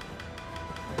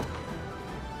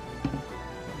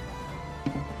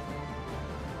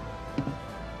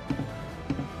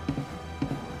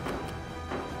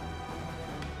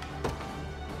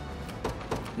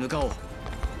向かおう。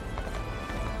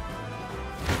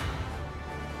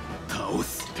倒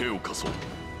す。手を貸そう。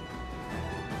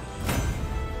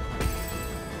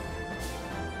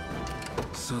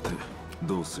さて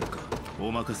どうするか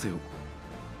お任せを。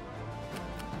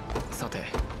さて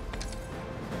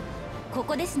こ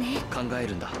こですね。考え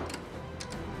るんだ。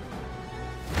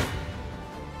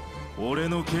俺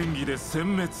の剣技で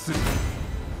殲滅する。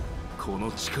こ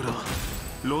の力は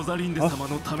ロザリンデ様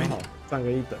のために。占个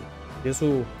一等，结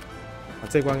束，把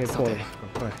这关给破了，赶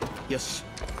快。よし。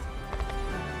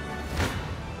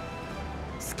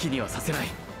好きにはさせない。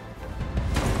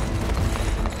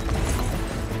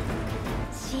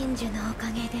真珠のおか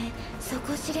げで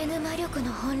底知れぬ魔力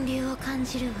の本流を感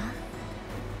じるわ。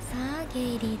さあゲ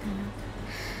イリー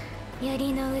殿、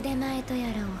槍の腕前とや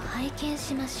らを拝見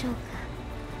しましょうか。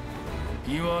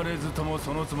言われずとも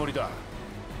そのつもりだ。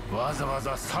わざわ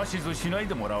ざ指図しない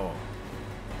でもらおう。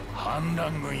反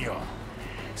乱軍よ、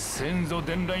先祖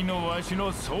伝来のわし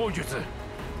の槍術、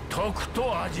とく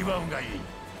と味わうがいい。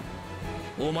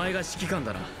お前が指揮官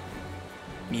だな。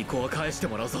巫女は返して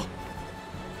もらうぞ。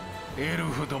エル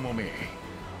フどもめ、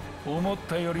思っ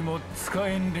たよりも使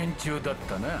えん連中だっ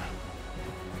たな。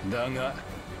だが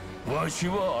わし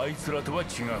はあいつらとは違う。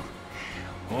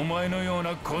お前のよう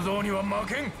な小僧には負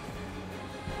けん。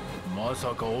まさ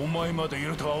かお前までい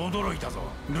るとは驚いたぞ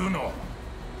ルノ。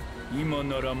今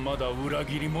ならまだ裏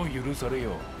切りも許され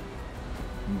よ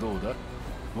う。どうだ、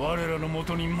我らの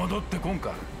元に戻ってこん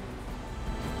か。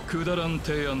くだらん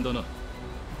提案だな。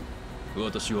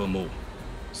私はもう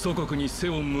祖国に背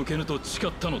を向けぬと誓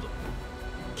ったのだ。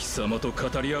貴様と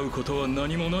語り合うことは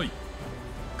何もない。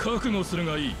覚悟する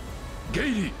がいい、ゲ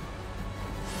イリー。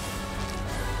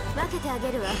分けてあ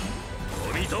げるわ。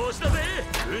お見通しだぜ、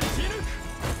打ち抜く。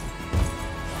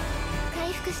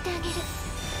回復してあげる。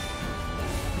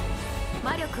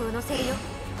魔力を乗せるよ。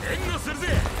援護するぜ。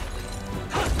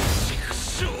はっ、畜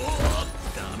生、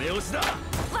ダメ押しだ。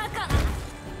バカ。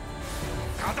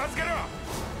片付けろ。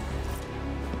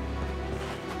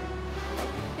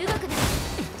動くな。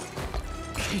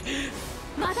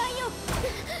魔弾よ。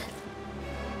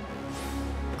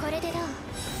これでどう？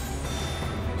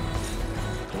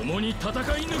共に戦い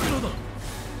抜くのだ。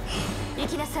行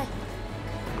きなさい。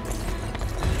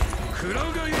食ら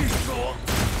うがいいぞ。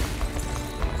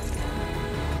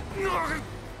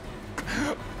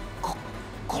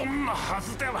こんなは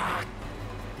ずでは。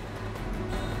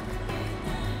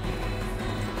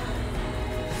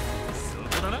そ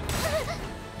こだな。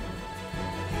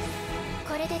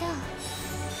これでどう？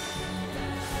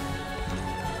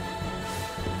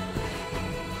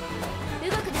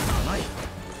動くな。甘い。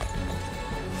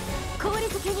氷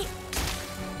漬けに。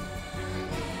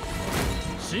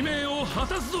使命を果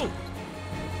たすぞ。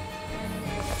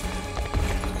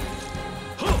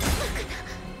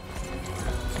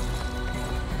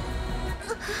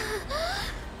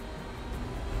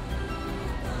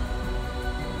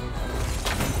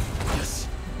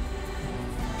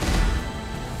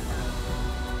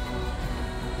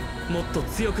もっと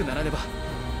強くならねば。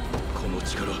この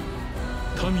力、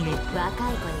民の。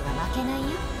若い子には負けないよ。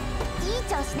いい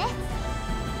調子ね。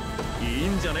いい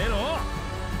んじゃねえの。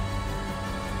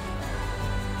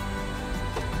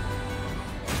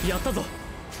やったぞ。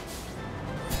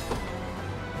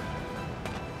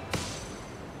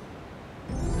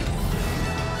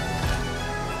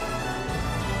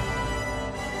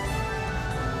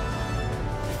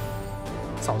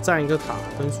少占一个塔，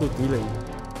分数低了一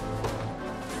点。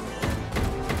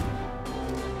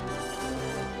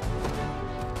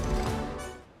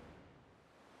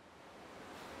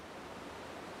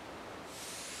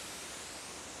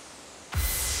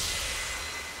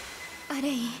ア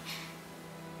レイン、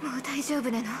もう大丈夫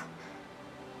なの？あ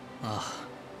あ、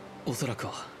おそらく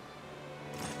は。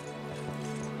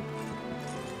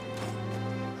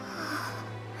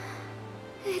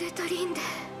エルトリンデ、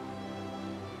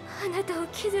あなたを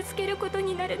傷つけること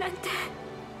になるなんて。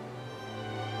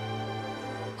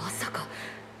まさか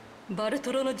バル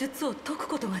トロの術を解く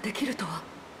ことができるとは。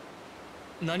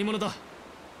何者だ。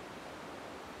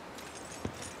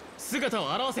姿を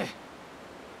現せ。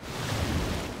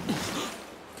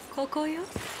ここよ。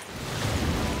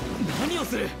何を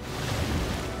する。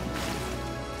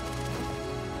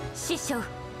師匠。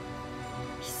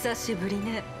久しぶり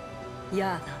ね、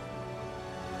ヤ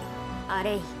ーナ。ア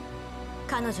レイン、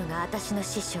彼女が私の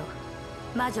師匠、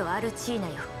魔女アルチーナ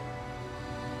よ。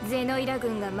ゼノイラ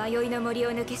軍が迷いの森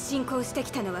を抜け侵攻して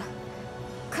きたのは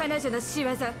彼女の仕業。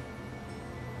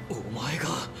お前が。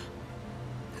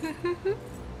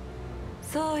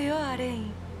そうよアレイ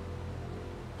ン。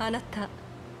あなた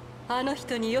あの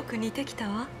人によく似てきた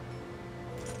わ。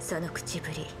その口ぶ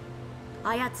り、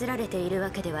操られている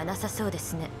わけではなさそうで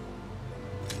すね。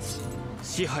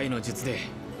支配の術で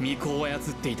巫女を操っ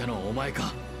ていたのはお前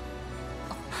か。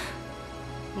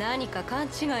何か勘違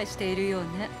いしているよう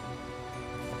ね。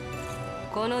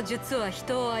この術は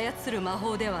人を操る魔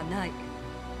法ではない。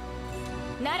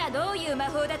ならどういう魔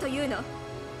法だというの？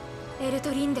エル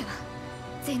トリンデは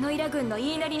ゼノイラ軍の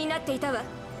言いなりになっていたわ。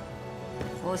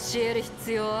教える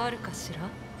必要あるかしら。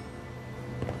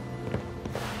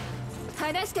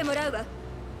話してもらうわ。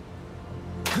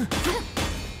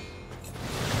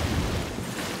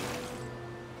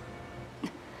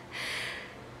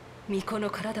巫女の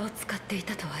体を使ってい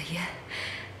たとはいえ、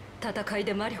戦い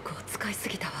で魔力を使いす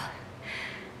ぎたわ。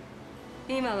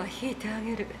今は引いてあ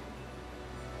げる。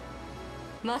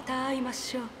また会いま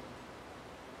しょう、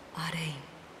アレイン。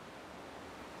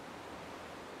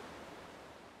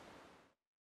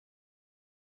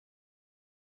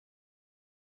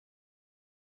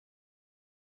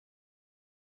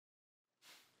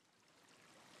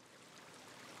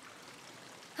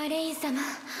アレイン様、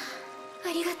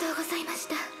ありがとうございまし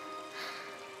た。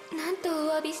なんと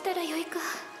お詫びしたらよいか。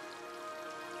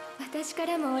私か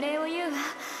らもお礼を言うわ、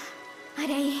ア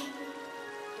レイン。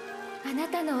あな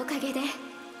たのおかげで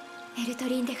エルト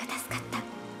リンデが助かった。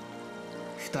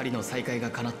2人の再会が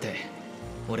叶って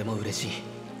俺も嬉しい。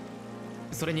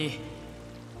それに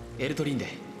エルトリンデ、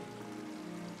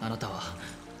あなたは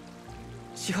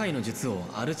支配の術を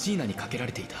アルチーナにかけら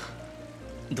れていた。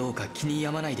どうか気に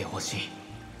病まないでほしい。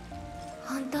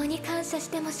本当に感謝し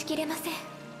てもしきれません。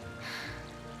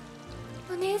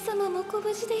お姉様もご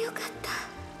無事でよかっ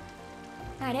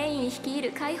た。アレイン率い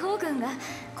る解放軍が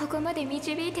ここまで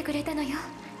導いてくれたのよ。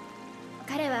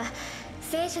彼は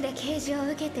聖書で啓示を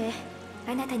受けて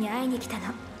あなたに会いに来たの。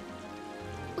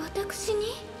私に？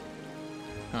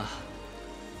ああ、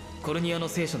コルニアの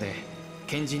聖書で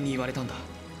賢人に言われたんだ。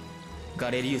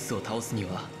ガレリウスを倒すに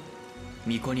は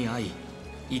巫女に会い、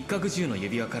一角獣の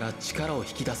指輪から力を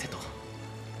引き出せと。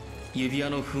指輪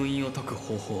の封印を解く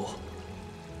方法を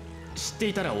知って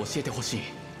いたら教えてほしい。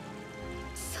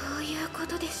そういうこ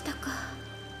とでしたか。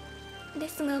で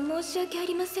すが申し訳あ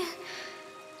りません。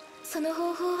その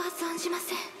方法は存じま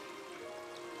せん。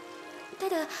た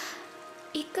だ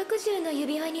一角獣の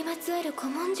指輪にまつわる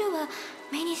古文書は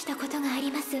目にしたことがあ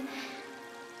ります。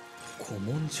古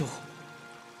文書？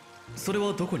それ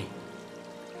はどこに？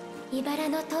茨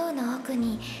の塔の奥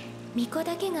に巫女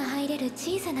だけが入れる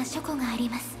小さな書庫があり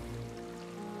ます。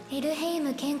エルヘイ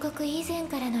ム建国以前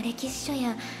からの歴史書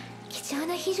や貴重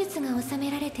な秘術が収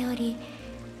められており、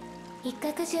一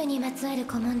角獣にまつわる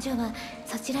古文書は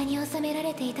そちらに収めら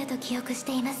れていたと記憶し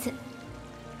ています。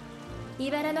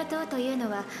茨の塔という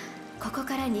のはここ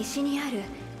から西にある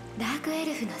ダークエ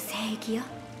ルフの聖域よ。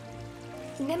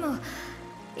でも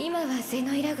今はゼ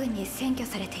ノイラ軍に占拠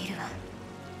されているわ。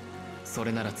そ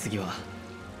れなら次は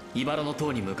茨の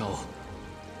塔に向かおう。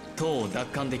塔を奪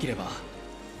還できれば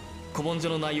古文書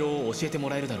の内容を教えても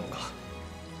らえるだろうか。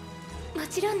も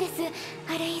ちろんです、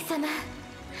アレイン様。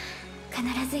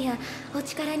必ずやお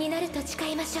力になると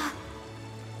誓いましょう。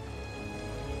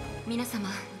皆様、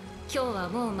今日は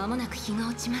もう間もなく日が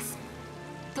落ちます。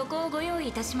床をご用意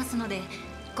いたしますので、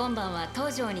今晩は当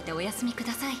城にてお休みく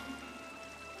ださい。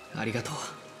ありがとう。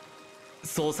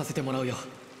そうさせてもらうよ。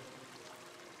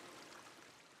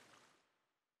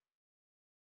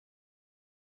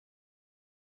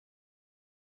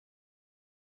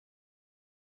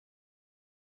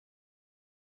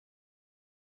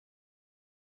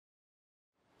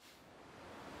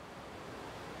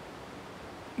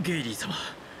ゲイリー様、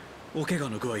お怪我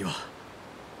の具合は？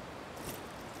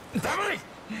黙れ！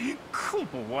こ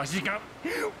のわしが、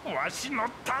わしの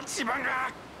立場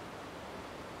が。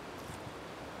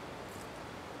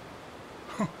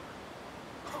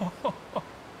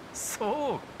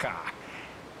そうか、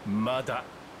まだ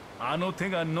あの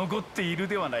手が残っている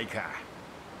ではないか。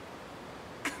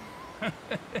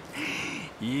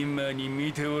今に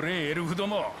見ておれ、エルフど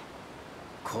も。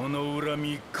この恨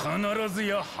み必ず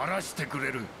や晴らしてく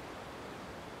れる。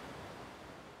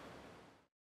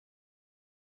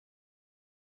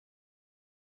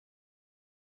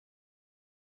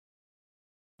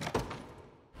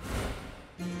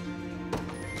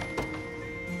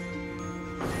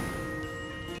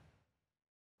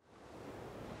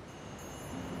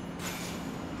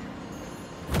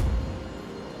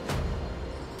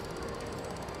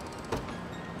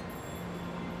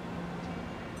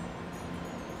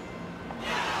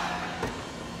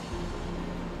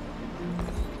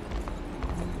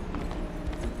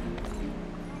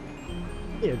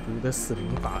灭毒的死灵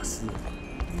法师，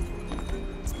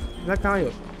他刚刚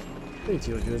有这一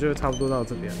集，我觉得就差不多到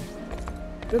这边。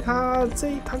就他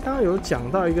刚刚有讲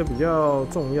到一个比较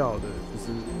重要的，就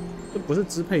是这不是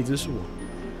支配之术，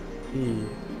所以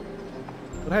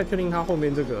不太确定他后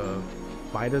面这个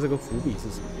埋的这个伏笔是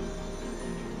什么。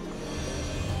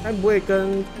该不会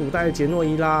跟古代杰诺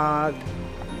伊拉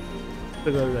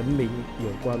这个人名有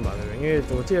关吧？对不对？因为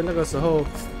我记得那个时候，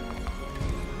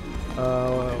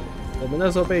我们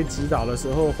那时候被击倒的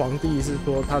时候，皇帝是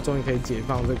说他终于可以解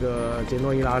放这个杰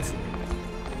诺伊拉族，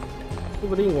说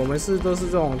不定我们都是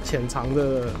这种潜藏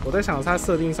的。我在想，它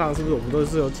设定上是不是我们都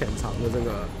是有潜藏的这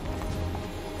个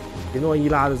杰诺伊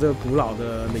拉的这个古老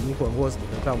的灵魂或什么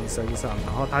的在我们身上，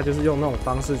然后他就是用那种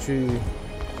方式去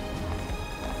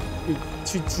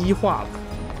激化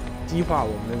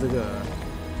我们的这个，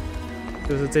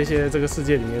就是这个世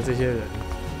界里面的这些人，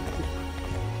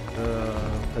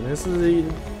可能是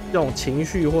这种情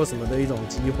绪或什么的一种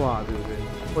激化，对不对？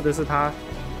或者是他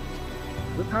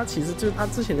其实就是他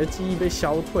之前的记忆被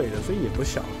消退了，所以也不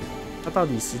晓得他到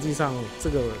底实际上这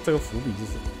个伏笔是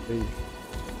什么，所以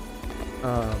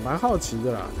蛮好奇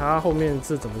的啦。他后面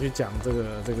是怎么去讲这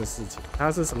个事情？他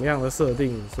是什么样的设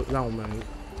定，让我们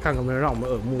看有没有让我们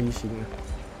耳目一新呢？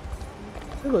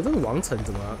这个王城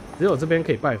怎么只有这边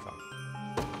可以拜访？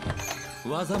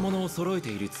技物を揃えて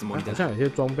いるつもりだ。好像有些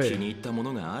装备。気に入ったも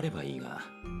のがあればいいが。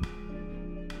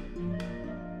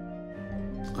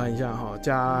看一下哈，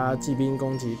加骑兵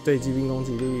攻击，对骑兵攻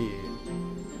击力，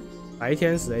白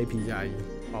天使 AP 加1，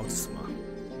保持吗？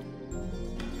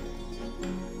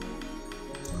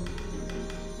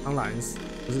苍蓝石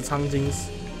不是苍金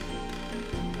石，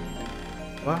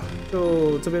好吧，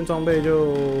就这边装备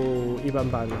就一般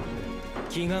般了，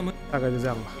大概就这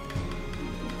样吧。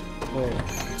哦，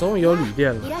终于有旅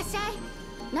店了。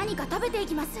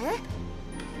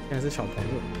现在是小朋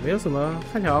友，没有什么，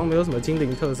看起来好像没有什么精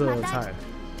灵特色的菜，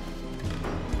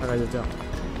大概就这样，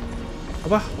好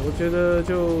吧，我觉得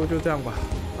就这样吧。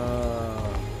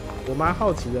我蛮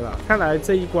好奇的啦，看来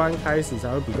这一关开始才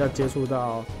会比较接触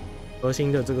到核心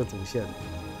的这个主线，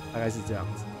大概是这样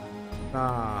子。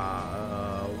那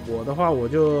我的话，我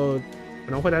就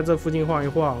可能会在这附近晃一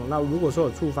晃。那如果说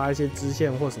有触发一些支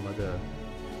线或什么的，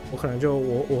我可能就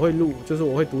我会录，就是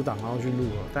我会读档然后去录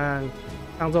了，但。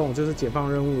像这种就是解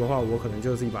放任务的话，我可能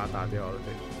就是一把它打掉了。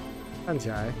对，看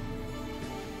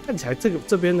起来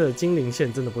这边的精灵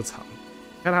线真的不长，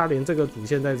看它连这个主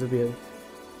线在这边，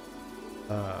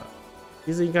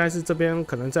其实应该是这边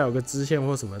可能再有个支线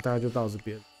或什么，大概就到这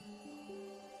边。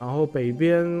然后北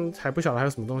边还不晓得还有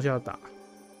什么东西要打，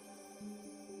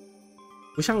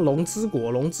不像龙之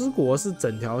国，龙之国是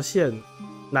整条线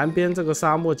南边这个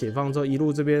沙漠解放之后，一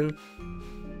路这边。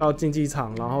到竞技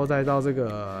场，然后再到这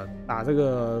个打这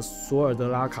个索尔德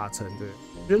拉卡城。对，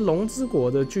我觉得龙之国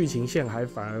的剧情线还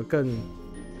反而更，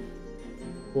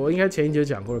我应该前一节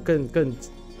讲过了，更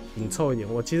紧凑一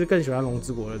点。我其实更喜欢龙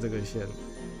之国的这个线。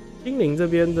精灵这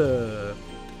边的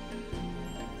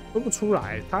说不出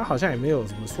来，他好像也没有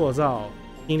什么塑造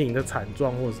精灵的惨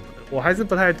状或什么的，我还是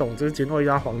不太懂，就是杰诺伊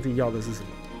拉皇帝要的是什么。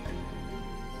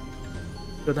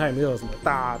就他也没有什么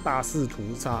大肆屠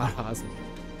杀啦什么的。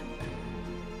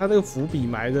他这个伏笔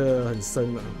埋得很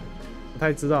深了，不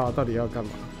太知道到底要干嘛。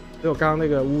所以我刚刚那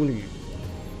个巫女，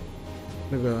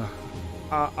那个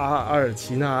阿尔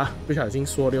奇娜不小心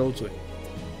说溜嘴，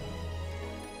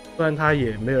虽然他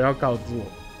也没有要告知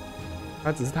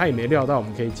我，他也没料到我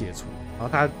们可以解除，然后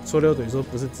他说溜嘴说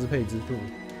不是支配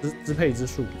之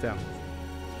术这样子，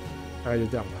大概就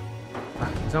这样吧。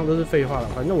以上都是废话了，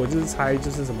反正我就是猜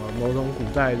就是什么某种古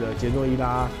代的杰诺伊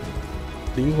拉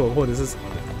灵魂或者是什么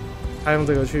的。他用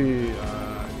这个去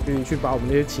把我们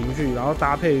那些情绪，然后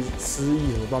搭配诗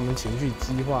意，把我们情绪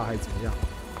激化还是怎么样？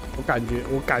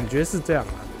我感觉是这样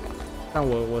啊，但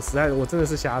我实在我真的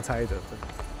是瞎猜的，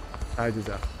大概就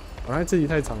这样。好，那这集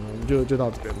太长了，我们就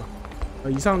到这边吧。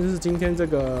以上就是今天这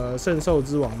个圣兽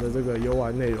之王的这个游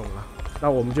玩内容了。那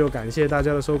我们就感谢大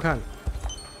家的收看，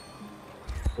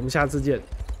我们下次见，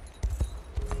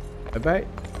拜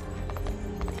拜。